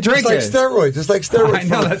 I didn't even drink it. It's like steroids. I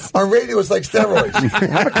know, on radio, it's like steroids.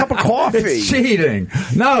 Have a cup of coffee. It's cheating.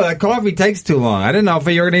 No, that coffee takes too long. I didn't know if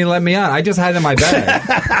you were going to let me on. I just had it in my bag.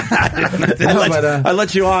 I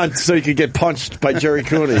let you on so you could get punched by Jerry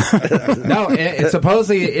Cooney. No,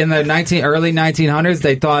 supposedly in the early 1900s,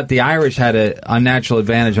 they thought the Irish had an unnatural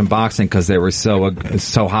advantage in boxing because they were so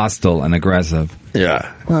hostile and aggressive.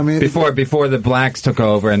 Yeah. Well, I mean, before the blacks took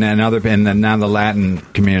over and now the Latin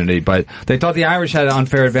community, but they thought the Irish had an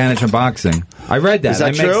unfair advantage in boxing. I read that. Is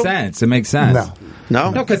that it true? makes sense. It makes sense.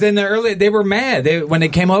 No, because in the early they were mad. When they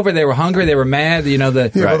came over, they were hungry. They were mad.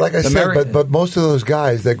 But like I said, but most of those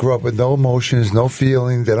guys that grew up with no emotions, no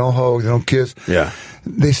feeling, they don't hug, they don't kiss. Yeah.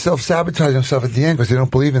 They self-sabotage themselves at the end because they don't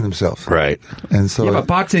believe in themselves. Right. And so, but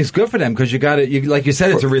boxing's good for them because you got it. Like you said,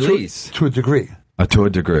 it's a release to a degree. To a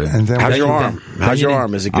degree. And then how's your arm? How's your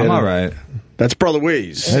arm? Is it good? I'm all right. That's Brother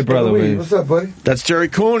Weeze. Hey, Brother Weeze. What's up, buddy? That's Jerry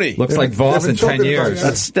Cooney. Looks like Voss in 10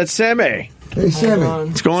 years. That's Sammy. Hey, Sammy.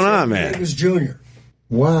 What's going on, man? It's Junior.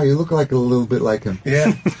 Wow, you look like a little bit like him.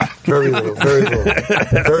 Yeah. Very little.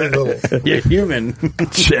 Very little. You're human.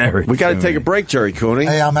 Jerry. We got to take a break, Jerry Cooney.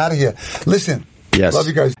 Hey, I'm out of here. Listen. Yes. Love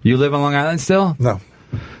you guys. You live on Long Island still? No.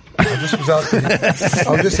 I was just out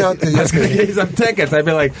there yesterday. Get some tickets. I'd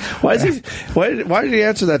be like, why did he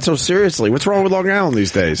answer that so seriously? What's wrong with Long Island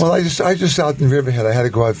these days? Well, I just out in Riverhead. I had to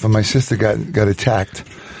go out for my sister got attacked,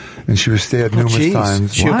 and she was stabbed numerous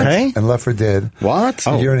times. She okay? And left for dead. What?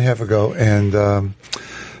 A year and a half ago. And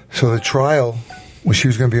so the trial, when she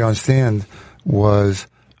was going to be on stand, was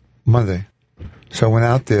Monday. So I went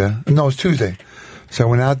out there. No, it was Tuesday. So I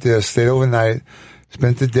went out there, stayed overnight,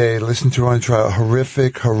 spent the day, listened to her on trial.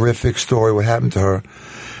 Horrific story, what happened to her.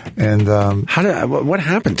 And what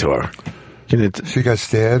happened to her? She got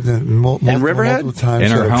stabbed and Riverhead? multiple times.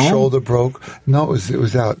 In her home? Shoulder broke. No, it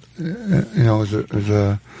was out. It was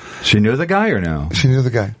a. She knew the guy or no? She knew the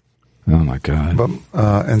guy. Oh my God! But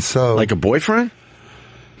and so like a boyfriend,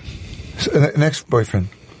 an ex-boyfriend.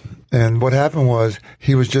 And what happened was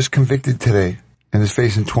he was just convicted today and is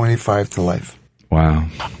facing 25 to life. Wow.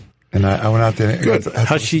 And I went out there. Good.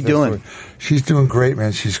 How's she doing? She's doing great,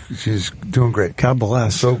 man. She's doing great. God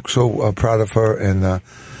bless. So proud of her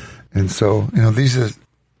and so, these are...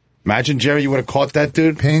 Imagine, Jerry, you would have caught that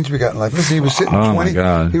dude. Pains we got in life. Listen, he was sitting my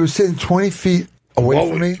God. He was sitting 20 feet away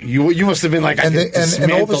from me. You must have been like, and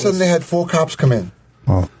all of a sudden they had 4 cops come in.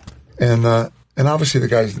 Oh. And obviously the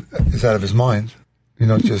guy is out of his mind.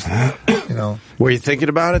 Were you thinking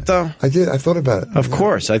about it, though? I did. I thought about it. Of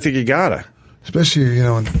course. I think you gotta. Especially,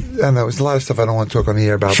 and there was a lot of stuff I don't want to talk on the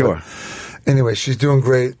air about. Sure. But anyway, she's doing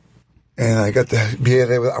great. And I got to be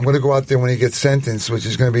there. I'm going to go out there when he gets sentenced, which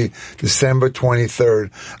is going to be December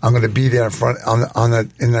 23rd. I'm going to be there in front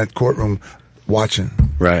in that courtroom watching.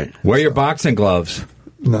 Right. Wear your boxing gloves.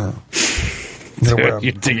 No.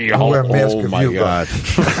 You're digging a hole. Oh my God.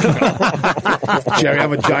 Jerry,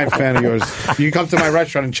 I'm a giant fan of yours. You come to my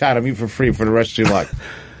restaurant and chat. I'm eating for free for the rest of your life.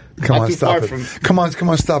 Come on, stop it. Come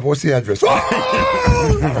on, stop. What's the address?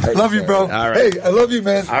 Love you, bro. All right. Hey, I love you,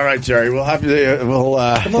 man. All right, Jerry. We'll have you. Come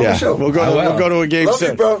on the show. We'll go to a game love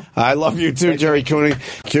soon. You, bro. I love you too, Jerry Cooney.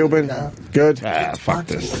 Cuban. Good. Fuck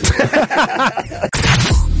this.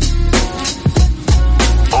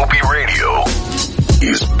 Opie Radio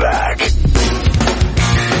is back.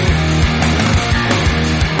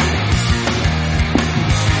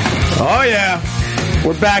 Oh yeah,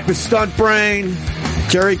 we're back with Stunt Brain.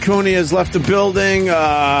 Jerry Cooney has left the building.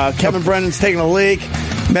 Kevin Brennan's taking a leak.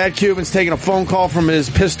 Matt Cuban's taking a phone call from his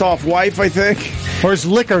pissed off wife, I think. Or his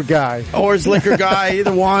liquor guy.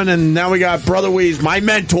 Either one. And now we got Brother Weeze, my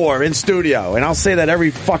mentor, in studio. And I'll say that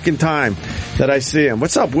every fucking time that I see him.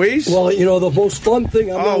 What's up, Weeze? Well, the most fun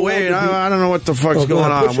thing... I don't know what the fuck's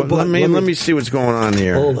going on. Let me see what's going on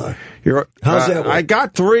here. Hold on. How's that? I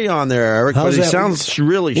got 3 on there, Eric, but he sounds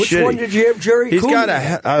really shitty. Which one did you have, Jerry? He's got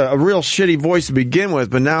a real shitty voice to begin with,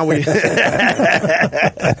 but now we... Try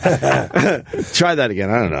that again.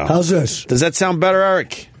 I don't know. How's this? Does that sound better,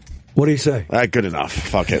 Eric? What do you say? Good enough.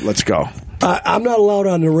 Fuck it. Let's go. I'm not allowed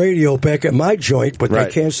on the radio back at my joint, but I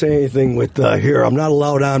can't say anything with here. I'm not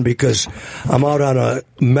allowed on because I'm out on a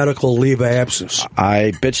medical leave of absence.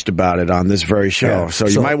 I bitched about it on this very show, so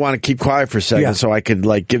you might want to keep quiet for a second so I could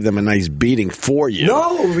give them a nice beating for you.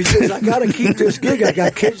 No, because I got to keep this gig. I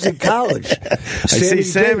got kids in college. I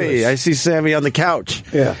see Sammy on the couch.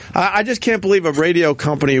 Yeah, I just can't believe a radio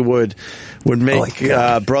company would make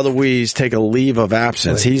Brother Weeze take a leave of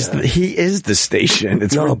absence. He is the station.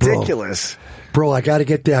 It's ridiculous. Bro, I got to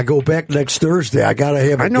get there. I go back next Thursday. I got to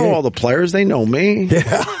have a I know game. all the players. They know me.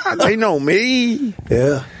 Yeah. They know me.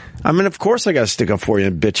 Yeah. I mean, of course I got to stick up for you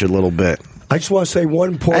and bitch a little bit. I just want to say one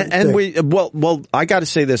important thing. Well, I got to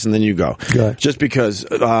say this, and then you go. Just because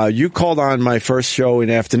you called on my first show in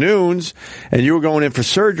afternoons, and you were going in for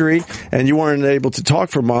surgery, and you weren't able to talk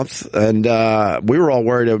for a month, and we were all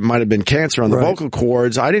worried it might have been cancer on the vocal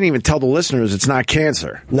cords. I didn't even tell the listeners it's not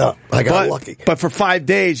cancer. No, I got lucky. But for 5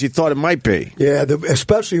 days, you thought it might be. Yeah,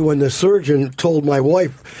 especially when the surgeon told my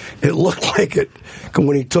wife it looked like it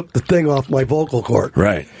when he took the thing off my vocal cord.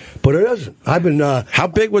 Right. But it isn't. I've been... How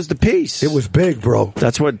big was the piece? It was big, bro.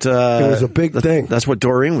 That's what... it was a big thing. That's what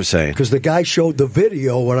Doreen was saying. Because the guy showed the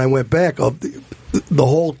video when I went back of the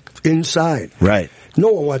whole inside. Right. No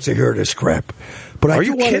one wants to hear this crap. But Are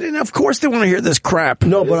you kidding? Of course they want to hear this crap.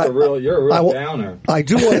 No, but you're a real downer. I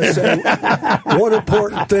do want to say one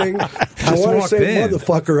important thing. I want to say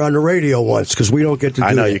motherfucker on the radio once because we don't get to do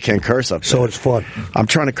I know that. You can't curse up there. So it's fun. I'm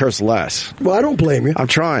trying to curse less. Well, I don't blame you. I'm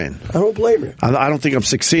trying. I don't blame you. I don't think I'm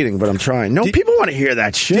succeeding, but I'm trying. No, people want to hear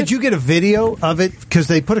that shit. Did you get a video of it? Because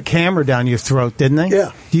they put a camera down your throat, didn't they?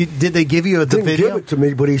 Yeah. Did they give you the Didn't video? give it to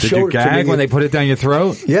me, but he Did showed you it to me. gag when they put it down your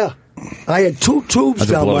throat? Yeah. I had 2 tubes That's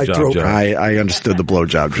down my throat. I understood the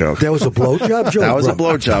blowjob joke. That was a blowjob joke? That was a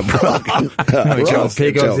blowjob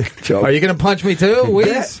joke. Joke. Are you going to punch me too,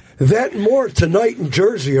 Weeze? That and more tonight in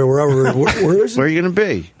Jersey or wherever. Where is it? Where are you going to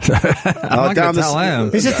be? I'm not gonna tell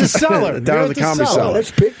him. He's at the cellar. Down You're at the Comedy Cellar.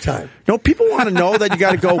 That's big time. No, people want to know that you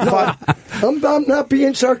got to go. I'm not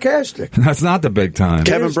being sarcastic. That's not the big time.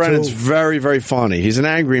 Kevin Brennan's very, very funny. He's an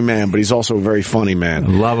angry man, but he's also a very funny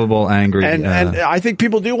man. Lovable, angry. And I think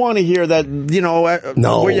people do want to hear that,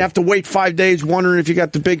 where you have to wait 5 days wondering if you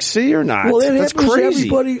got the big C or not. Well, that's crazy.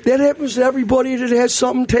 That happens to everybody that has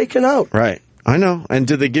something taken out. Right. I know. And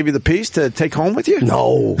did they give you the piece to take home with you?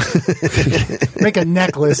 No. Make a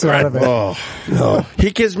necklace out of it. Oh. No.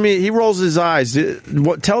 He rolls his eyes.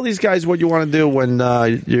 Tell these guys what you want to do when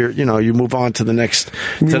you move on to the next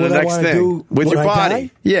thing with your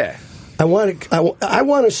body. Yeah. I want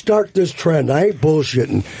to start this trend. I ain't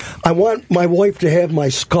bullshitting. I want my wife to have my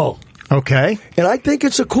skull. Okay. And I think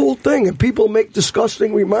it's a cool thing, and people make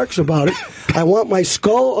disgusting remarks about it. I want my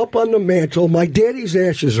skull up on the mantle. My daddy's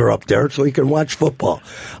ashes are up there so he can watch football.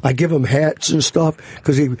 I give him hats and stuff,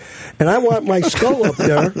 and I want my skull up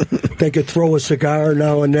there. They could throw a cigar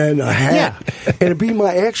now and then, a hat, and it'd be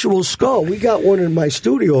my actual skull. We got one in my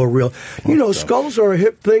studio, skulls are a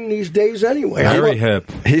hip thing these days anyway. Very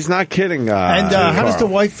hip. He's not kidding. And how does the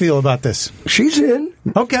wife feel about this? She's in.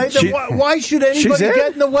 Okay, then why should anybody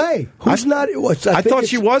get in the way? Who's not? I thought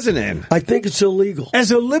she wasn't in. I think it's illegal. As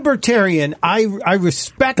a libertarian, I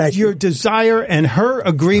respect your desire and her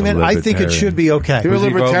agreement. I think it should be okay. You're a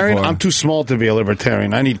libertarian? I'm too small to be a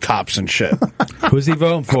libertarian. I need cops and shit. Who's he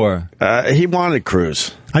voting for? He wanted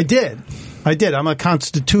Cruz. I did. I'm a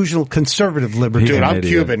constitutional conservative libertarian. Dude, I'm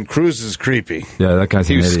Cuban. Cruz is creepy. Yeah, that guy's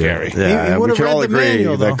He's an idiot. scary. Yeah, we can all agree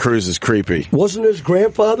that Cruz is creepy. Wasn't his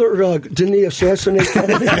grandfather, didn't he assassinate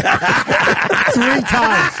Kennedy? 3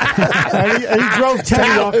 times. and he drove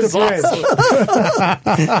Teddy off the bridge.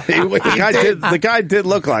 The guy did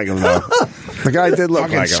look like him, though. The guy did look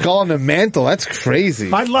like him. Skull on the mantle. That's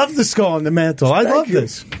crazy. I love the skull on the mantle. I love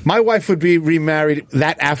this. My wife would be remarried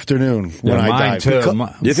that afternoon when I died. Too.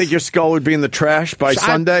 You think your skull would be in the trash by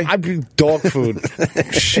Sunday? I'd be dog food.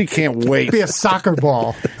 She can't wait. It'd be a soccer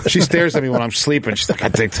ball. She stares at me when I'm sleeping. She's like, I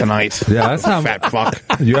think tonight. Yeah, that's not fat fuck.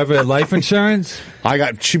 You have a life insurance?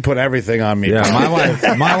 She put everything on me. Yeah,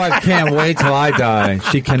 my wife can't wait till I die.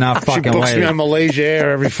 She cannot fucking wait. She books me on Malaysia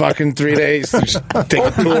Air every fucking 3 days to just take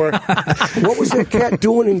a tour. What was that cat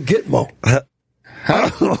doing in Gitmo?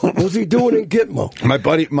 What was he doing in Gitmo? My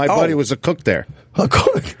buddy was a cook there. A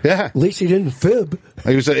cook? Yeah. At least he didn't fib.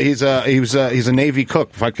 He's a Navy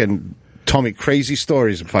cook. Fucking told me crazy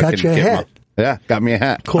stories. Fucking got you a hat. Yeah, got me a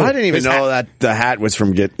hat. Cool. I didn't even know that the hat was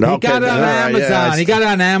from He got it on Amazon. He got it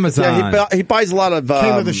on Amazon. Yeah, he buys a lot of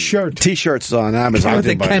came with a shirt. T-shirts on Amazon. With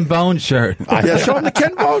the Ken Bone shirt. Yeah, show him the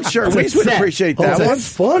Ken Bone shirt. We would appreciate that one.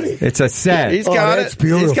 That's funny. It's a set. He's got that's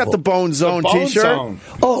beautiful. He's got the Bone Zone T-shirt. Zone.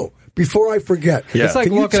 Oh, before I forget. Yeah. It's like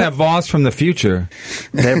looking at Voss from the future.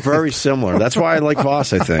 They're very similar. That's why I like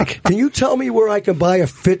Voss, I think. Can you tell me where I can buy a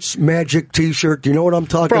Fitz Magic T-shirt? Do you know what I'm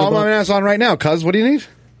talking about? I'm on Amazon right now, cuz. What do you need?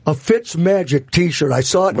 A Fitz Magic T-shirt. I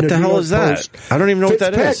saw it in the New York Post. What the hell is that? I don't even know what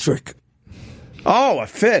that is. Fitzpatrick. Oh, a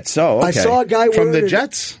Fitz. Oh, okay. I saw a guy from wearing the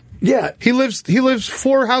Jets. Yeah, he lives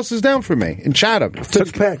 4 houses down from me in Chatham.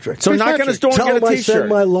 Fitzpatrick. So knock on his door and get a T-shirt. I send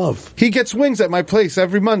my love. He gets wings at my place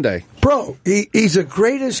every Monday. Bro, he's the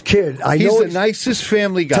greatest kid. He's the nicest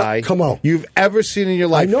family guy you've ever seen in your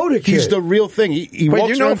life. I know the kid. He's the real thing. He Wait,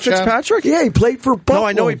 walks you know around Fitzpatrick? Yeah, he played for Buffalo. No,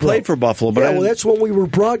 I know he played for Buffalo. But well, that's when we were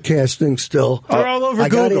broadcasting still. They're all over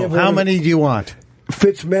Google. How many do you want?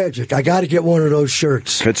 Fitzmagic. I got to get one of those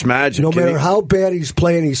shirts. Fitzmagic. No matter how bad he's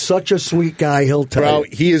playing, he's such a sweet guy. He'll tell Bro,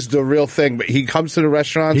 you. he is the real thing. But he comes to the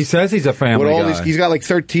restaurants. He says he's a family guy. He's got like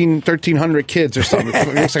 1,300 kids or something.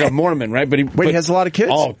 He looks like a Mormon, right? But he has a lot of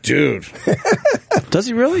kids? Oh, dude. Does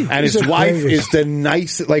he really? And his wife is the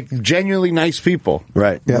nice, like genuinely nice people.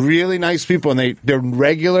 Right. Yeah. Really nice people. And they're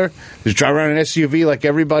regular. Just drive around an SUV like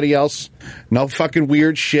everybody else. No fucking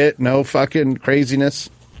weird shit. No fucking craziness.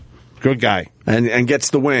 Good guy. And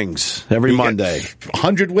gets the wings every Monday.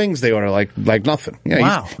 100 wings they order like nothing. Yeah,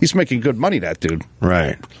 wow. He's making good money, that dude.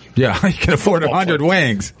 Right. Yeah, he can afford 100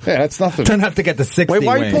 wings. Yeah, that's nothing. Doesn't have to get the 60 Wait,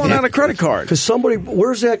 why wings. are you pulling out a credit card? Because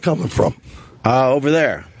where's that coming from? Over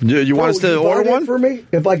there. You want us to order one? For me?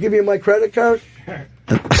 If I give you my credit card?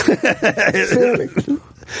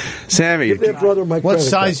 Sammy. Give that brother my credit card. What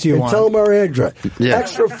size do you want? Tell him our address. Yeah.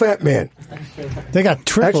 Extra fat man. They got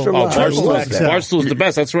triple. Extra large. Barstool's the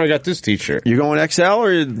best. That's where I got this T-shirt. You going XL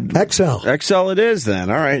or XL? XL it is then.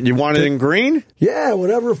 All right. You want it in green? Yeah,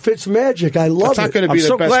 whatever fits magic. I love It's not it. going to be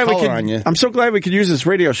the best color on you. I'm so glad we could use this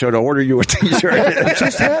radio show to order you a T-shirt. It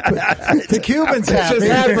just happened. The Cubans It have just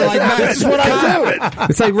it. happened like that. This is what I do.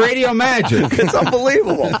 It's like radio magic. It's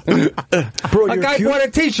unbelievable. Bro, A you're guy Cuban. bought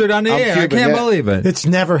a T-shirt on the air. Cuban, I can't yeah. believe it. It's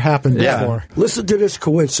never happened before. Listen to this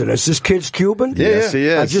coincidence. This kid's Cuban? Yes, he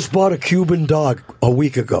is. I just bought a Cuban dog a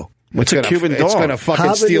week ago. What's a Cuban dog? It's going to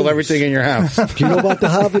fucking steal Havanese. everything in your house. Do you know about the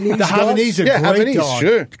Havanese? The Havanese are Yeah, great Havanese, dogs.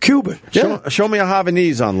 sure. Cuban. Show me a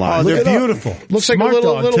Havanese online. Oh, Look they're it up. beautiful. Looks like Smart a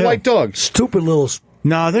little dog, too. white dog. Stupid little.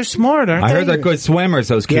 No, they're smart, aren't I they? heard they're good swimmers,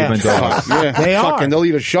 those Cuban Yeah. dogs. Yeah, They are. fucking. They'll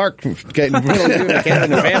eat a shark. Getting really good at getting in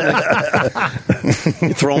the family.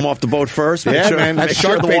 You throw them off the boat first. Make Yeah, sure, man. That Make sure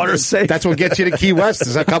shark the bait, water's safe. that's what gets you to Key West.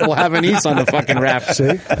 Is a couple Havanese on the fucking raft.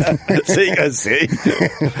 See?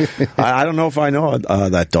 see. I don't know if I know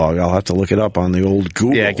that dog. I'll have to look it up on the old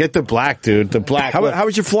Google. Yeah, get the black, dude. The black. How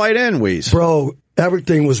was your flight in, Weeze? Bro,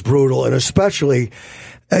 everything was brutal, and especially,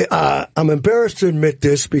 I'm embarrassed to admit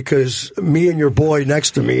this because me and your boy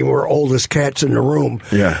next to me were oldest cats in the room.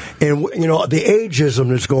 Yeah. And, you know, the ageism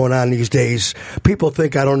that's going on these days, people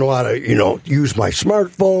think I don't know how to, use my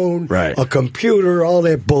smartphone, Right. a computer, all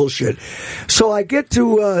that bullshit. So I get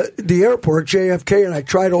to the airport, JFK, and I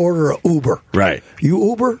try to order an Uber. Right. You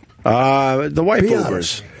Uber? The wife Be Ubers.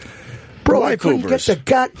 honest. Bro, I Wife couldn't Ubers. get the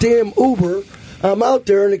goddamn Uber. I'm out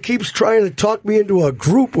there, and it keeps trying to talk me into a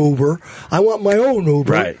group Uber. I want my own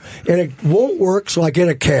Uber. Right. And it won't work, so I get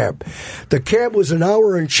a cab. The cab was an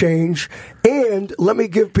hour and change, and let me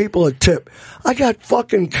give people a tip. I got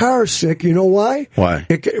fucking car sick. You know why? Why?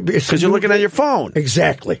 Because you're looking at your phone.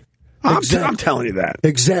 Exactly. I'm telling you that.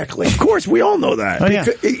 Exactly. Of course, we all know that.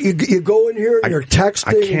 You go in here and you're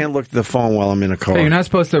texting. I can't look at the phone while I'm in a car. Hey, you're not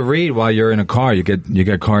supposed to read while you're in a car. You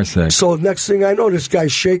get car sick. So next thing I know, this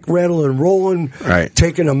guy's shake, rattle, and rolling, Right.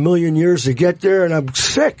 taking a million years to get there, and I'm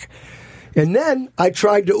sick. And then I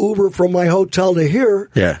tried to Uber from my hotel to here.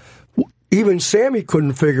 Yeah. Even Sammy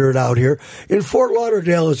couldn't figure it out here. In Fort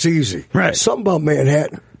Lauderdale, it's easy. Right. Something about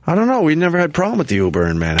Manhattan. I don't know. We never had problem with the Uber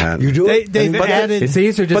in Manhattan. You do it? They've added. It's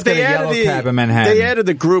easier just But they get a added yellow cab in Manhattan. They added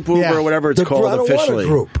the group Uber Yeah. or whatever it's I called don't want officially. a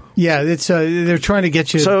group. Yeah, it's they're trying to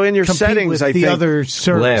get you. So in your compete settings, with I the think- other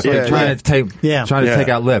service. Lyft. They're trying to take Yeah.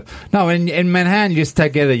 out Lyft. No, in Manhattan, you just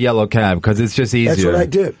get a yellow cab because it's just easier. That's what I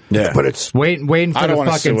did. Yeah. But it's Waiting I for don't the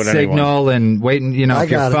wanna fucking sue anyone. signal and waiting, I if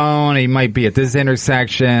your got it. phone, you might be at this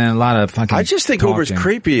intersection, a lot of fucking I just think talking. Uber's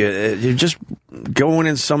creepy. You're just going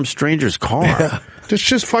in some stranger's car.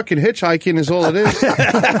 Just fucking hitchhiking is all it is.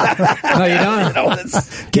 No, you don't.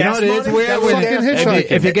 You know what it is money? weird That's when fucking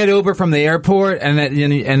hitchhiking. if you get Uber from the airport and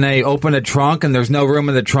they open a trunk and there's no room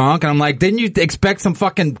in the trunk and I'm like, didn't you expect some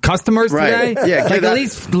fucking customers Right. today? Yeah, like get at that-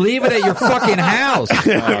 least leave it at your fucking house,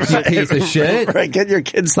 you piece of shit. Right, get your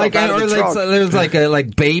kids stuff Like, out of or the trunk. there's like a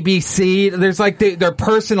baby seat. There's like their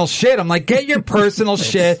personal shit. I'm like, get your personal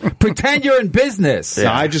shit. Pretend you're in business.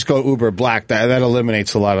 No, I just go Uber Black. That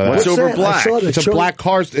eliminates a lot of that. What's Uber that? I Black? saw that. It's a Show- black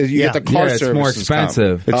car. You get the car Yeah, it's service. more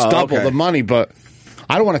expensive. It's double okay. the money, but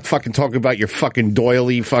I don't want to fucking talk about your fucking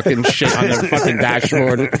doily fucking shit on the fucking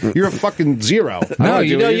dashboard. You're a fucking zero. No,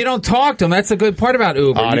 you don't talk to them. That's a good part about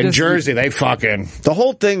Uber. You In just- Jersey, they fucking. The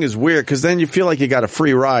whole thing is weird because then you feel like you got a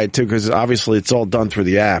free ride too because obviously it's all done through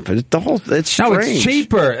the app. It's strange. No, it's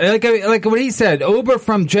cheaper. Like what he said, Uber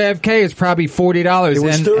from JFK is probably $40. It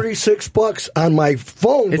was and $36 on my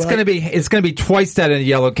phone. it's but gonna be twice that in a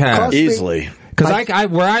yellow cab. Cost me- Easily. Because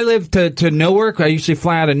where I live to Newark, I usually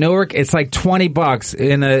fly out of Newark. It's like $20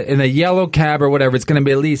 in a yellow cab or whatever. It's going to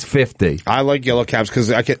be at least $50. I like yellow cabs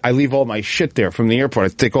because I leave all my shit there from the airport.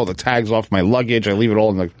 I take all the tags off my luggage. I leave it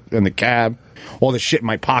all in the cab. All the shit in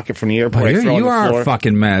my pocket from the airport. I throw on You the are floor. a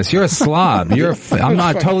fucking mess. You're a slob. I'm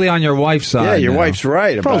not totally on your wife's side. Yeah, your now. wife's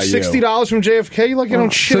right Bro, about you. $60 from JFK. You like you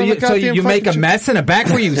don't shit So on you, the goddamn you make a fucking mess in the back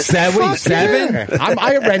where you said what you Fuck seven? yeah.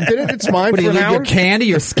 I rented it. It's mine What do for you an leave hour. your candy,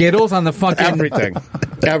 your Skittles on the fucking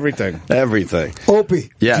Everything. Everything.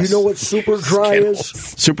 Opie, Yes. do you know what Super Dry is?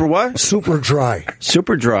 Super what? Super Dry.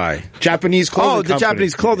 Super Dry. Japanese clothing Oh, the company.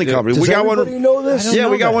 Japanese clothing company. Does we got everybody one. know this? Yeah,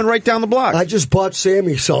 we got one right down the block. I just bought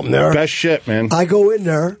Sammy something there. Best shit, man. I go in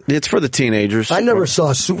there. It's for the teenagers. I never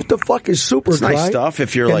saw what the fuck is Super It's Dry? nice stuff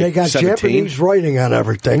if you're and like they got 17. Japanese writing on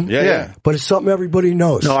everything. Yeah. But it's something everybody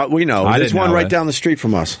knows. No, we know. I There's didn't one know right it. down the street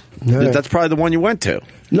from us. Yeah. That's probably the one you went to.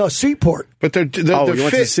 No, Seaport. But the you went to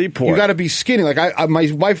fit, Seaport. You got to be skinny. Like my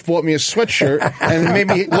wife bought me a sweatshirt and it made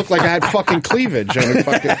me look like I had fucking cleavage. I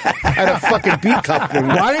had a fucking B cup.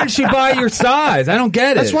 Why didn't she buy your size? I don't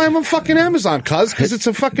get it. That's why I'm on fucking Amazon, because it's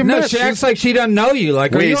a fucking No, mess. she acts like she doesn't know you.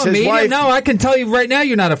 Like, are you a medium? No, I can tell you right now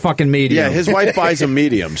you're not a fucking medium. Yeah, his wife buys him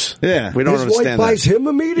mediums. Yeah. We don't His understand wife buys that. him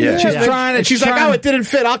a medium? Yeah. She's trying to. And she's like, oh, it didn't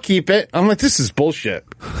fit. I'll keep it. I'm like, this is bullshit.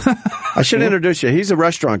 I should introduce you. He's a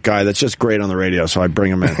restaurant guy that's just great on the radio, so I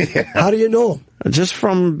bring him in. How do you know him? Just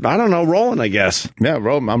from, I don't know, Roland, I guess. Yeah,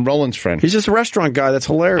 I'm Roland's friend. He's just a restaurant guy that's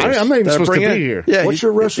hilarious. I'm not even that I supposed to bring be in. here. Yeah, What's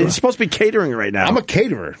your restaurant? He's supposed to be catering right now. I'm a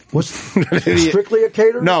caterer. What's strictly a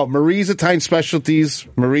caterer? No, Marie's Italian Specialties,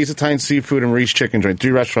 Marie's Italian Seafood, and Marie's Chicken Joint. 3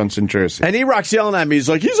 restaurants in Jersey. And E-Rock's yelling at me. He's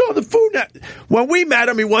like, he's on the Food Network. When we met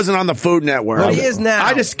him, he wasn't on the Food Network. But he is now.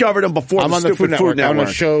 I discovered him before I'm the on the stupid Food Network. I'm on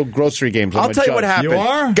a show, Grocery Games. I'll tell you what happened. You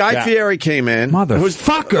are? Guy Fieri came in.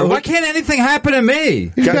 Motherfucker. Why can't anything happen to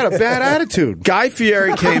me? He's got a bad attitude. Guy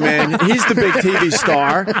Fieri came in. He's the big TV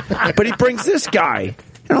star, but he brings this guy.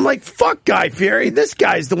 And I'm like, fuck Guy Fieri. This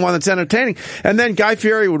guy's the one that's entertaining. And then Guy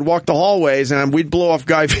Fieri would walk the hallways, and we'd blow off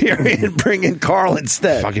Guy Fieri and bring in Carl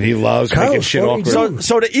instead. Fucking he loves making shit awkward.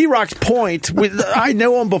 So to E-Rock's point, I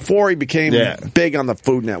knew him before he became big on the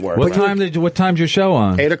Food Network. What time's your show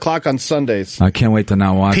on? 8 o'clock on Sundays. I can't wait to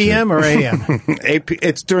not watch PM it. or AM?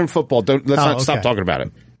 It's during football. Let's stop talking about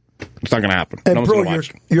it. It's not going to happen. And no one's bro, going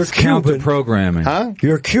to watch. you're Counter Cuban. programming. Huh?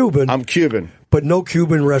 You're Cuban. I'm Cuban. But no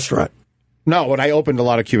Cuban restaurant. No, but I opened a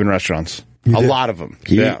lot of Cuban restaurants. A lot of them.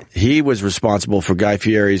 He was responsible for Guy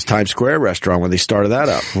Fieri's Times Square restaurant when they started that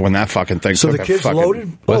up. When that fucking thing So took the a kids fucking...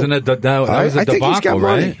 loaded? Wasn't it that was a I think he's got debacle,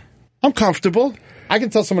 money. right? I'm comfortable. I can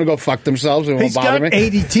tell someone to go fuck themselves and it won't He's bother got me.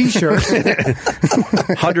 80 T-shirts.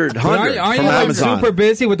 100 Aren't from you like Amazon. super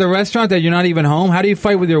busy with the restaurant that you're not even home? How do you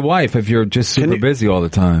fight with your wife if you're just super busy all the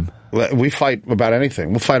time? We fight about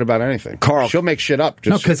anything. We'll fight about anything. Carl. She'll make shit up.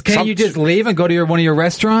 No, because can't you just leave and go to one of your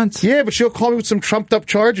restaurants? Yeah, but she'll call me with some trumped up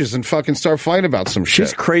charges and fucking start fighting about some shit.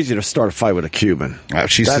 She's crazy to start a fight with a Cuban.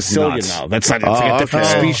 She's That's Sicilian nuts. now. That's not. It's like a different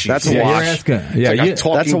species. That's a Yeah, wash. you're asking. Yeah,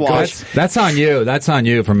 That's a wash. That's on you. That's on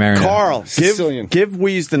you for marrying. Carl, Sicilian. give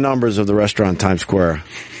Weeze the numbers of the restaurant in Times Square.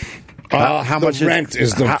 How the much rent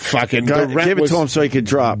is the fucking. The rent give it was, to him so he could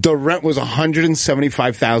drop. The rent was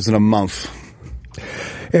 $175,000 a month.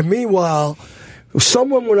 And meanwhile,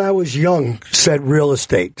 someone when I was young said real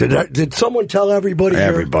estate. Did someone tell everybody?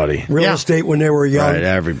 Everybody. Real estate when they were young? Right,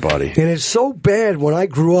 everybody. And it's so bad when I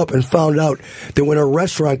grew up and found out that when a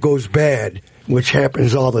restaurant goes bad, which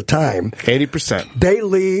happens all the time, 80%. they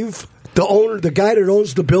leave. The owner, the guy that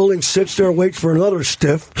owns the building, sits there and waits for another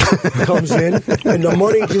stiff comes in, and the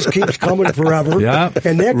money just keeps coming forever. Yeah.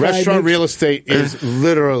 And that guy Restaurant makes- real estate is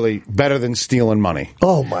literally better than stealing money.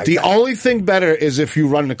 Oh my! The God. only thing better is if you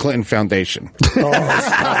run the Clinton Foundation.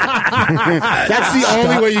 That's the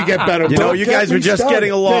only way you get better. You know, you guys were just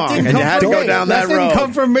getting along, and you had to go down that road. Didn't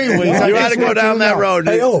come from me. Weeze. You had to go down that road.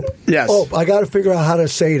 Hey, Ope. Yes. Ope, I got to figure out how to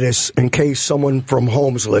say this in case someone from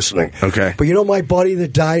home's listening. Okay. But you know my buddy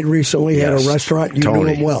that died recently had Yes. a restaurant? You Tony. knew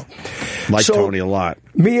him well. Like So, Tony a lot.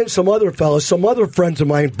 Me and some other fellas, some other friends of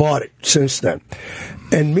mine bought it since then.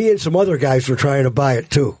 And me and some other guys were trying to buy it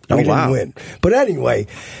too. We didn't win. But anyway,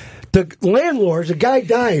 the landlords, the guy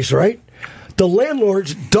dies, right? The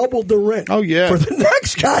landlords doubled the rent. Oh, yeah. For the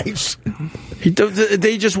next guys.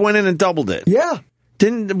 They just went in and doubled it. Yeah.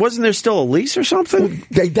 Wasn't there still a lease or something?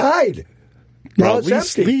 They died. Now it's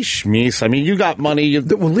empty. Lease, Meese. I mean, you got money.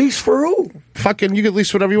 Lease for who? Fucking, you can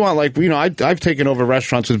lease whatever you want. Like, you know, I've taken over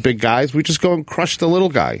restaurants with big guys. We just go and crush the little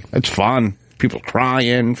guy. It's fun. People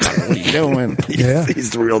crying. What are you doing? Yeah.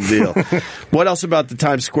 He's the real deal. What else about the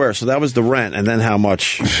Times Square? So that was the rent, and then how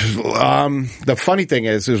much? The funny thing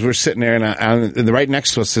is we're sitting there, and right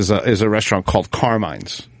next to us is a restaurant called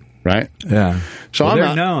Carmine's, right? Yeah. So Well, I'm they're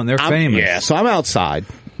out- known. They're I'm- famous. Yeah. So I'm outside,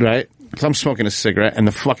 right? So I'm smoking a cigarette, and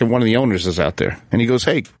the fucking one of the owners is out there, and he goes,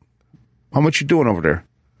 "Hey, how much you doing over there?"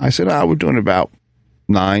 I said, "We're doing about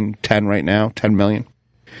 9, 10 right now, 10 million."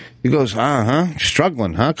 He goes,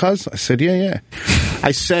 struggling, huh, cuz? I said, yeah.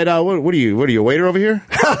 I said, what are you, a waiter over here?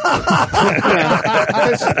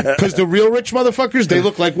 Because the real rich motherfuckers, they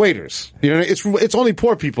look like waiters. You know, it's only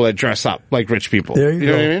poor people that dress up like rich people. There you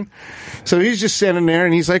know go. what I mean? So he's just standing there,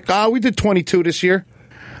 and he's like, we did 22 this year.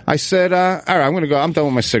 I said, all right, I'm going to go. I'm done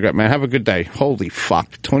with my cigarette, man. Have a good day. Holy fuck.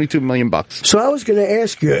 $22 million. So I was going to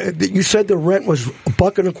ask you, you said the rent was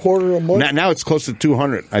 $1.25 a month? Now it's close to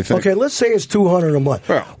 200, I think. Okay, let's say it's $200 a month.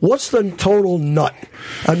 Yeah. What's the total nut?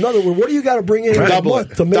 In other words, what do you got to bring in a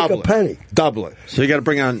month to make a penny? Double it. So you got to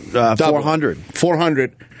bring on 400.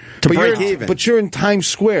 400. But you're in Times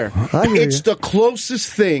Square. It's the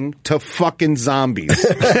closest thing to fucking zombies.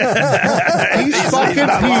 These fucking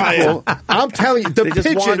people, I'm telling you, the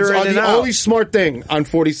pigeons are the only smart thing on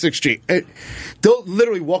 46th Street. They'll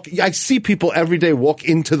literally walk. I see people every day walk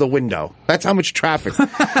into the window. That's how much traffic.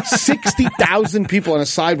 60,000 people on a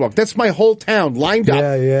sidewalk. That's my whole town lined up.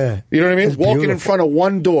 Yeah. You know what I mean? That's Walking beautiful. in front of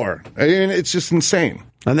one door. I mean, it's just insane.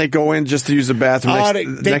 And they go in just to use the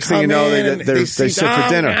bathroom. Next thing you know, they sit for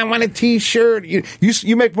dinner. I want a T-shirt.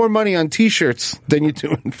 You make more money on T-shirts than you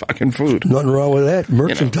do in fucking food. Nothing wrong with that.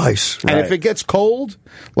 Merchandise. And if it gets cold,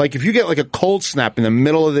 like if you get like a cold snap in the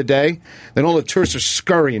middle of the day, then all the tourists are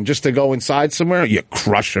scurrying just to go inside somewhere. You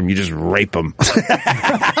crush them. You just rape them.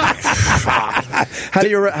 How do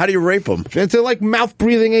you rape them? They're like mouth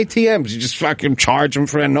breathing ATMs. You just fucking charge them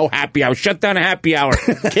for no happy hour. Shut down a happy hour.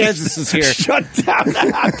 Kansas is here. Shut down.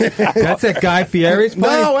 That's at Guy Fieri's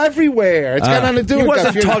place? No, everywhere. It's got nothing to do with He wasn't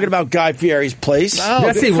Guy Fieri. talking about Guy Fieri's place. No,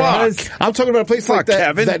 Yes, he was. I'm talking about a place like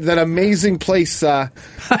that, Kevin. that amazing place. The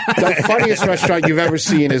funniest restaurant you've ever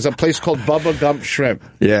seen is a place called Bubba Gump Shrimp.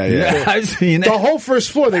 Yeah. I've seen it. The whole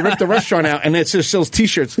first floor, they ripped the restaurant out, and it just sells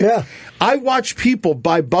T-shirts. Yeah. I watch people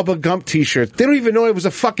buy Bubba Gump T-shirts. They don't even know it was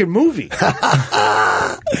a fucking movie.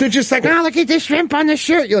 They're just like, look at this shrimp on the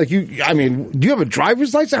shirt. You're like, do you have a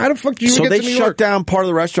driver's license? How the fuck do you So get they to New shut York? down part of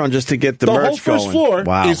the restaurant just to get the merch whole first going.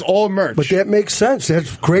 floor is all merch. But that makes sense.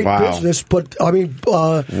 That's great business. But, I mean,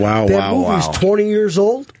 that movie's 20 years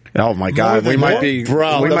old. Oh my God, we might be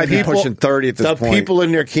pushing 30 at this point. The people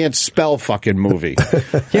in there can't spell fucking movie.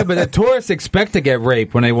 Yeah, but the tourists expect to get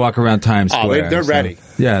raped when they walk around Times Oh, Square. they're ready.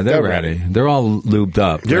 Yeah, they're ready. They're all lubed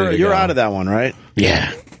up. You're out of that one, right?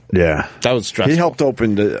 Yeah. Yeah. That was stressful. He helped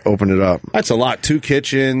open it up. That's a lot. 2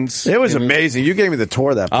 kitchens. It was amazing. You gave me the tour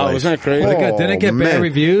of that place. Oh, wasn't that crazy? Didn't it get bad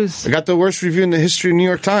reviews? I got the worst review in the history of New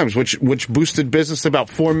York Times, which boosted business to about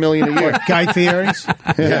 $4 million a year. Guy Fieri's?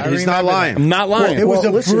 Yeah, he's not lying. I'm not lying. It was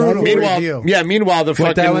a brutal review. Meanwhile,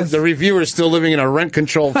 the reviewer is still living in a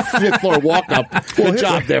rent-controlled 5th floor walk-up. Good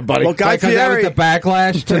job there, buddy. Well, Guy Because that was the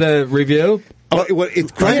backlash to the review?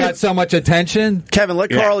 It's I got so much attention. Kevin, let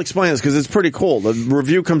Carl explain this because it's pretty cool. The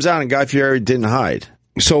review comes out and Guy Fieri didn't hide.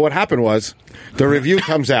 So what happened was the review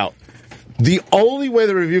comes out. The only way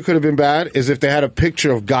the review could have been bad is if they had a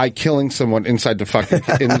picture of Guy killing someone inside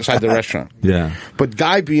the restaurant. Yeah. But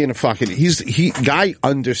Guy being a fucking Guy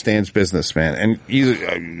understands business, man, and he's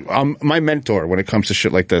my mentor when it comes to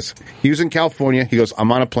shit like this. He was in California. He goes,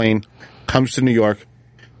 I'm on a plane, comes to New York,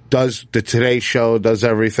 does the Today Show, does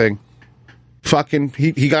everything. Fucking,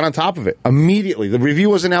 he got on top of it immediately. The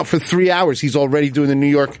review wasn't out for 3 hours. He's already doing the New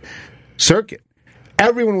York circuit.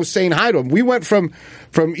 Everyone was saying hi to him. We went from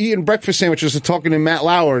eating breakfast sandwiches to talking to Matt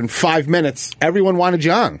Lauer in 5 minutes. Everyone wanted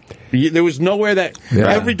you on. There was nowhere that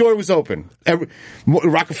every door was open.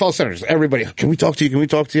 Rockefeller Center, everybody. Can we talk to you? Can we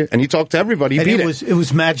talk to you? And he talked to everybody. He beat it. It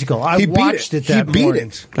was magical. I watched it that morning.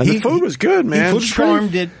 morning. And the food was good, man. He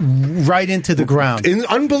farmed it right into the ground.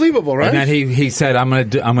 Unbelievable, right? And then he said, "I'm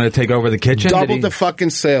gonna take over the kitchen." Doubled the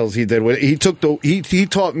fucking sales he did. He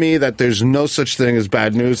taught me that there's no such thing as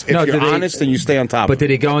bad news. If you're honest, then you stay on top. But did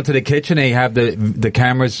he go into the kitchen and he have the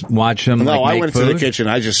cameras watch him? No, I went food? to the kitchen.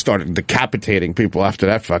 I just started decapitating people after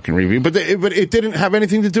that fucking review. But it didn't have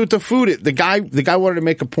anything to do with the food. The guy wanted to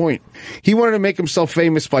make a point. He wanted to make himself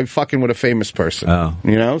famous by fucking with a famous person. Oh,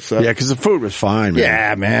 you know? So yeah, because the food was fine, man.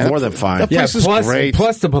 Yeah, man, more than fine. That place is great.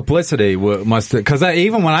 Plus the publicity must because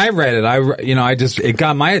even when I read it, it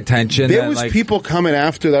got my attention. There was people coming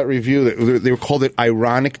after that review that they were called it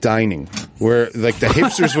ironic dining, where like the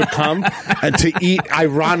hipsters would come and to eat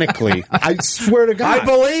ironically. I swear to God, I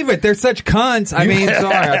believe it. They're such cunts. I mean,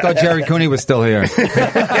 sorry, I thought Jerry Cooney was still here.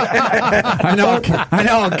 I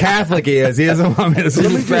know how Catholic he is. He doesn't want me to say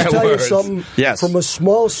Let me just tell you something. Yes. From a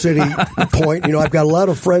small city point, I've got a lot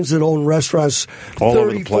of friends that own restaurants all 30,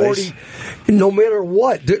 over the place. 40. No matter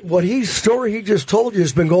what story he just told you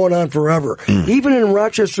has been going on forever. Even in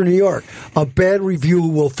Rochester, New York, a bad review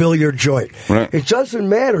will fill your joint. Right. It doesn't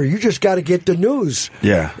matter. You just got to get the news.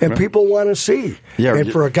 Yeah. And people want to see. Yeah.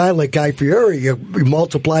 And for a guy like Guy Fieri, you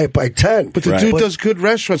multiply it by 10. But the dude does good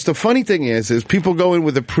restaurants. The funny thing is people go in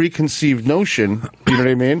with a preconceived notion. You know what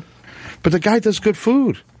I mean? But the guy does good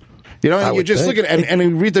food. And you just look at and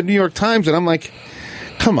you read the New York Times, and I'm like,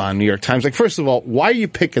 Come on, New York Times. Like, first of all, why are you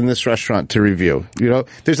picking this restaurant to review? You know,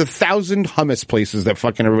 there's 1,000 hummus places that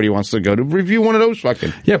fucking everybody wants to go to. Review one of those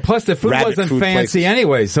fucking. Yeah, plus the food rabbit wasn't food fancy places.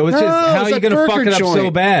 anyway, so it's just, how are you going to fuck it up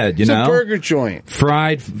so bad, you know? It's a burger joint.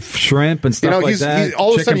 Fried shrimp and stuff like that.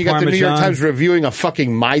 All of a sudden, you got Chicken the New York Parmesan. Times reviewing a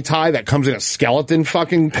fucking Mai Tai that comes in a skeleton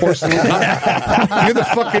fucking porcelain. You're the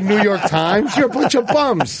fucking New York Times. You're a bunch of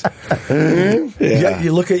bums. Yeah,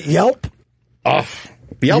 you look at Yelp.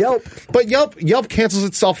 Yelp. But Yelp cancels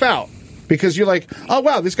itself out. Because you're like, oh,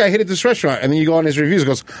 wow, this guy hated this restaurant. And then you go on his reviews and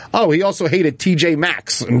goes, oh, he also hated TJ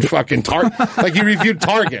Maxx and fucking Target. Like, he reviewed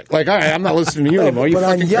Target. Like, all right, I'm not listening to you anymore. You But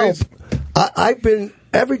on fucking Yelp, crazy. I've been,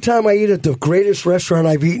 every time I eat at the greatest restaurant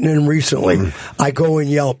I've eaten in recently, I go in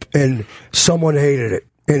Yelp and someone hated it.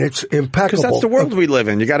 And it's impeccable. Because that's the world we live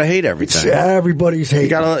in. You got to hate everything. Everybody's hating. You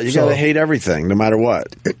got to hate everything, no matter what.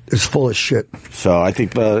 It's full of shit. So I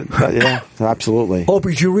think, yeah, absolutely.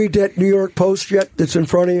 Opie, did you read that New York Post yet? That's in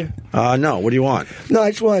front of you. No. What do you want? No,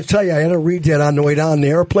 I just want to tell you, I had to read that on the way down the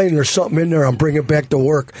airplane. There's something in there I'm bringing back to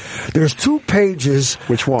work. There's 2 pages.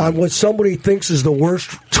 Which one? On what somebody thinks is the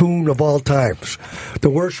worst tune of all times, the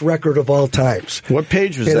worst record of all times. What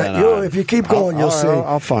page was that You know, on? if you keep going, you'll see.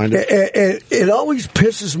 I'll find it. And it always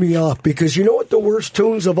pisses me off because you know what the worst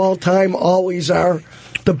tunes of all time always are?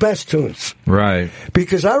 The best tunes. Right.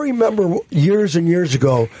 Because I remember years and years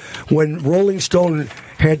ago when Rolling Stone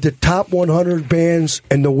had the top 100 bands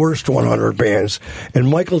and the worst 100 bands. And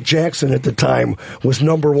Michael Jackson at the time was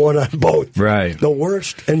number 1 on both. Right. The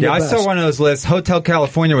worst and the Yeah, I best. saw one of those lists. Hotel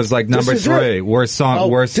California was like number This is 3. it. Worst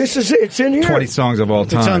song, worst. This is it. It's in here. 20 songs of all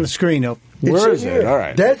time. It's on the screen. It's Where in is it? here. All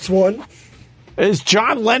right. That's one. Is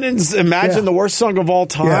John Lennon's Imagine the worst song of all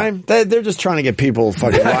time? They're just trying to get people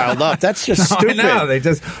fucking riled up. That's just stupid. I know,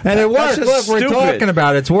 and it worked. That's Look, just we're talking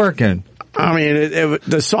about it. It's working. I mean,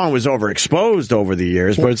 the song was overexposed over the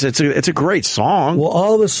years, but it's a great song. Well,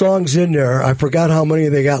 all the songs in there, I forgot how many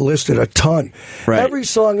they got listed, a ton. Right. Every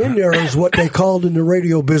song in there is what they called in the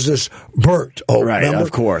radio business burnt. Oh, Right, remember?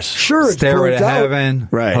 of course. Sure, it's Stairway burnt to out. Heaven,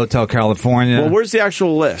 Right. Hotel California. Well, where's the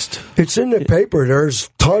actual list? It's in the paper. There's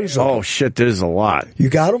tons of them. Oh, shit, there's a lot. You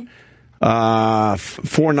got them?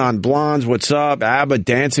 4 Non-Blondes, What's Up? ABBA,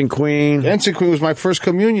 Dancing Queen. Dancing Queen was my first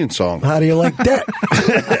communion song. How do you like that?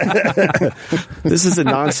 This is a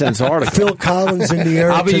nonsense article. Phil Collins in the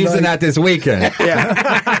air I'll be tonight. using that this weekend. All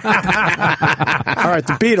right,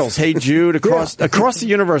 the Beatles, Hey Jude, Across the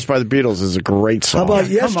Universe by the Beatles is a great song. How about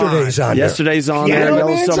Yesterday's on there? Yesterday's on Piano there,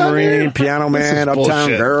 Yellow Man's on Submarine, there? Piano This Man, is Uptown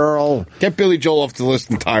bullshit. Girl, Get Billy Joel off the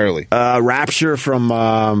list entirely. Rapture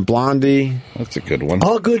from Blondie. That's a good one.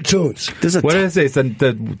 All good tunes. There's a What is it? It's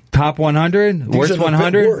the top 100? These Worst are the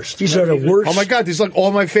 100? worst. These are the worst. Oh my God, these are like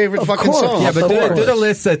all my favorite Of fucking course. songs. Yeah, but Of do course. the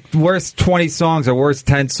list of worst 20 songs or worst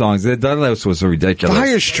 10 songs. That list was ridiculous.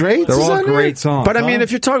 Dire Straits They're is all on there? great songs. But I mean,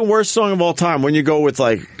 if you're talking worst song of all time, when you go with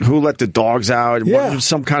like Who Let the Dogs Out, Yeah.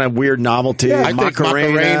 some kind of weird novelty, Yeah, I think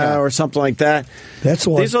Macarena, Macarena. or something like that. That's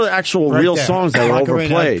one. These are the actual Right real there. songs that were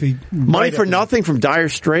Macarena, overplayed. Money right for up there. Nothing from Dire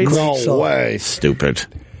Straits. Great song. way. Stupid.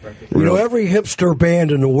 You know, every hipster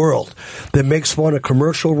band in the world that makes fun of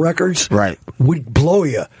commercial records Right. would blow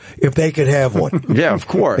you if they could have one. Yeah, of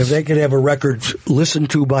course. If they could have a record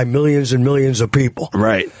listened to by millions and millions of people.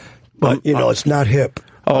 Right. But, you know, it's not hip.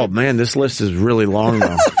 Oh man, this list is really long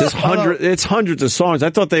though. It's hundreds of songs. I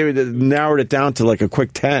thought they would narrowed it down to like a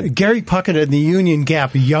quick 10. Gary Puckett and the Union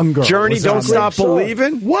Gap, Young Girl. Journey, was Don't on Stop song.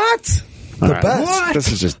 Believing. What? All The right. best.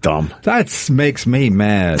 This is just dumb. That makes me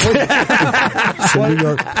mad. So New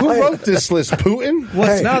York. Who wrote this list? Putin?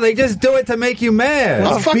 Hey, No, they just do it to make you mad.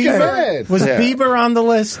 I'm fucking Bieber. mad. Was Yeah. Bieber on the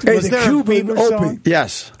list? Hey, was the there Cuban a Bieber Opie. song?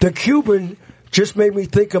 Yes. the Cuban just made me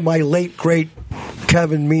think of my late, great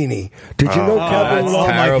Kevin Meaney. Did you know Kevin? that's Oh,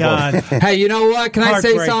 my terrible. God. Hey, you know what? Can I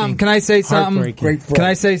say Heartbreaking. something? Can I say something? Heartbreaking. Great friend. Can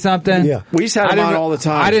I say something? Yeah. We used to have I him didn't on know- all the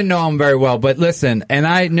time. I didn't know him very well, but listen, and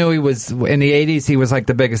I knew he was in the '80s. He was like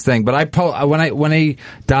the biggest thing. But when he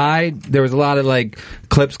died, there was a lot of like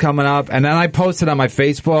clips coming up, and then I posted on my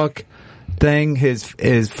Facebook thing his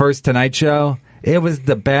first Tonight Show. It was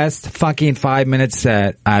the best fucking 5-minute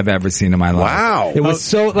set I've ever seen in my life. Wow. It was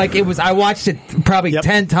so like it was. I watched it probably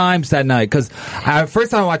 10 times that night because first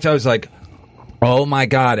time I watched it, I was like, oh my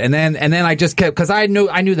God. And then I just kept, cause I knew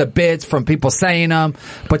the bits from people saying them,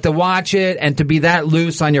 but to watch it and to be that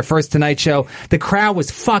loose on your first Tonight Show, the crowd was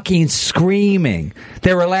fucking screaming.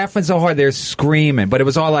 They were laughing so hard, they're screaming, but it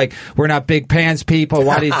was all like, we're not big pants people.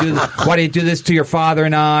 Why do you do this to your father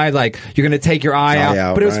and I? Like, you're going to take your eye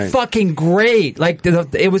out. But it was right. fucking great. Like,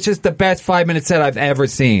 it was just the best 5-minute set I've ever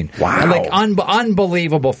seen. Wow. And like,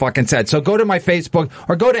 unbelievable fucking set. So go to my Facebook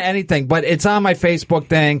or go to anything, but it's on my Facebook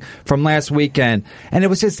thing from last weekend. and it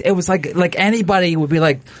was like anybody would be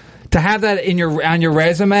like. To have that on your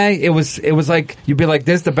resume, it was like you'd be like,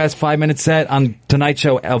 "This is the best 5-minute set on Tonight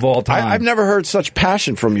Show of all time." I've never heard such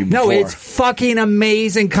passion from you before. No, it's fucking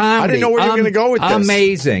amazing comedy. I didn't know where you were going to go with this.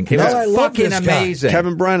 Amazing. It was fucking amazing.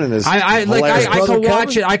 Kevin Brennan is. I could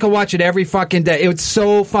watch it. I could watch it every fucking day. It was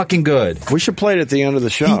so fucking good. We should play it at the end of the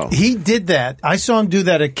show. He did that. I saw him do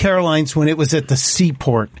that at Caroline's when it was at the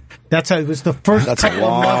Seaport. That's how it was the first couple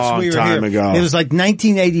of months we were here. Ago. It was like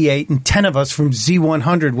 1988, and 10 of us from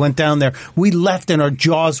Z100 went down there. We left, and our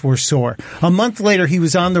jaws were sore. A month later, he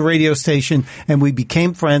was on the radio station, and we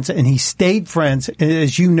became friends, and he stayed friends,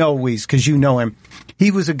 as you know, Weez, because you know him. He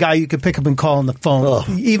was a guy you could pick up and call on the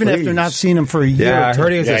phone, even after not seeing him for a year. Yeah, I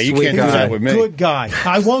heard he was a sweet guy. Good guy.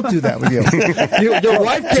 I won't do that with you. Your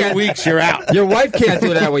wife can't. 2 weeks, you're out. Your wife can't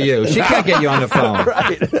do that with you. She can't get you on the phone.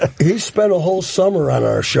 Right. He spent a whole summer on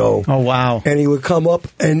our show. Oh, wow. And he would come up,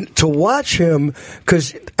 and to watch him,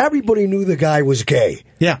 because everybody knew the guy was gay.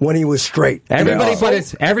 Yeah. When he was straight. Everybody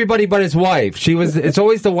but his wife. It's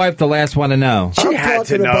always the wife, the last one to know. She had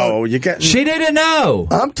to know. She didn't know.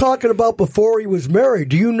 I'm talking about before he was married.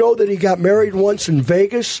 Do you know that he got married once in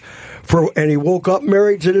Vegas, and he woke up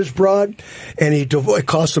married to this broad, and it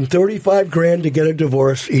cost him $35,000 to get a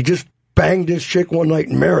divorce. He just banged this chick one night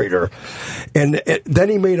and married her, and then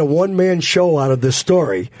he made a one-man show out of this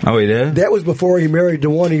story. Oh, he did? That was before he married the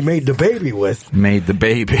one he made the baby with. Made the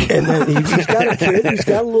baby. And then he's got a kid. He's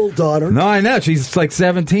got a little daughter. No, I know. She's like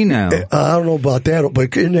 17 now. I don't know about that,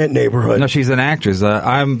 but in that neighborhood. No, she's an actress.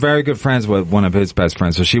 I'm very good friends with one of his best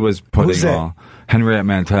friends, so she was putting all Henriette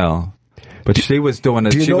Mantel. But she was doing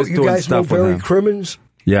it. She was doing stuff with him. Barry Crimmins?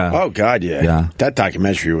 Yeah. Oh, God, yeah. That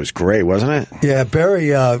documentary was great, wasn't it? Yeah,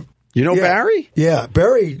 Barry. You know Barry? Yeah,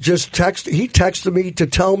 Barry just texted me to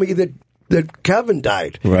tell me that Kevin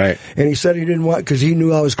died. Right. And he said he didn't want, because he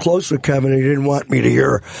knew I was close with Kevin, and he didn't want me to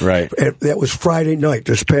hear. Right. That was Friday night,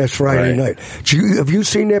 this past Friday night. Have you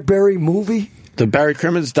seen that Barry movie? The Barry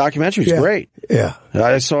Crimmins documentary is great. Yeah.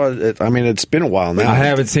 I saw it. I mean, it's been a while now. I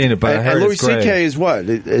haven't seen it, but I heard Louis it's great. C.K. is what?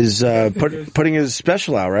 Is putting his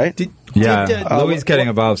special out, right? Louis getting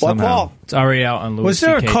involved somehow. Paul? It's already out on Louis. Was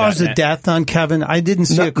there a cause of death on Kevin? I didn't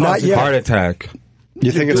see a cause of death. Heart attack.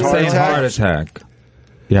 You think it's heart attack? Heart attack.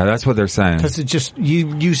 Yeah, that's what they're saying. Because it just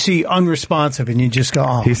you see unresponsive, and you just go,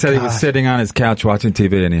 oh. He said he was sitting on his couch watching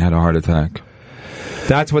TV, and he had a heart attack.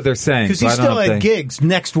 That's what they're saying. Because he still had gigs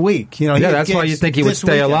next week. You know, that's why you think he would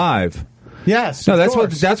stay alive. Yes. No,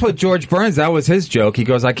 that's what George Burns. That was his joke. He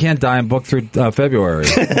goes, "I can't die and book through February."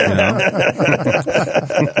 You know?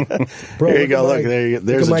 Bro, there you go. Look,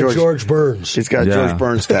 there's a George Burns. He's got a George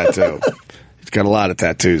Burns tattoo. He's got a lot of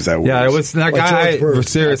tattoos. It was that guy.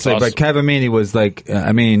 Seriously, but Kevin Meaney was like,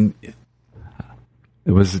 I mean.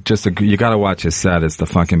 It was just you got to watch his set. It's the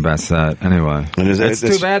fucking best set. Anyway, it's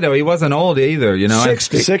too bad though. He wasn't old either, you know.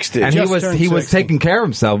 60. And he was taking care of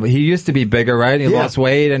himself. He used to be bigger, right? He lost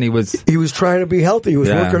weight, and he was trying to be healthy. He was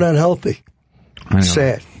working on healthy.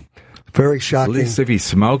 Sad, very shocking. At least if he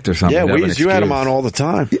smoked or something. Yeah, you had him on all the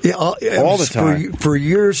time. Yeah, all the time for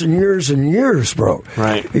years and years and years, bro.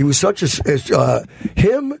 Right. He was such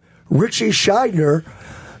him, Richie Scheidner,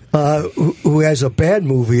 who has a bad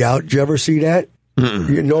movie out. Did you ever see that?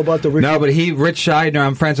 You know about the Rich? No, but Rich Scheidner,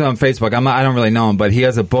 I'm friends with him on Facebook. I don't really know him, but he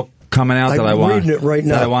has a book coming out that I want. I'm reading it right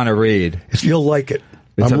now. That I want to read. You'll like it.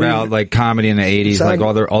 It's about like comedy in the 80s, like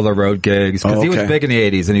all the road gigs. Because he was big in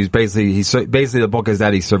the 80s, and he was basically the book is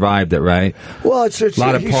that he survived it, right? Well, it's a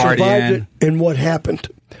lot of he partying. Survived it and what happened,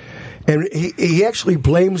 and he actually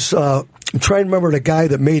blames. I'm trying to remember the guy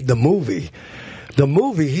that made the movie. The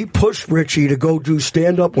movie, he pushed Richie to go do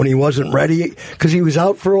stand-up when he wasn't ready, because he was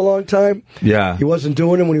out for a long time. Yeah. He wasn't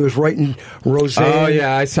doing it when he was writing Roseanne. Oh,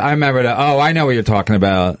 yeah, I remember that. Oh, I know what you're talking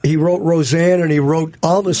about. He wrote Roseanne, and he wrote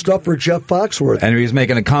all the stuff for Jeff Foxworth. And he was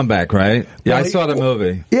making a comeback, right? Yeah, I saw the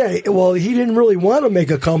movie. Yeah, well, he didn't really want to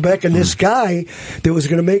make a comeback, and this guy that was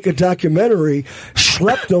going to make a documentary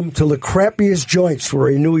schlepped him to the crappiest joints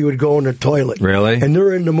where he knew he would go in the toilet. Really? And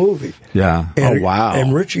they're in the movie. Yeah. And, wow.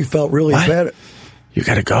 And Richie felt really bad. You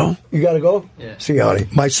got to go? You got to go? Yeah. See, honey,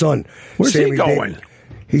 my son. Where's Sammy he going? Davis,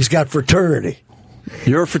 he's got fraternity.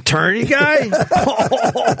 You're a fraternity guy?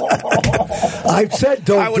 I said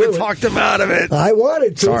don't. I would have talked him out of it. I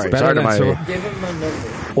wanted to. Sorry to my. Give him my number.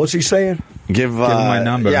 What's he saying? Give him my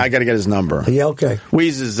number. Yeah, I got to get his number. Yeah, okay.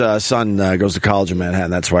 Weeze's son goes to college in Manhattan.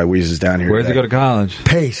 That's why Weeze is down here. Where does he go to college?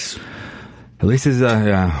 Pace. At least he's,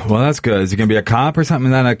 yeah. Well, that's good. Is he going to be a cop or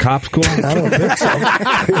something? Is that a cop school? I don't think so.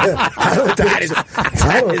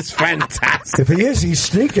 That is fantastic. If he is, he's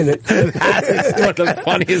sneaking it. That is one of the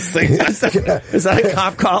funniest things. Is that a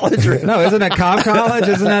cop college? No, isn't it cop college?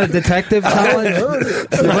 Isn't that a detective college?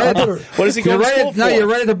 What is he going to school for? No, you're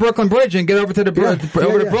right at the Brooklyn Bridge and get over to to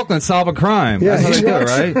Brooklyn, solve a crime. Yeah, That's how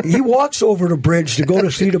they do, right? He walks over the bridge to go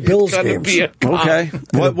to see the Bills games. Okay.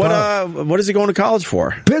 What is he going to college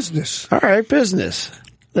for? Business. All right, business.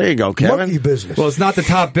 There you go, Kevin. Monkey business. Well, it's not the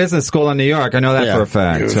top business school in New York. I know that for a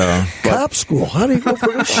fact. So. Cop school. How do you go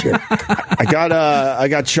for this shit? I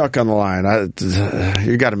got Chuck on the line.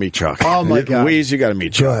 You got to meet Chuck. Oh my God, Weeze, you got to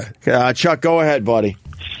meet Chuck. Chuck, go ahead, buddy.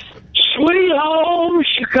 Sweet home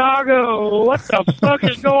Chicago. What the fuck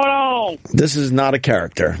is going on? This is not a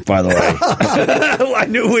character, by the way. I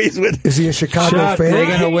knew Weeze would. Is he a Chicago fan? They're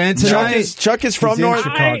going to win tonight. Chuck is from North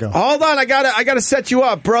Chicago. Hold on, I gotta set you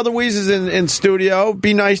up. Brother Weeze is in studio.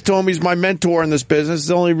 Be nice to him. He's my mentor in this business.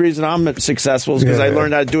 The only reason I'm successful is because I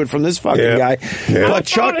learned how to do it from this fucking guy. Yeah. But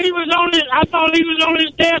Chuck, I thought he was on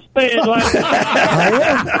his deathbed.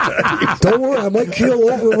 Don't worry, I might keel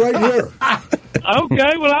over right here.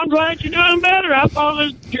 Okay, well, I'm glad you're doing better. I hope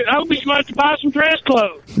he's going to buy some dress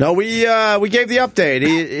clothes. No, we gave the update.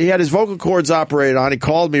 He had his vocal cords operated on. He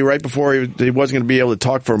called me right before he wasn't going to be able to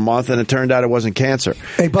talk for a month, and it turned out it wasn't cancer.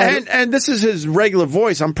 Hey, and this is his regular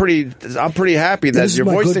voice. I'm pretty happy that your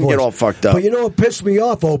voice didn't get all fucked up. But you know what pissed me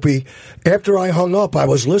off, Opie? After I hung up, I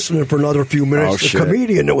was listening for another few minutes. The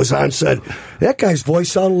comedian that was on said, that guy's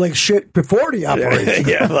voice sounded like shit before the operation.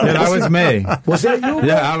 That was me. Was that you?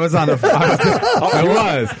 Yeah, I was on the I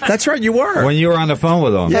was. That's right, you were. When you were on the phone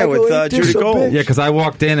with him. Yeah, with Judy Gold. Yeah, because I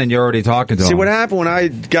walked in and you're already talking to him. See, what happened when I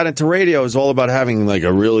got into radio, it was all about having like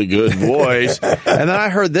a really good voice. And then I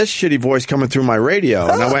heard this shitty voice coming through my radio.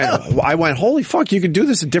 And I went, holy fuck, you could do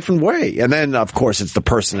this a different way. And then, of course, it's the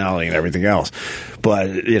personality and everything else.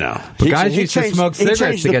 But, you know. But guys used to smoke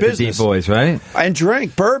cigarettes to get the deep voice, right? And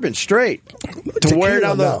drink bourbon straight. To wear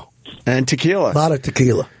down and tequila. A lot of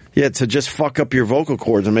tequila. Yeah, to just fuck up your vocal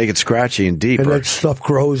cords and make it scratchy and deeper. And that stuff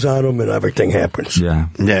grows on them and everything happens. Yeah.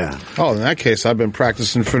 Yeah. Oh, in that case, I've been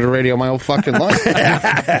practicing for the radio my whole fucking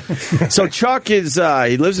life. So Chuck he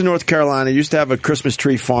lives in North Carolina. He used to have a Christmas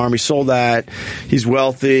tree farm. He sold that. He's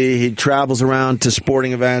wealthy. He travels around to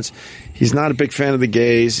sporting events. He's not a big fan of the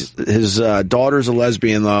gays. His daughter's a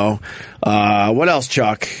lesbian, though. What else,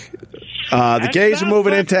 Chuck? The gays are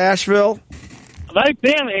moving into Asheville. They've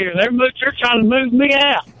been here. They're trying to move me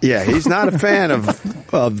out. Yeah, he's not a fan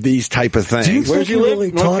of these type of things. Do you think he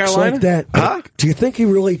really talks like that? Huh? Do you think he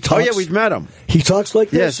really talks? Oh, yeah, we've met him. He talks like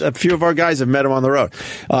this? Yes, a few of our guys have met him on the road.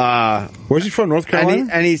 Where's he from, North Carolina?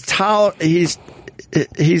 And he's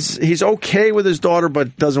okay with his daughter,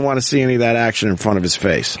 but doesn't want to see any of that action in front of his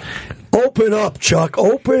face. Open up, Chuck.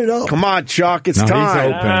 Open up. Come on, Chuck. It's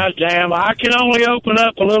time. Damn, I can only open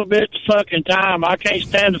up a little bit at the fucking time. I can't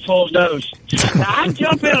stand the full dose. Now, I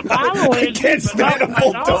jump in a pile I can't stand a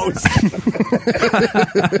full dose.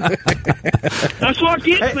 That's what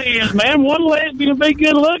gets me is, man, one lesbian will be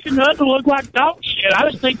good looking, the other look like dog shit. I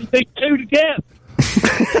just think the big two together.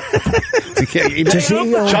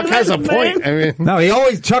 Chuck has a point. I mean,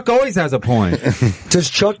 no, Chuck always has a point. Does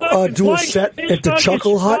Chuck do a set at the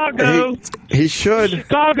Chuckle Hut? He should.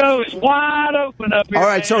 Chicago is wide open up here. All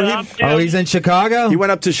right, so he's in Chicago? He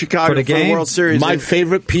went up to Chicago for the World Series. My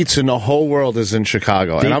favorite pizza in the whole world is in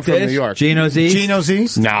Chicago, and I'm from New York. Geno's East? Geno's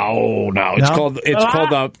East? No. It's called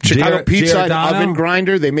the Chicago Pizza and Oven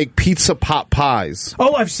Grinder. They make pizza pot pies.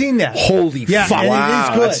 Oh, I've seen that. Holy fuck. Wow,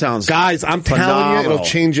 it is good. That sounds Guys, I'm telling you, it'll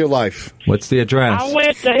change your life. What's the address? I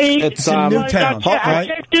went to eat. It's in Newtown.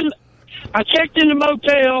 I checked in the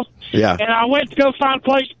motel. Yeah. And I went to go find a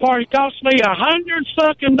place to party. It cost me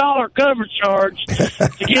 $100 cover charge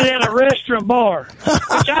to get in a restaurant bar,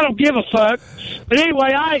 which I don't give a fuck. But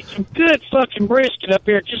anyway, I ate some good fucking brisket up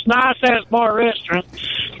here, just nice ass bar restaurant.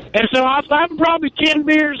 And so I'm probably 10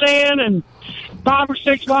 beers in and 5 or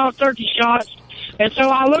 6 wild turkey shots. And so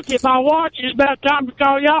I looked at my watch. It's about time to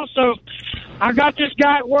call y'all. So I got this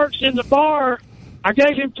guy that works in the bar. I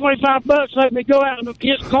gave him $25, let me go out in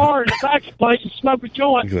his car in the back of the place and smoke a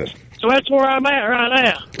joint. So that's where I'm at right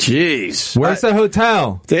now. Jeez. Where's the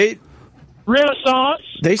hotel? Renaissance.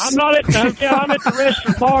 I'm not at the hotel. I'm at the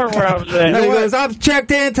restaurant bar where I was at. He goes, I've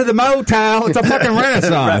checked into the motel. It's a fucking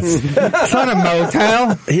Renaissance. It's not a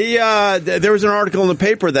motel. There was an article in the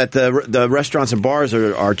paper that the restaurants and bars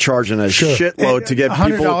are charging a shitload to get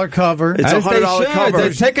people. $100 cover. It's $100 cover.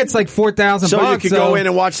 The ticket's like $4,000. So you could go in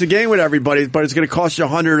and watch the game with everybody, but it's going to cost you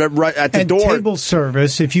 $100 right at the door. Table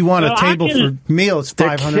service. If you want a table for meal, it's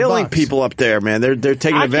 $500. They're killing people up there, man. They're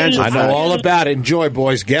taking advantage of I know all about it. Enjoy,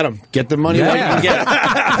 boys. Get them. Get the money. Yeah. While you can get it.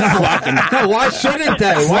 No, why shouldn't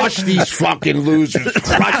they? Crush these fucking losers.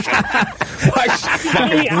 Crush them.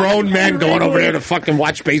 Fucking grown men going over there to fucking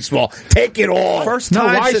watch baseball. Take it all. First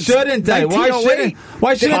time why shouldn't they? Why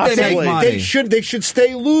shouldn't they make money? They should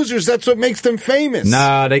stay losers. That's what makes them famous.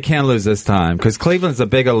 No, they can't lose this time because Cleveland's a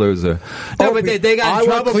bigger loser. No, but they got in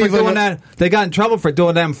trouble for doing that. They got in trouble for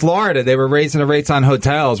doing that in Florida. They were raising the rates on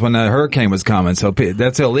hotels when the hurricane was coming, so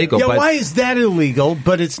that's illegal. Yeah, but why is that illegal?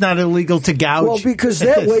 But it's not illegal to gouge. Well, because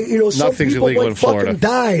that way, some Nothing's people illegal might in Florida. fucking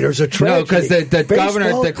die. There's a tragedy. No, because the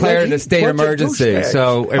governor declared a state emergency.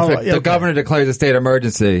 So if the governor declares a state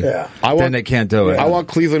emergency, then they can't do it. I want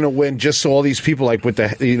Cleveland to win just so all these people, like with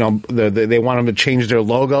they want them to change their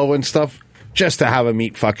logo and stuff, just to have them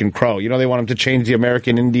eat fucking crow. They want them to change the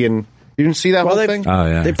American Indian. You didn't see that whole thing? Oh,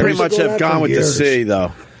 yeah. They pretty much have gone with the C,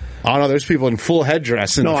 though. Oh, no, there's people in full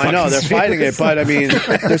headdress. No, I know. They're fighting it, but, I mean,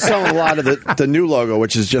 they're selling a lot of the new logo,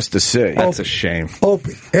 which is just the C. That's a shame.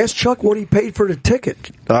 Opie, ask Chuck what he paid for the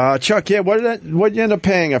ticket. Chuck, what did you end up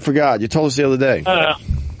paying? I forgot. You told us the other day.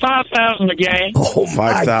 $5,000 a game. Oh,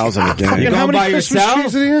 $5,000 a game. You going by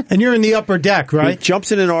yourself? And you're in the upper deck, right? He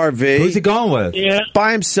jumps in an RV. Who's he going with? Yeah.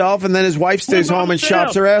 By himself, and then his wife stays home and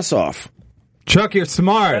shops her ass off. Chuck, you're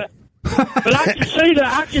smart. But I can see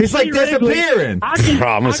that. He's like disappearing. I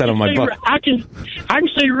can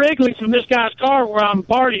see Wrigley from this guy's car where I'm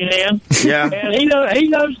partying in. Yeah. And he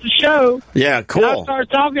knows the show. Yeah, cool. And I started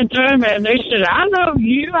talking to him, and they said, I know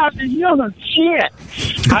you. I said, you don't know shit.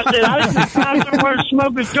 I said, I didn't find somewhere to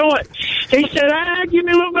smoke a joint. He said, give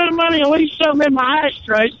me a little bit of money and leave something in my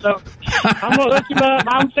ashtray. So I'm going to hook him up.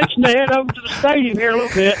 I'm fixing to head over to the stadium here a little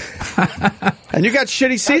bit. And you got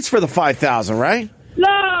shitty seats for the $5,000, right?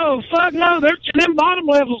 No, fuck no. They're them bottom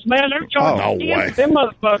levels, man. They're charging them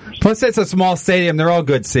motherfuckers. Plus, it's a small stadium. They're all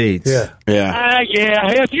good seats. Yeah. Yeah.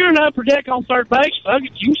 If you're in the upper deck on third base, fuck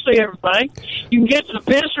it, you can see everything. You can get to the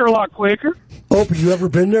pisser a lot quicker. Opie, you ever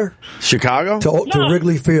been there? Chicago? To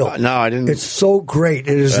Wrigley Field. No, I didn't. It's so great.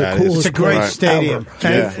 It is the coolest. It's a great stadium.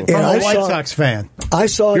 And I'm a White Sox fan. I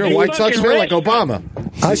saw. You're a White Sox fan like Obama.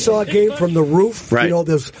 I saw a game from the roof. Right.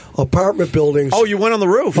 There's apartment buildings. Oh, you went on the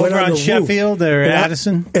roof. Over on Sheffield or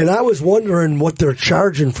Addison. And I was wondering what they're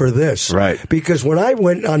charging for this. Right. Because when I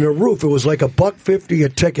went on the roof, it was like $1.50 a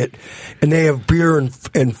ticket, and they have beer and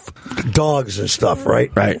dogs and stuff, right?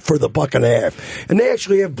 Right. For the $1.50. And they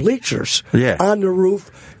actually have bleachers on the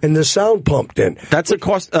roof and the sound pumped in. That's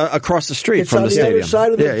across the street from the stadium. It's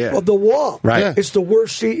on the other side of the wall. Right. Yeah. It's the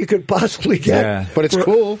worst seat you could possibly get. Yeah. But it's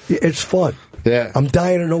cool. It's fun. Yeah. I'm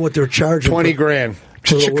dying to know what they're charging. $20,000.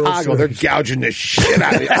 Chicago, they're gouging the shit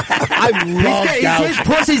out of it. I love his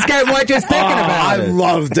pussy's getting wet just thinking about it.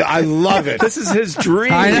 I love it. This is his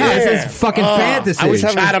dream. I know. It's his fucking fantasy. I wish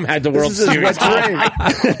Chatham had the World Series.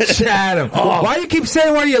 Chatham. Why do you keep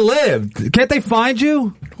saying where you live? Can't they find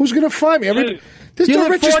you? Who's going to find me? You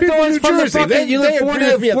live 4 doors from the fucking. You live 4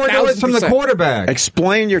 doors from the quarterback.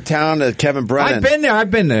 Explain your town to Kevin Brennan.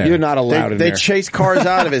 I've been there. You're not allowed in there. They chase cars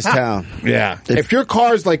out of his town. Yeah. If your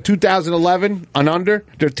car's like 2011 and under,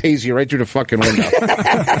 they'll tase you right through the fucking window.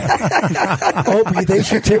 Opie, they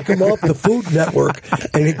should take him off the Food Network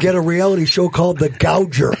and get a reality show called The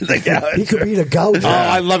Gouger. He could be the Gouger. Oh,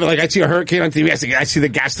 I love it. Like I see a hurricane on TV. I see the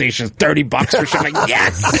gas station $30 for shit. I'm like,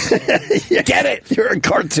 yes, get it. You're a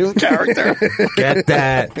cartoon character. Get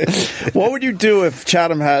that. What would you do if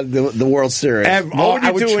Chatham had the World Series? What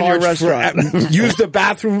would you do in your restaurant? Use the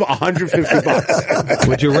bathroom $150.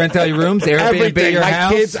 Would you rent out your rooms? Airbnb Everything. your my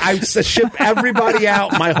house? kids, I ship everybody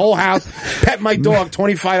out. My whole house. Pet my dog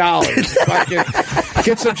 $25. Fucking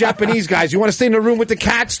get some Japanese guys. You want to stay in the room with the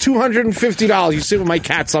cats? $250. You sit with my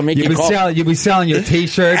cats. I'll make you call. You'll be selling your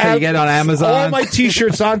T-shirts that you get on Amazon. All my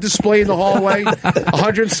T-shirts on display in the hallway.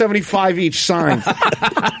 $175 each signed.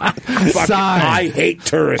 I hate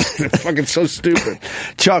tourists. They're fucking so stupid.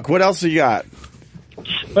 Chuck, what else you got?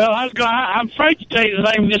 Well, I'm afraid to tell you the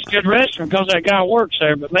name of this good restaurant because that guy works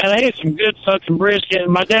there. But, man, they had some good fucking brisket.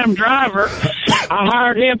 And my damn driver, I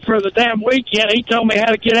hired him for the damn weekend. He told me how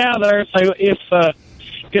to get out of there if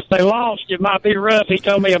if they lost, it might be rough. He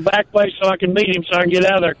told me a back place so I can meet him so I can get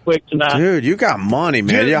out of there quick tonight. Dude, you got money,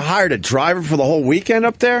 man. You hired a driver for the whole weekend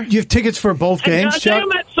up there? You have tickets for both games, Chuck? Damn,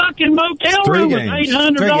 that fucking motel room was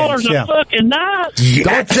 $800 a fucking night. Yes.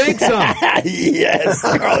 Don't jinx them. Yes.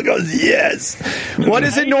 Carl goes, yes. What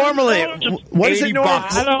is it normally? What is it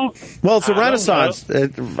normally? Well, it's a Renaissance.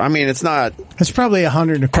 I mean, it's not. It's probably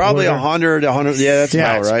 100. Probably 100. Yeah, that's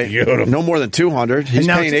about right. Beautiful. No more than 200. He's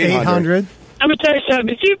paying 800. I'm gonna tell you something.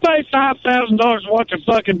 If you pay $5,000 to watch a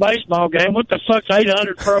fucking baseball game, what the fuck's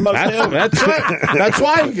 $800 for a motel? That's it. That's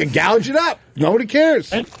why we can gouge it up. Nobody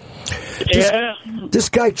cares. This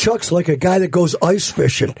guy Chuck's like a guy that goes ice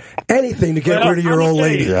fishing. Anything to get rid of your old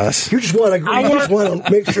lady. Yes. You just want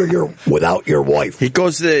to make sure you're without your wife. He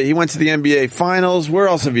went to the NBA Finals. Where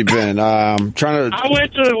else have you been? I went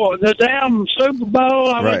to the damn Super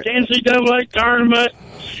Bowl. I went to NCAA tournament.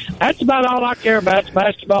 That's about all I care about, is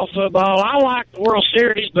basketball, football. I like the World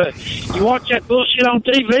Series, but you watch that bullshit on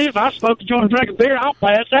TV. If I'm supposed to join and drink a beer, I'll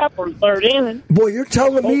pass out for the third inning. Boy, you're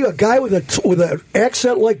telling me a guy with an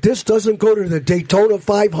accent like this doesn't go to the Daytona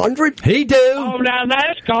 500? He do. Oh, now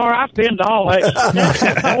NASCAR, I've been to all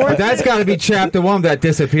that. But that's got to be chapter 1 of that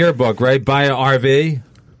disappear book, right? Buy an RV.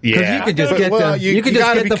 Yeah, you could just get you can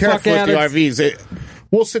just get be the fuck careful out with of the RVs.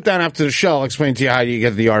 We'll sit down after the show. I'll explain to you how you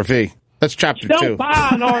get the RV. That's chapter 2. Don't buy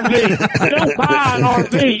an RV. Don't buy an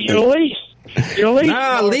RV. You lease.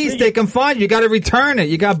 At least they can find you. You got to return it.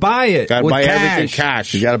 You got to buy it. Got to with buy cash. everything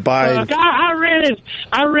cash. You got to buy. Look, I rented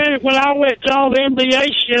when I went to all the NBA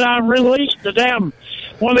shit. I released the damn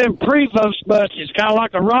one of them Prevost buses, kind of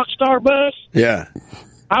like a rock star bus. Yeah.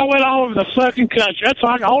 I went all over the fucking country. That's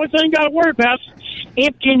like the only thing you got to worry about is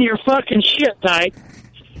emptying your fucking shit tank.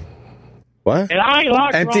 What? And I ain't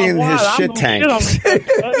like emptying his shit tank.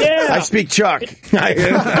 Yeah. I speak Chuck.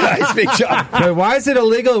 I speak Chuck. Wait, why is it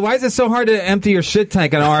illegal? Why is it so hard to empty your shit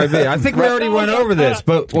tank in an RV? I think we already went over this,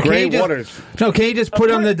 but Gray waters. Can you just put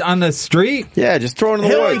it on the street? Yeah, just throw it in the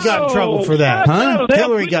Hillary woods. got in trouble for that. Huh?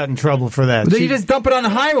 Hillary got in trouble for that. Then you just dump it on the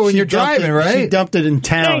highway when you're driving, right? She dumped it in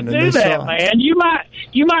town. Can't do that, man.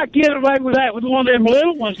 You might get away with that with one of them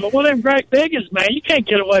little ones, but one of them great big ones, man, you can't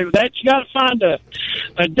get away with that. You got to find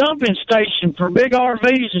a dumping station for big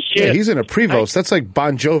RVs and shit. Yeah, he's in a Prevost. That's like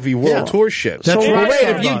Bon Jovi World Tour shit. That's right.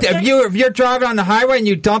 Wait, if you're driving on the highway and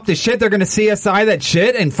you dump the shit, they're going to CSI that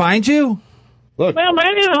shit and find you? Look. Well,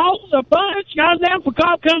 man, it holds a bunch. Goddamn, if a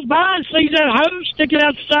cop comes by and sees that hose sticking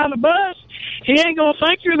out the side of the bus, he ain't going to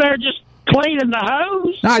think you're there just cleaning the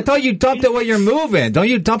hose. No, I thought you dumped it when you're moving. Don't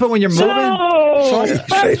you dump it when you're moving?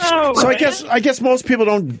 So I guess most people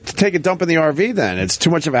don't take a dump in the RV then. It's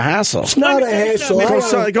too much of a hassle. It's not a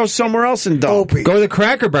hassle. Go somewhere else and dump. Go to the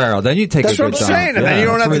Cracker Barrel. Then you take That's a what good I'm dump. saying. And then you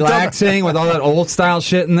don't have to relaxing with all that old style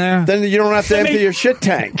shit in there. Then you don't have to empty your shit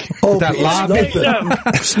tank. That lobby.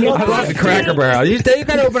 I love the Cracker Barrel. You got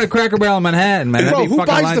to open a Cracker Barrel in Manhattan, man. Bro, who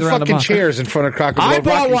buys the fucking block. chairs in front of Cracker Barrel? I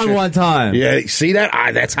bought one time. Yeah, see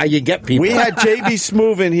that? That's how you get people. We had JB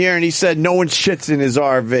Smoove in here, and he said no one shits in his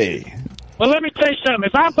RV. Well, let me tell you something.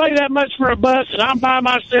 If I pay that much for a bus and I'm by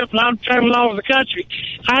myself and I'm traveling all over the country,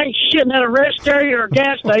 I ain't shitting at a rest area or a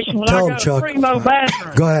gas station when I got a primo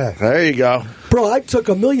bathroom. Go ahead. There you go. Bro, I took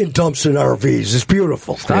 1,000,000 dumps in RVs. It's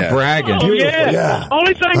beautiful. Stop bragging. Oh, yeah.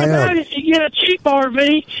 Only thing about it is you get a cheap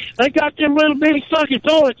RV, they got them little bitty fucking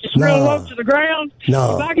toilets just real low to the ground.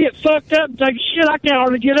 No. If I get fucked up and take a shit, I can't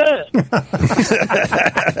hardly get up.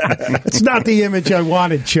 It's not the image I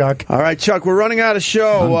wanted, Chuck. All right, Chuck, we're running out of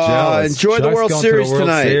show. I'm jealous. Enjoy the Chuck's World going to Series the World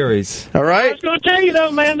tonight. Series. All I right? was going to tell you,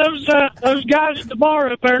 though, man, those guys at the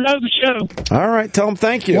bar up there know the show. All right, tell them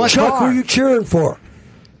thank you. Chuck, who are you cheering for?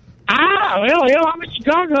 Well, I'm in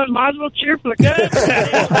Chicago. Might as well cheer for the Cubs.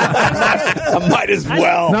 I might as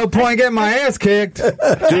well. No point getting my ass kicked.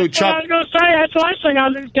 Dude, Chuck. I was going to say, that's the last thing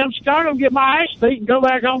I'll do is come to Chicago and get my ass beat and go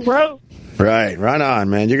back home broke. Right on,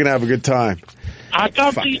 man. You're going to have a good time. I'll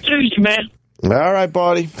talk to you Tuesday, man. All right,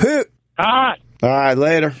 buddy. All right,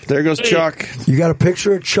 later. There goes Chuck. You got a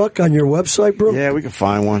picture of Chuck on your website, bro? Yeah, we can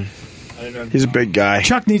find one. He's a big guy.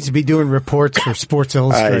 Chuck needs to be doing reports for Sports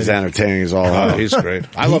Illustrated. He's entertaining as all hell. He's great.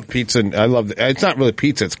 I love pizza. And I love it's not really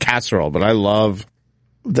pizza; it's casserole. But I love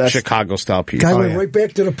Chicago style pizza. Guy went right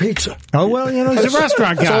back to the pizza. Oh well, he's a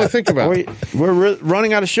restaurant guy. That's all I think about. We're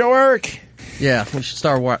running out of show, Eric. Yeah, we should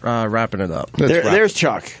start wrapping it up. There's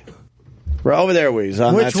Chuck. We're over there,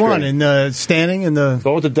 Weez. Which one? In the standing in the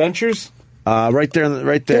go with the dentures. Right there,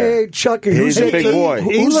 right there. Hey, Chuck, he's a big boy.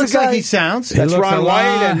 He looks like he sounds. That's Ron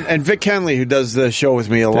White and Vic Henley, who does the show with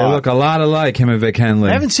me a lot. They look a lot alike, him and Vic Henley.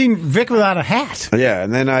 I haven't seen Vic without a hat. Yeah,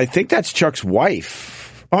 and then I think that's Chuck's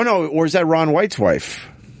wife. Oh, no, or is that Ron White's wife?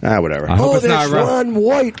 Whatever. I hope Oh, it's not that's rough. Ron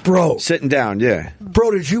White, bro. Sitting down, yeah.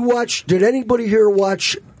 Bro, did anybody here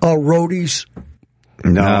watch Roadies?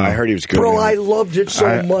 No, I heard he was good. Bro, man. I loved it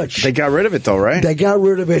so much. They got rid of it, though, right? They got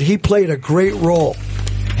rid of it. He played a great role.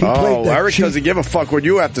 He played that Eric cheap- doesn't give a fuck what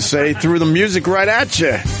you have to say. Threw the music right at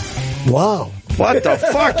you. Wow. What the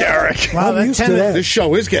fuck, Eric? Wow, I'm used to that. This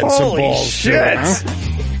show is getting some Holy balls. shit. Huh?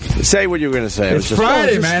 Say what you were going to say. It's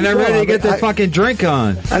Friday, man. They're ready to get their fucking drink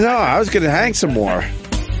on. I know. I was going to hang some more.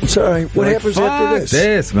 It's all right. What happens after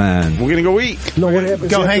this? Man. We're going to go eat. No, what happens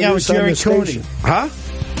Go after hang out this with on Jerry the station? Huh?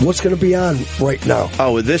 What's going to be on right now?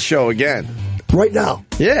 Oh, with this show again. Right now?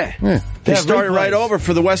 Yeah. They Yeah, started replays. right over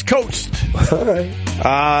for the West Coast. All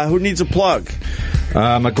right. Who needs a plug?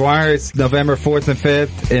 McGuire is November 4th and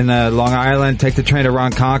 5th in Long Island. Take the train to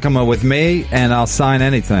Ronkonkoma with me, and I'll sign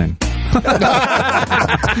anything.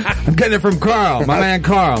 I'm getting it from Carl, my man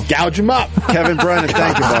Carl. Gouge him up. Kevin Brennan,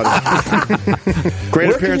 thank you, buddy. Great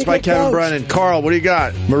Where appearance can you by get Kevin gouged? Brennan. Carl, what do you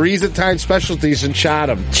got? Marie's Italian Specialties in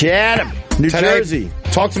Chatham. New Tonight, Jersey.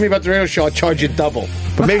 Talk to me about the radio show. I'll charge you double.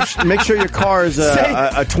 But make sure your car is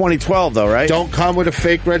a 2012, though, right? Don't come with a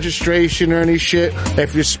fake registration or any shit.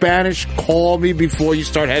 If you're Spanish, call me before you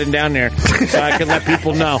start heading down there so I can let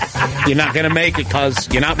people know you're not going to make it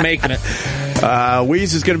because you're not making it.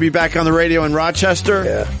 Weeze is going to be back on the radio in Rochester.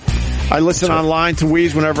 Yeah. I listen online to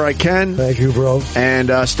Weeze whenever I can. Thank you, bro.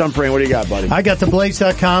 And Stump Brain, what do you got, buddy? I got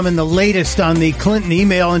theblaze.com and the latest on the Clinton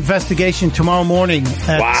email investigation tomorrow morning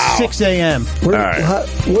at 6 a.m.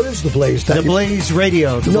 What is the Blaze? The Blaze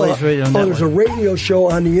Radio. The Blaze Radio Network. There's a radio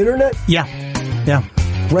show on the internet? Yeah.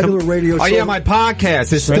 Regular radio show. Oh, yeah, my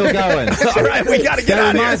podcast is still going. All right, we got to get That out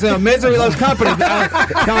of reminds here. me of Misery Loves Company. I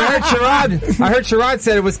heard Sherrod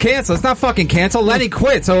said it was canceled. It's not fucking canceled. Lenny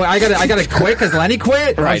quit, so I gotta quit because Lenny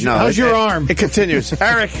quit. Right, no. How's your arm? It continues.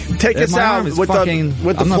 Eric, take us My out arm is with fucking- the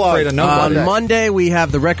I'm not plug. afraid of nobody. On Monday, we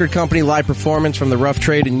have the Record Company live performance from the Rough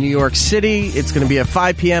Trade in New York City. It's going to be at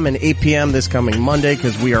 5 p.m. and 8 p.m. this coming Monday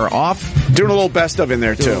because we are off. Doing a little best of in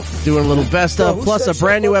there, too. Doing a little best of. Plus, a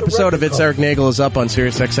brand new episode of It's Eric Nagel is up on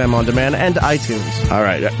SiriusXM On Demand and iTunes. All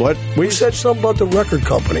right. What? We said something about the record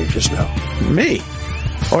company just now. Me.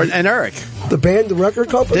 And Eric. The band, the record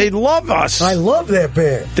company? They love us. I love that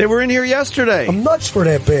band. They were in here yesterday. I'm nuts for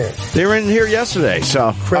that band. They were in here yesterday. So,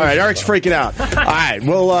 all right, Eric's freaking out. All right,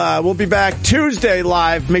 we'll be back Tuesday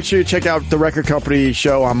live. Make sure you check out the Record Company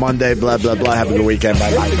show on Monday. Blah, blah, blah. Have a good weekend.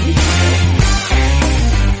 Bye-bye.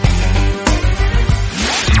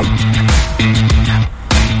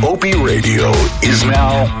 Opie Radio is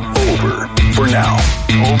now over for now.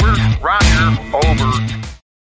 Over? Roger. Over.